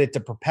could get it to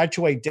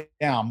perpetuate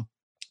down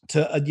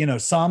to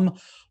some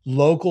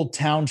local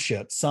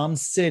township, some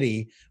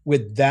city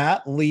with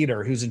that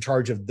leader who's in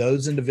charge of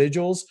those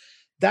individuals,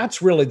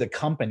 that's really the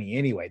company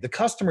anyway. The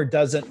customer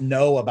doesn't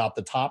know about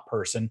the top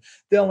person.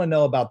 They only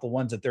know about the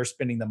ones that they're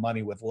spending the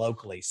money with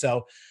locally.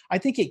 So I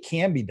think it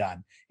can be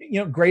done.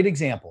 Great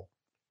example.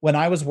 When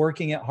I was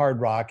working at Hard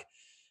Rock,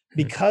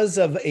 because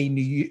of a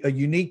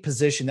unique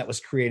position that was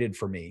created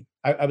for me,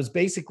 I was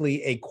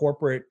basically a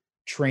corporate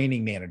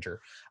training manager.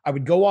 I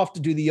would go off to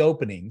do the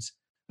openings,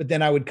 but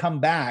then I would come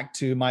back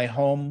to my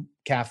home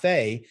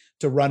cafe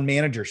to run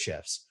manager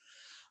shifts.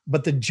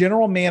 But the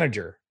general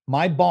manager,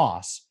 my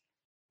boss,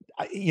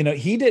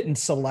 he didn't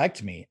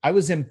select me. I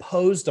was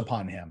imposed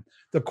upon him.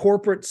 The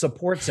corporate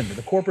support center,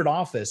 the corporate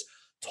office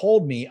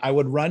told me I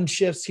would run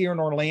shifts here in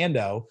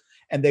Orlando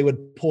and they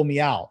would pull me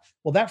out.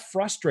 Well, that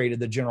frustrated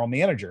the general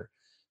manager.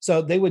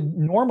 So they would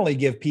normally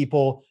give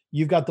people,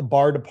 you've got the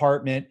bar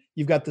department,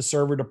 you've got the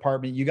server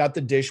department, you got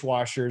the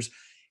dishwashers.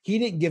 He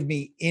didn't give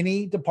me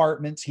any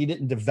departments. He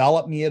didn't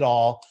develop me at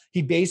all.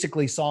 He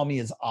basically saw me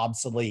as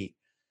obsolete.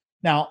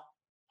 Now,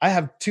 I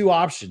have 2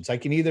 options. I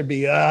can either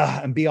be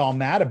and be all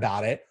mad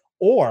about it,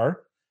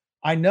 or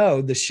I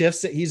know the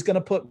shifts that he's going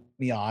to put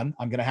me on,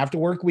 I'm going to have to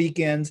work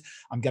weekends.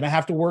 I'm going to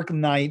have to work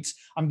nights.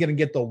 I'm going to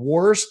get the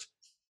worst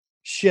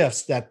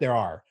shifts that there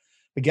are.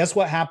 But guess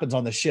what happens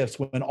on the shifts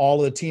when all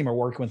of the team are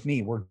working with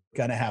me? We're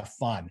going to have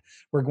fun.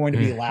 We're going to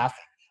be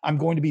laughing. I'm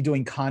going to be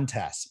doing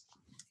contests.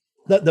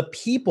 The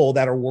people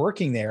that are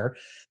working there,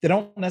 they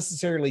don't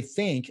necessarily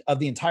think of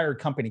the entire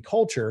company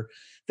culture.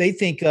 They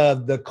think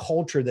of the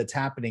culture that's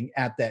happening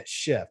at that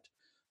shift.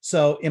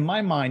 So in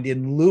my mind,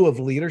 in lieu of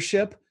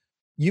leadership,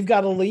 you've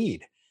got to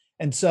lead.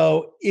 And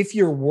so if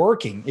you're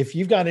working, if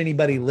you've got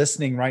anybody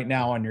listening right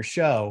now on your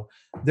show,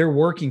 they're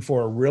working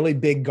for a really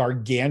big,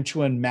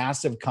 gargantuan,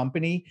 massive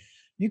company,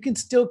 you can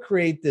still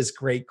create this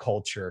great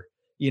culture,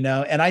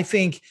 and I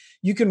think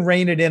you can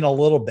rein it in a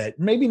little bit,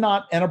 maybe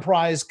not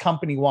enterprise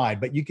company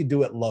wide, but you can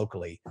do it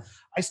locally.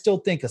 I still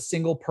think a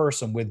single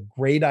person with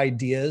great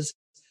ideas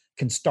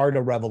can start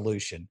a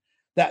revolution.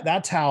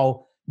 That's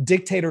how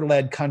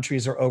dictator-led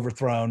countries are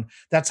overthrown.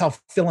 That's how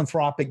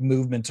philanthropic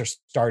movements are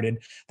started.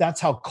 That's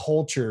how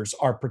cultures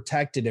are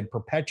protected and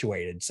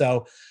perpetuated.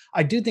 So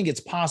I do think it's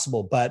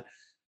possible, but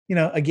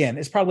again,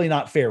 it's probably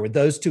not fair with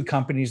those two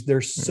companies.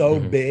 They're so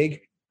Mhm.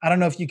 big. I don't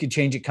know if you could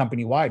change it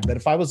company wide, but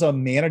if I was a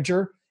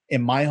manager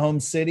in my home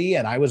city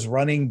and I was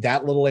running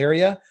that little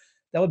area,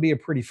 that would be a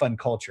pretty fun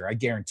culture. I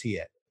guarantee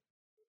it.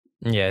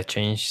 Yeah,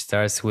 change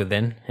starts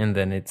within, and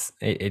then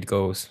it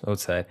goes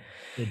outside.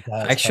 It does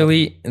totally.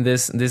 Actually,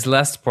 this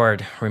last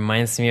part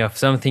reminds me of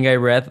something I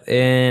read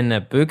in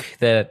a book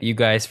that you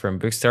guys from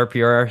Bookstore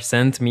PR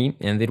sent me,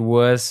 and it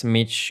was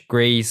Mitch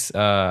Gray's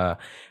 "How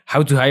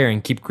to Hire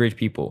and Keep Great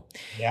People,"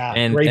 Yeah,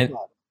 great and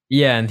book.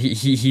 yeah, and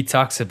he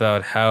talks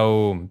about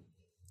how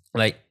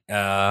like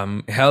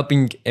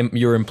helping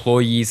your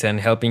employees and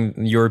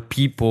helping your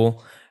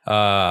people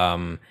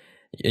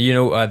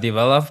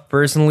develop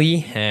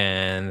personally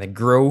and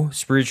grow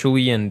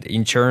spiritually and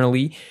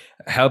internally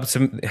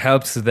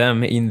helps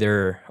them in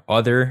their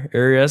other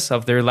areas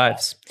of their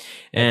lives,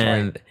 That's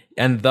right.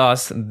 and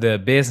thus the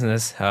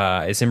business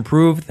is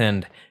improved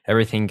and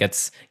everything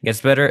gets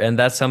better, and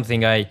that's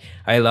something I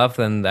love,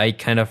 and I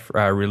kind of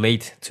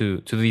relate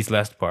to this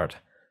last part.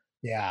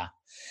 Yeah.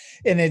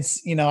 And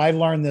it's, I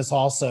learned this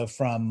also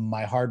from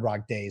my Hard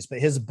Rock days, but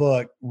his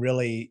book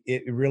really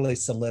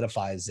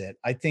solidifies it.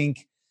 I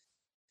think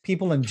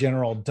people in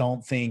general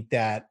don't think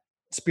that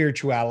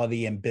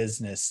spirituality and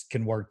business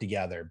can work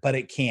together, but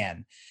it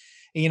can.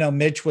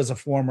 Mitch was a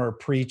former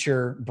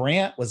preacher.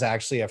 Brant was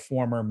actually a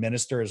former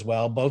minister as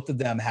well. Both of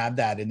them have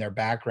that in their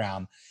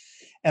background.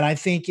 And I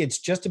think it's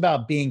just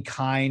about being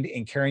kind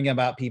and caring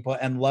about people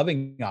and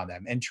loving on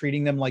them and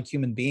treating them like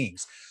human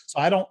beings. So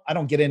I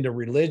don't get into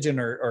religion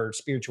or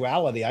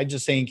spirituality. I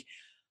just think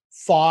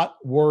thought,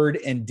 word,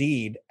 and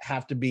deed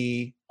have to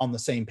be on the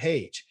same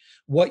page.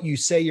 What you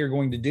say you're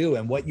going to do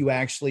and what you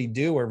actually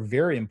do are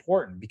very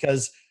important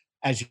because,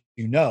 as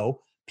you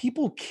know,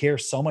 people care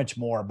so much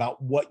more about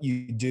what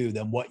you do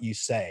than what you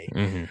say.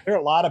 Hmm. There are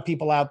a lot of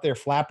people out there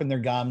flapping their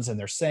gums and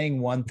they're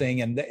saying one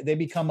thing and they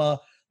become a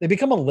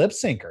lip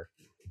syncer.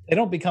 They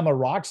don't become a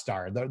rock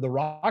star. The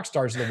rock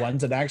stars are the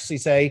ones that actually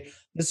say,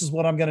 "This is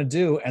what I'm going to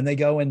do," and they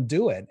go and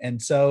do it.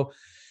 And so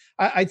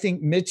I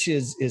think Mitch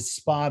is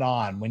spot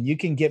on when you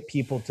can get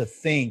people to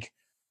think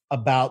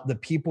about the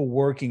people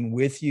working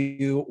with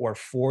you or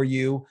for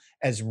you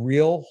as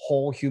real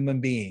whole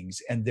human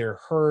beings, and they're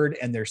heard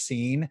and they're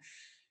seen.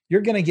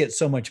 You're going to get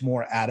so much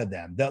more out of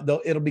them.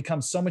 It'll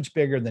become so much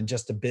bigger than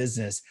just a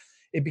business.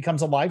 It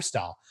becomes a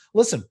lifestyle.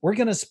 Listen, we're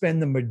going to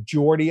spend the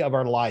majority of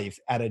our life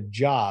at a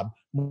job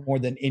more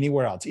than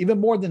anywhere else, even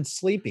more than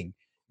sleeping.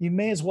 You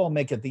may as well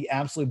make it the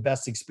absolute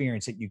best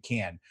experience that you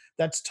can.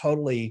 That's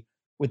totally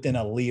within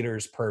a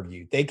leader's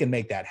purview. They can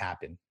make that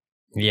happen.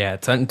 Yeah,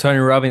 Tony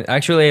Robbins.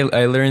 Actually,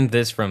 I learned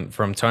this from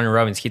Tony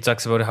Robbins. He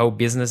talks about how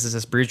business is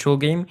a spiritual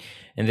game,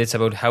 and it's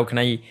about how can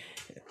I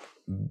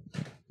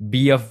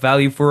be of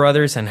value for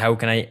others and how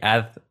can I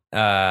add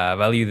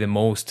value the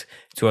most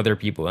to other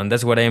people, and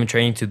that's what I am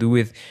trying to do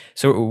with.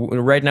 So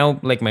right now,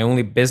 like my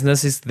only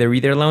business is the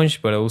Reader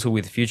Lounge, but also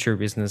with future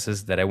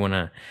businesses that I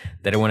wanna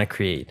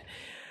create.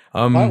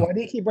 Why, Um, why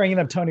do you keep bringing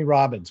up Tony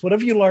Robbins? What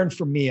have you learned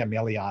from me,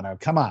 Emiliano?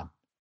 Come on.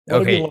 What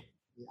have you learned? okay.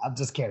 I'm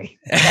just kidding.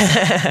 Come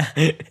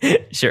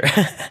on. Sure.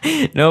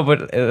 No,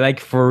 but like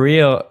for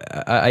real,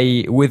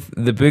 I with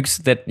the books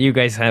that you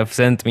guys have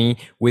sent me,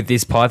 with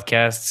these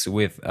podcasts,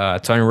 with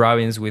Tony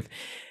Robbins, with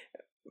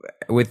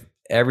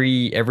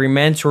every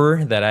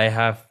mentor that I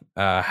have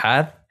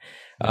had,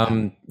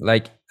 Yeah.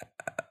 like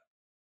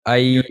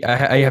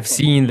I have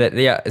seen that,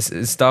 yeah,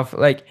 stuff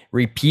like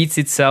repeats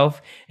itself,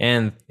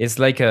 and it's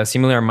like a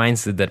similar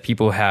mindset that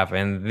people have,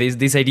 and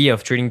this idea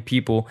of treating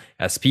people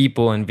as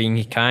people and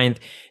being kind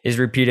is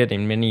repeated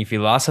in many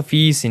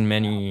philosophies, in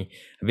many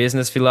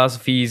business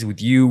philosophies,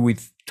 with you,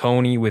 with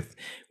Tony, with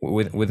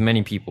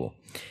many people.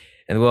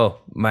 And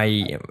well,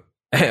 my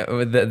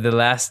the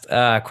last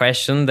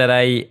question that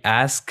I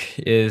ask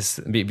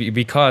is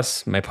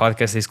because my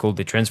podcast is called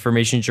The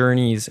Transformation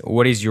Journey. Is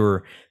what is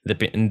your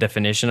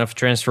definition of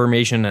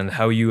transformation and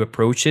how you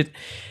approach it?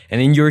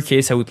 And in your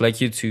case, I would like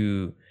you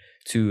to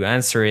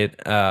answer it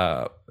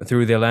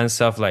through the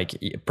lens of like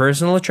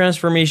personal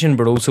transformation,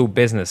 but also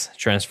business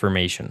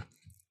transformation.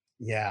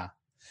 Yeah.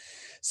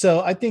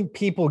 So I think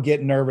people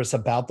get nervous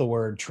about the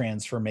word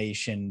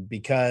transformation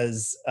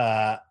because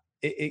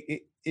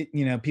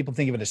people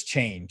think of it as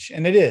change,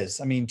 and it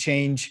is. I mean,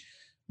 change,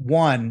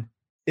 one,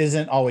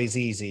 isn't always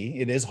easy.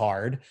 It is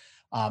hard.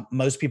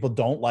 Most people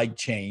don't like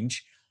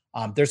change.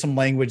 There's some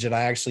language that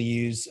I actually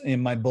use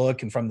in my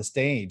book and from the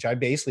stage. I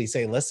basically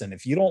say, listen,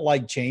 if you don't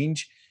like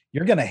change,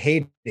 you're going to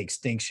hate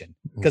extinction,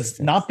 because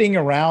not being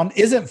around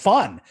isn't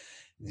fun.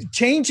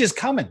 Change is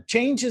coming.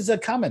 Change is a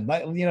coming.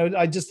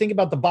 I just think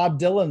about the Bob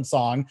Dylan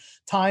song,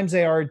 "Times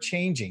They Are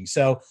Changing."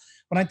 So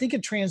when I think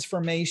of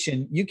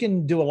transformation, you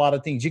can do a lot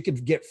of things. You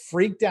could get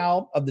freaked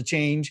out of the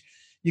change.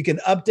 You can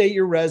update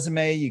your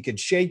resume. You could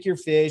shake your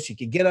fish. You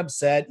could get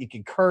upset. You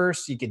could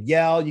curse. You could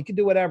yell. You could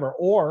do whatever.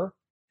 Or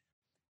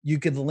you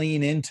could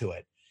lean into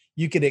it.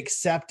 You could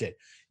accept it.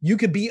 You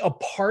could be a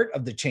part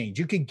of the change.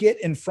 You could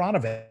get in front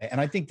of it. And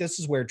I think this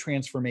is where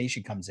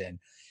transformation comes in.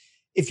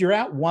 If you're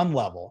at one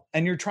level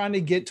and you're trying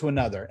to get to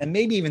another, and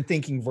maybe even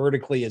thinking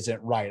vertically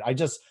isn't right,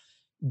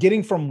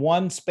 getting from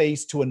one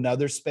space to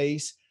another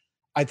space,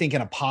 I think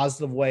in a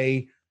positive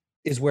way,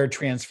 is where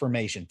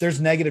transformation.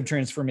 There's negative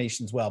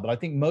transformation as well, but I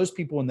think most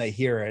people, when they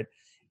hear it,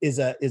 is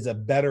a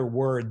better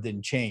word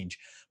than change.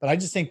 But I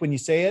just think when you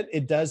say it,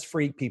 it does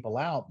freak people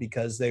out,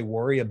 because they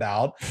worry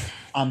about,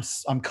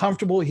 I'm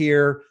comfortable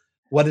here.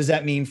 What does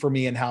that mean for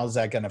me, and how is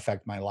that going to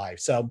affect my life?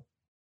 So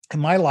in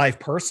my life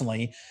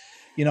personally,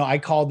 I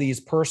call these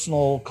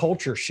personal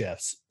culture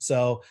shifts.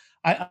 So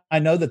I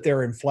know that there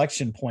are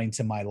inflection points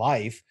in my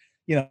life.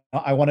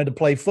 I wanted to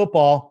play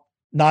football,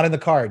 not in the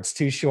cards,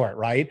 too short,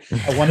 right?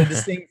 I wanted to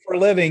sing for a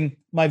living.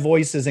 My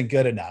voice isn't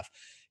good enough.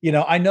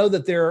 I know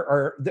that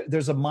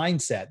there's a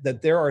mindset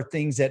that there are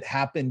things that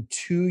happen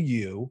to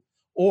you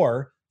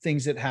or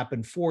things that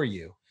happen for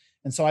you.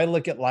 And so I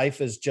look at life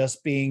as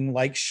just being,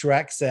 like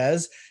Shrek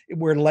says,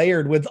 we're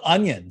layered with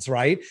onions,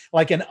 right?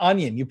 Like an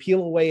onion, you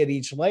peel away at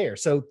each layer.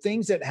 So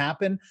things that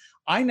happen,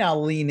 I now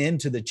lean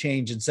into the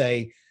change and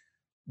say,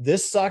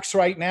 this sucks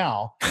right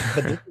now,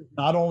 but this is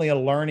not only a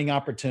learning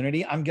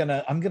opportunity. I'm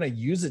gonna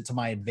use it to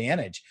my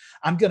advantage.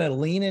 I'm gonna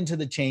lean into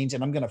the change,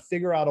 and I'm gonna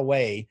figure out a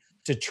way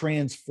to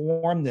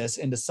transform this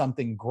into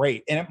something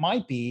great. And it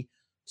might be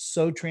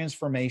so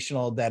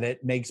transformational that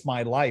it makes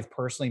my life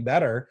personally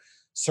better.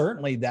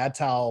 Certainly that's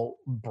how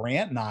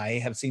Brant and I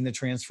have seen the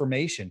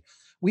transformation.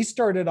 We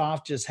started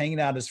off just hanging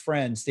out as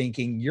friends,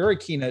 thinking, you're a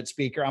keynote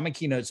speaker, I'm a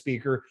keynote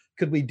speaker.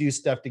 Could we do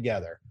stuff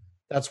together?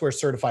 That's where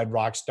Certified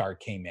Rockstar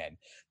came in.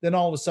 Then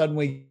all of a sudden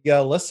we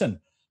go, listen,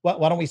 why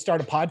don't we start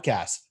a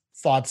podcast?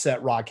 Thoughts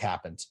That Rock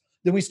happens.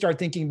 Then we start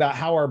thinking about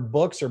how our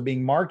books are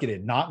being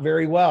marketed, not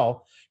very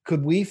well.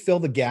 Could we fill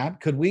the gap?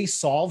 Could we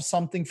solve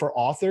something for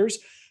authors?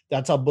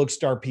 That's how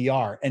Bookstar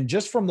PR. And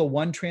just from the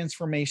one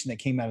transformation that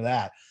came out of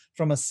that,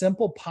 from a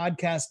simple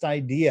podcast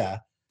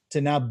idea to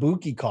now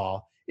Bookie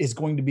Call is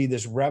going to be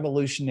this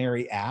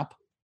revolutionary app.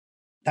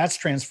 That's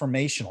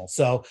transformational.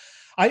 So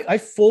I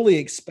fully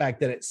expect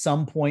that at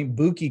some point,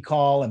 Bookie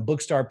Call and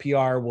Bookstar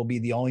PR will be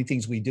the only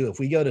things we do. If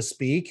we go to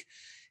speak,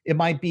 it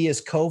might be as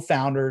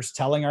co-founders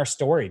telling our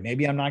story.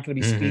 Maybe I'm not going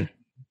to be speaking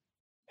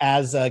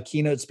as a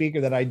keynote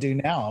speaker that I do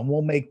now, and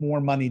we'll make more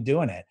money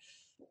doing it.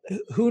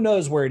 Who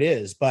knows where it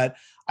is, but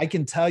I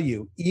can tell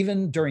you,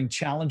 even during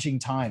challenging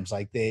times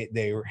like they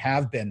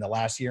have been the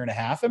last year and a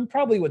half, and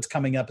probably what's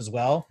coming up as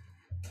well,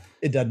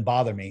 it doesn't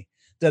bother me.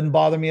 It doesn't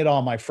bother me at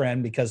all, my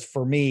friend, because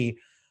for me,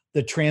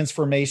 the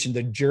transformation,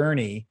 the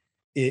journey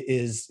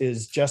is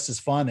just as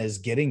fun as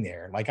getting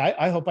there. Like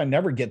I hope I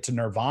never get to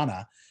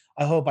nirvana.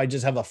 I hope I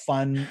just have a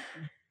fun,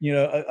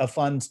 a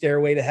fun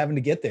stairway to heaven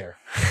to get there.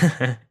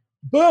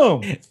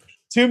 Boom.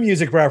 2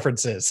 music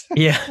references.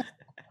 Yeah.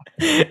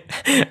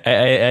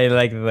 I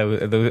like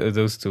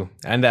those two,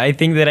 and I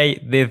think that I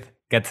did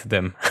get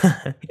them.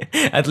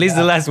 At least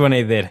the last one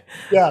I did.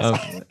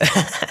 Yes.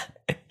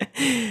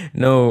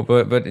 No,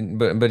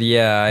 but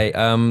yeah,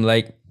 I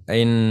like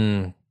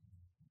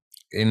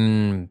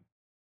in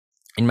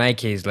my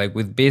case, like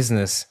with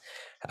business,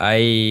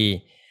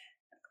 I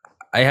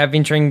have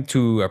been trying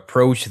to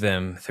approach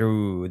them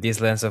through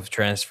this lens of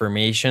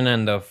transformation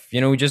and of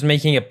just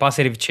making a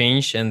positive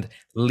change and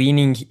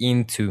leaning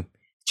into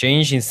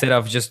change instead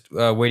of just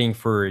waiting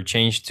for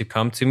change to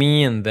come to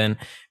me and then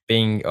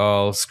being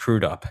all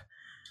screwed up.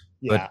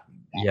 Yeah. But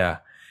yeah.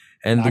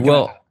 And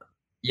well,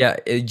 yeah,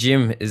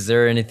 Jim, is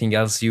there anything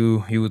else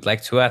you would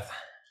like to add?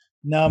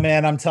 No,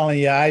 man, I'm telling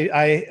you,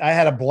 I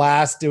had a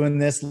blast doing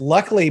this.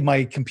 Luckily,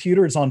 my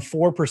computer's on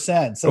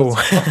 4%, so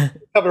it's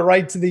covered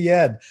right to the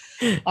end.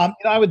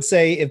 I would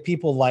say if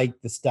people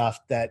like the stuff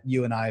that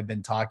you and I have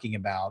been talking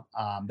about,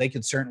 they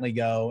could certainly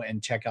go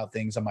and check out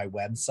things on my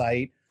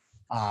website,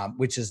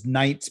 which is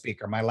Knight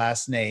Speaker, my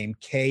last name,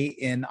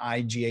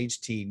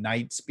 KNIGHT,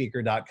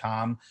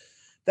 knightspeaker.com.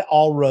 That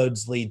all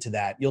roads lead to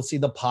that. You'll see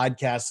the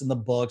podcasts and the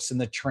books and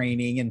the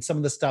training and some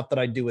of the stuff that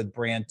I do with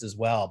Brant as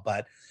well.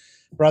 But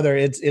brother,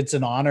 it's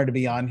an honor to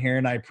be on here,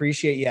 and I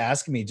appreciate you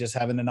asking me. Just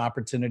having an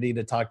opportunity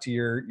to talk to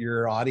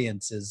your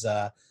audience is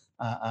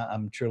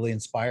I'm truly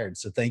inspired.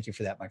 So thank you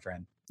for that, my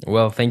friend.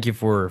 Well, thank you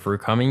for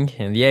coming,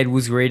 and yeah, it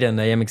was great, and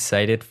I am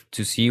excited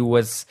to see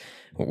what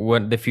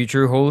the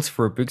future holds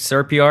for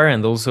Bookstar PR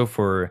and also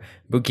for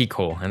Bookie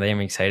Call, and I am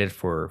excited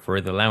for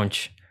the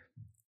launch.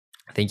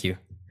 Thank you.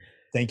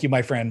 Thank you,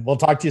 my friend. We'll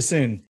talk to you soon.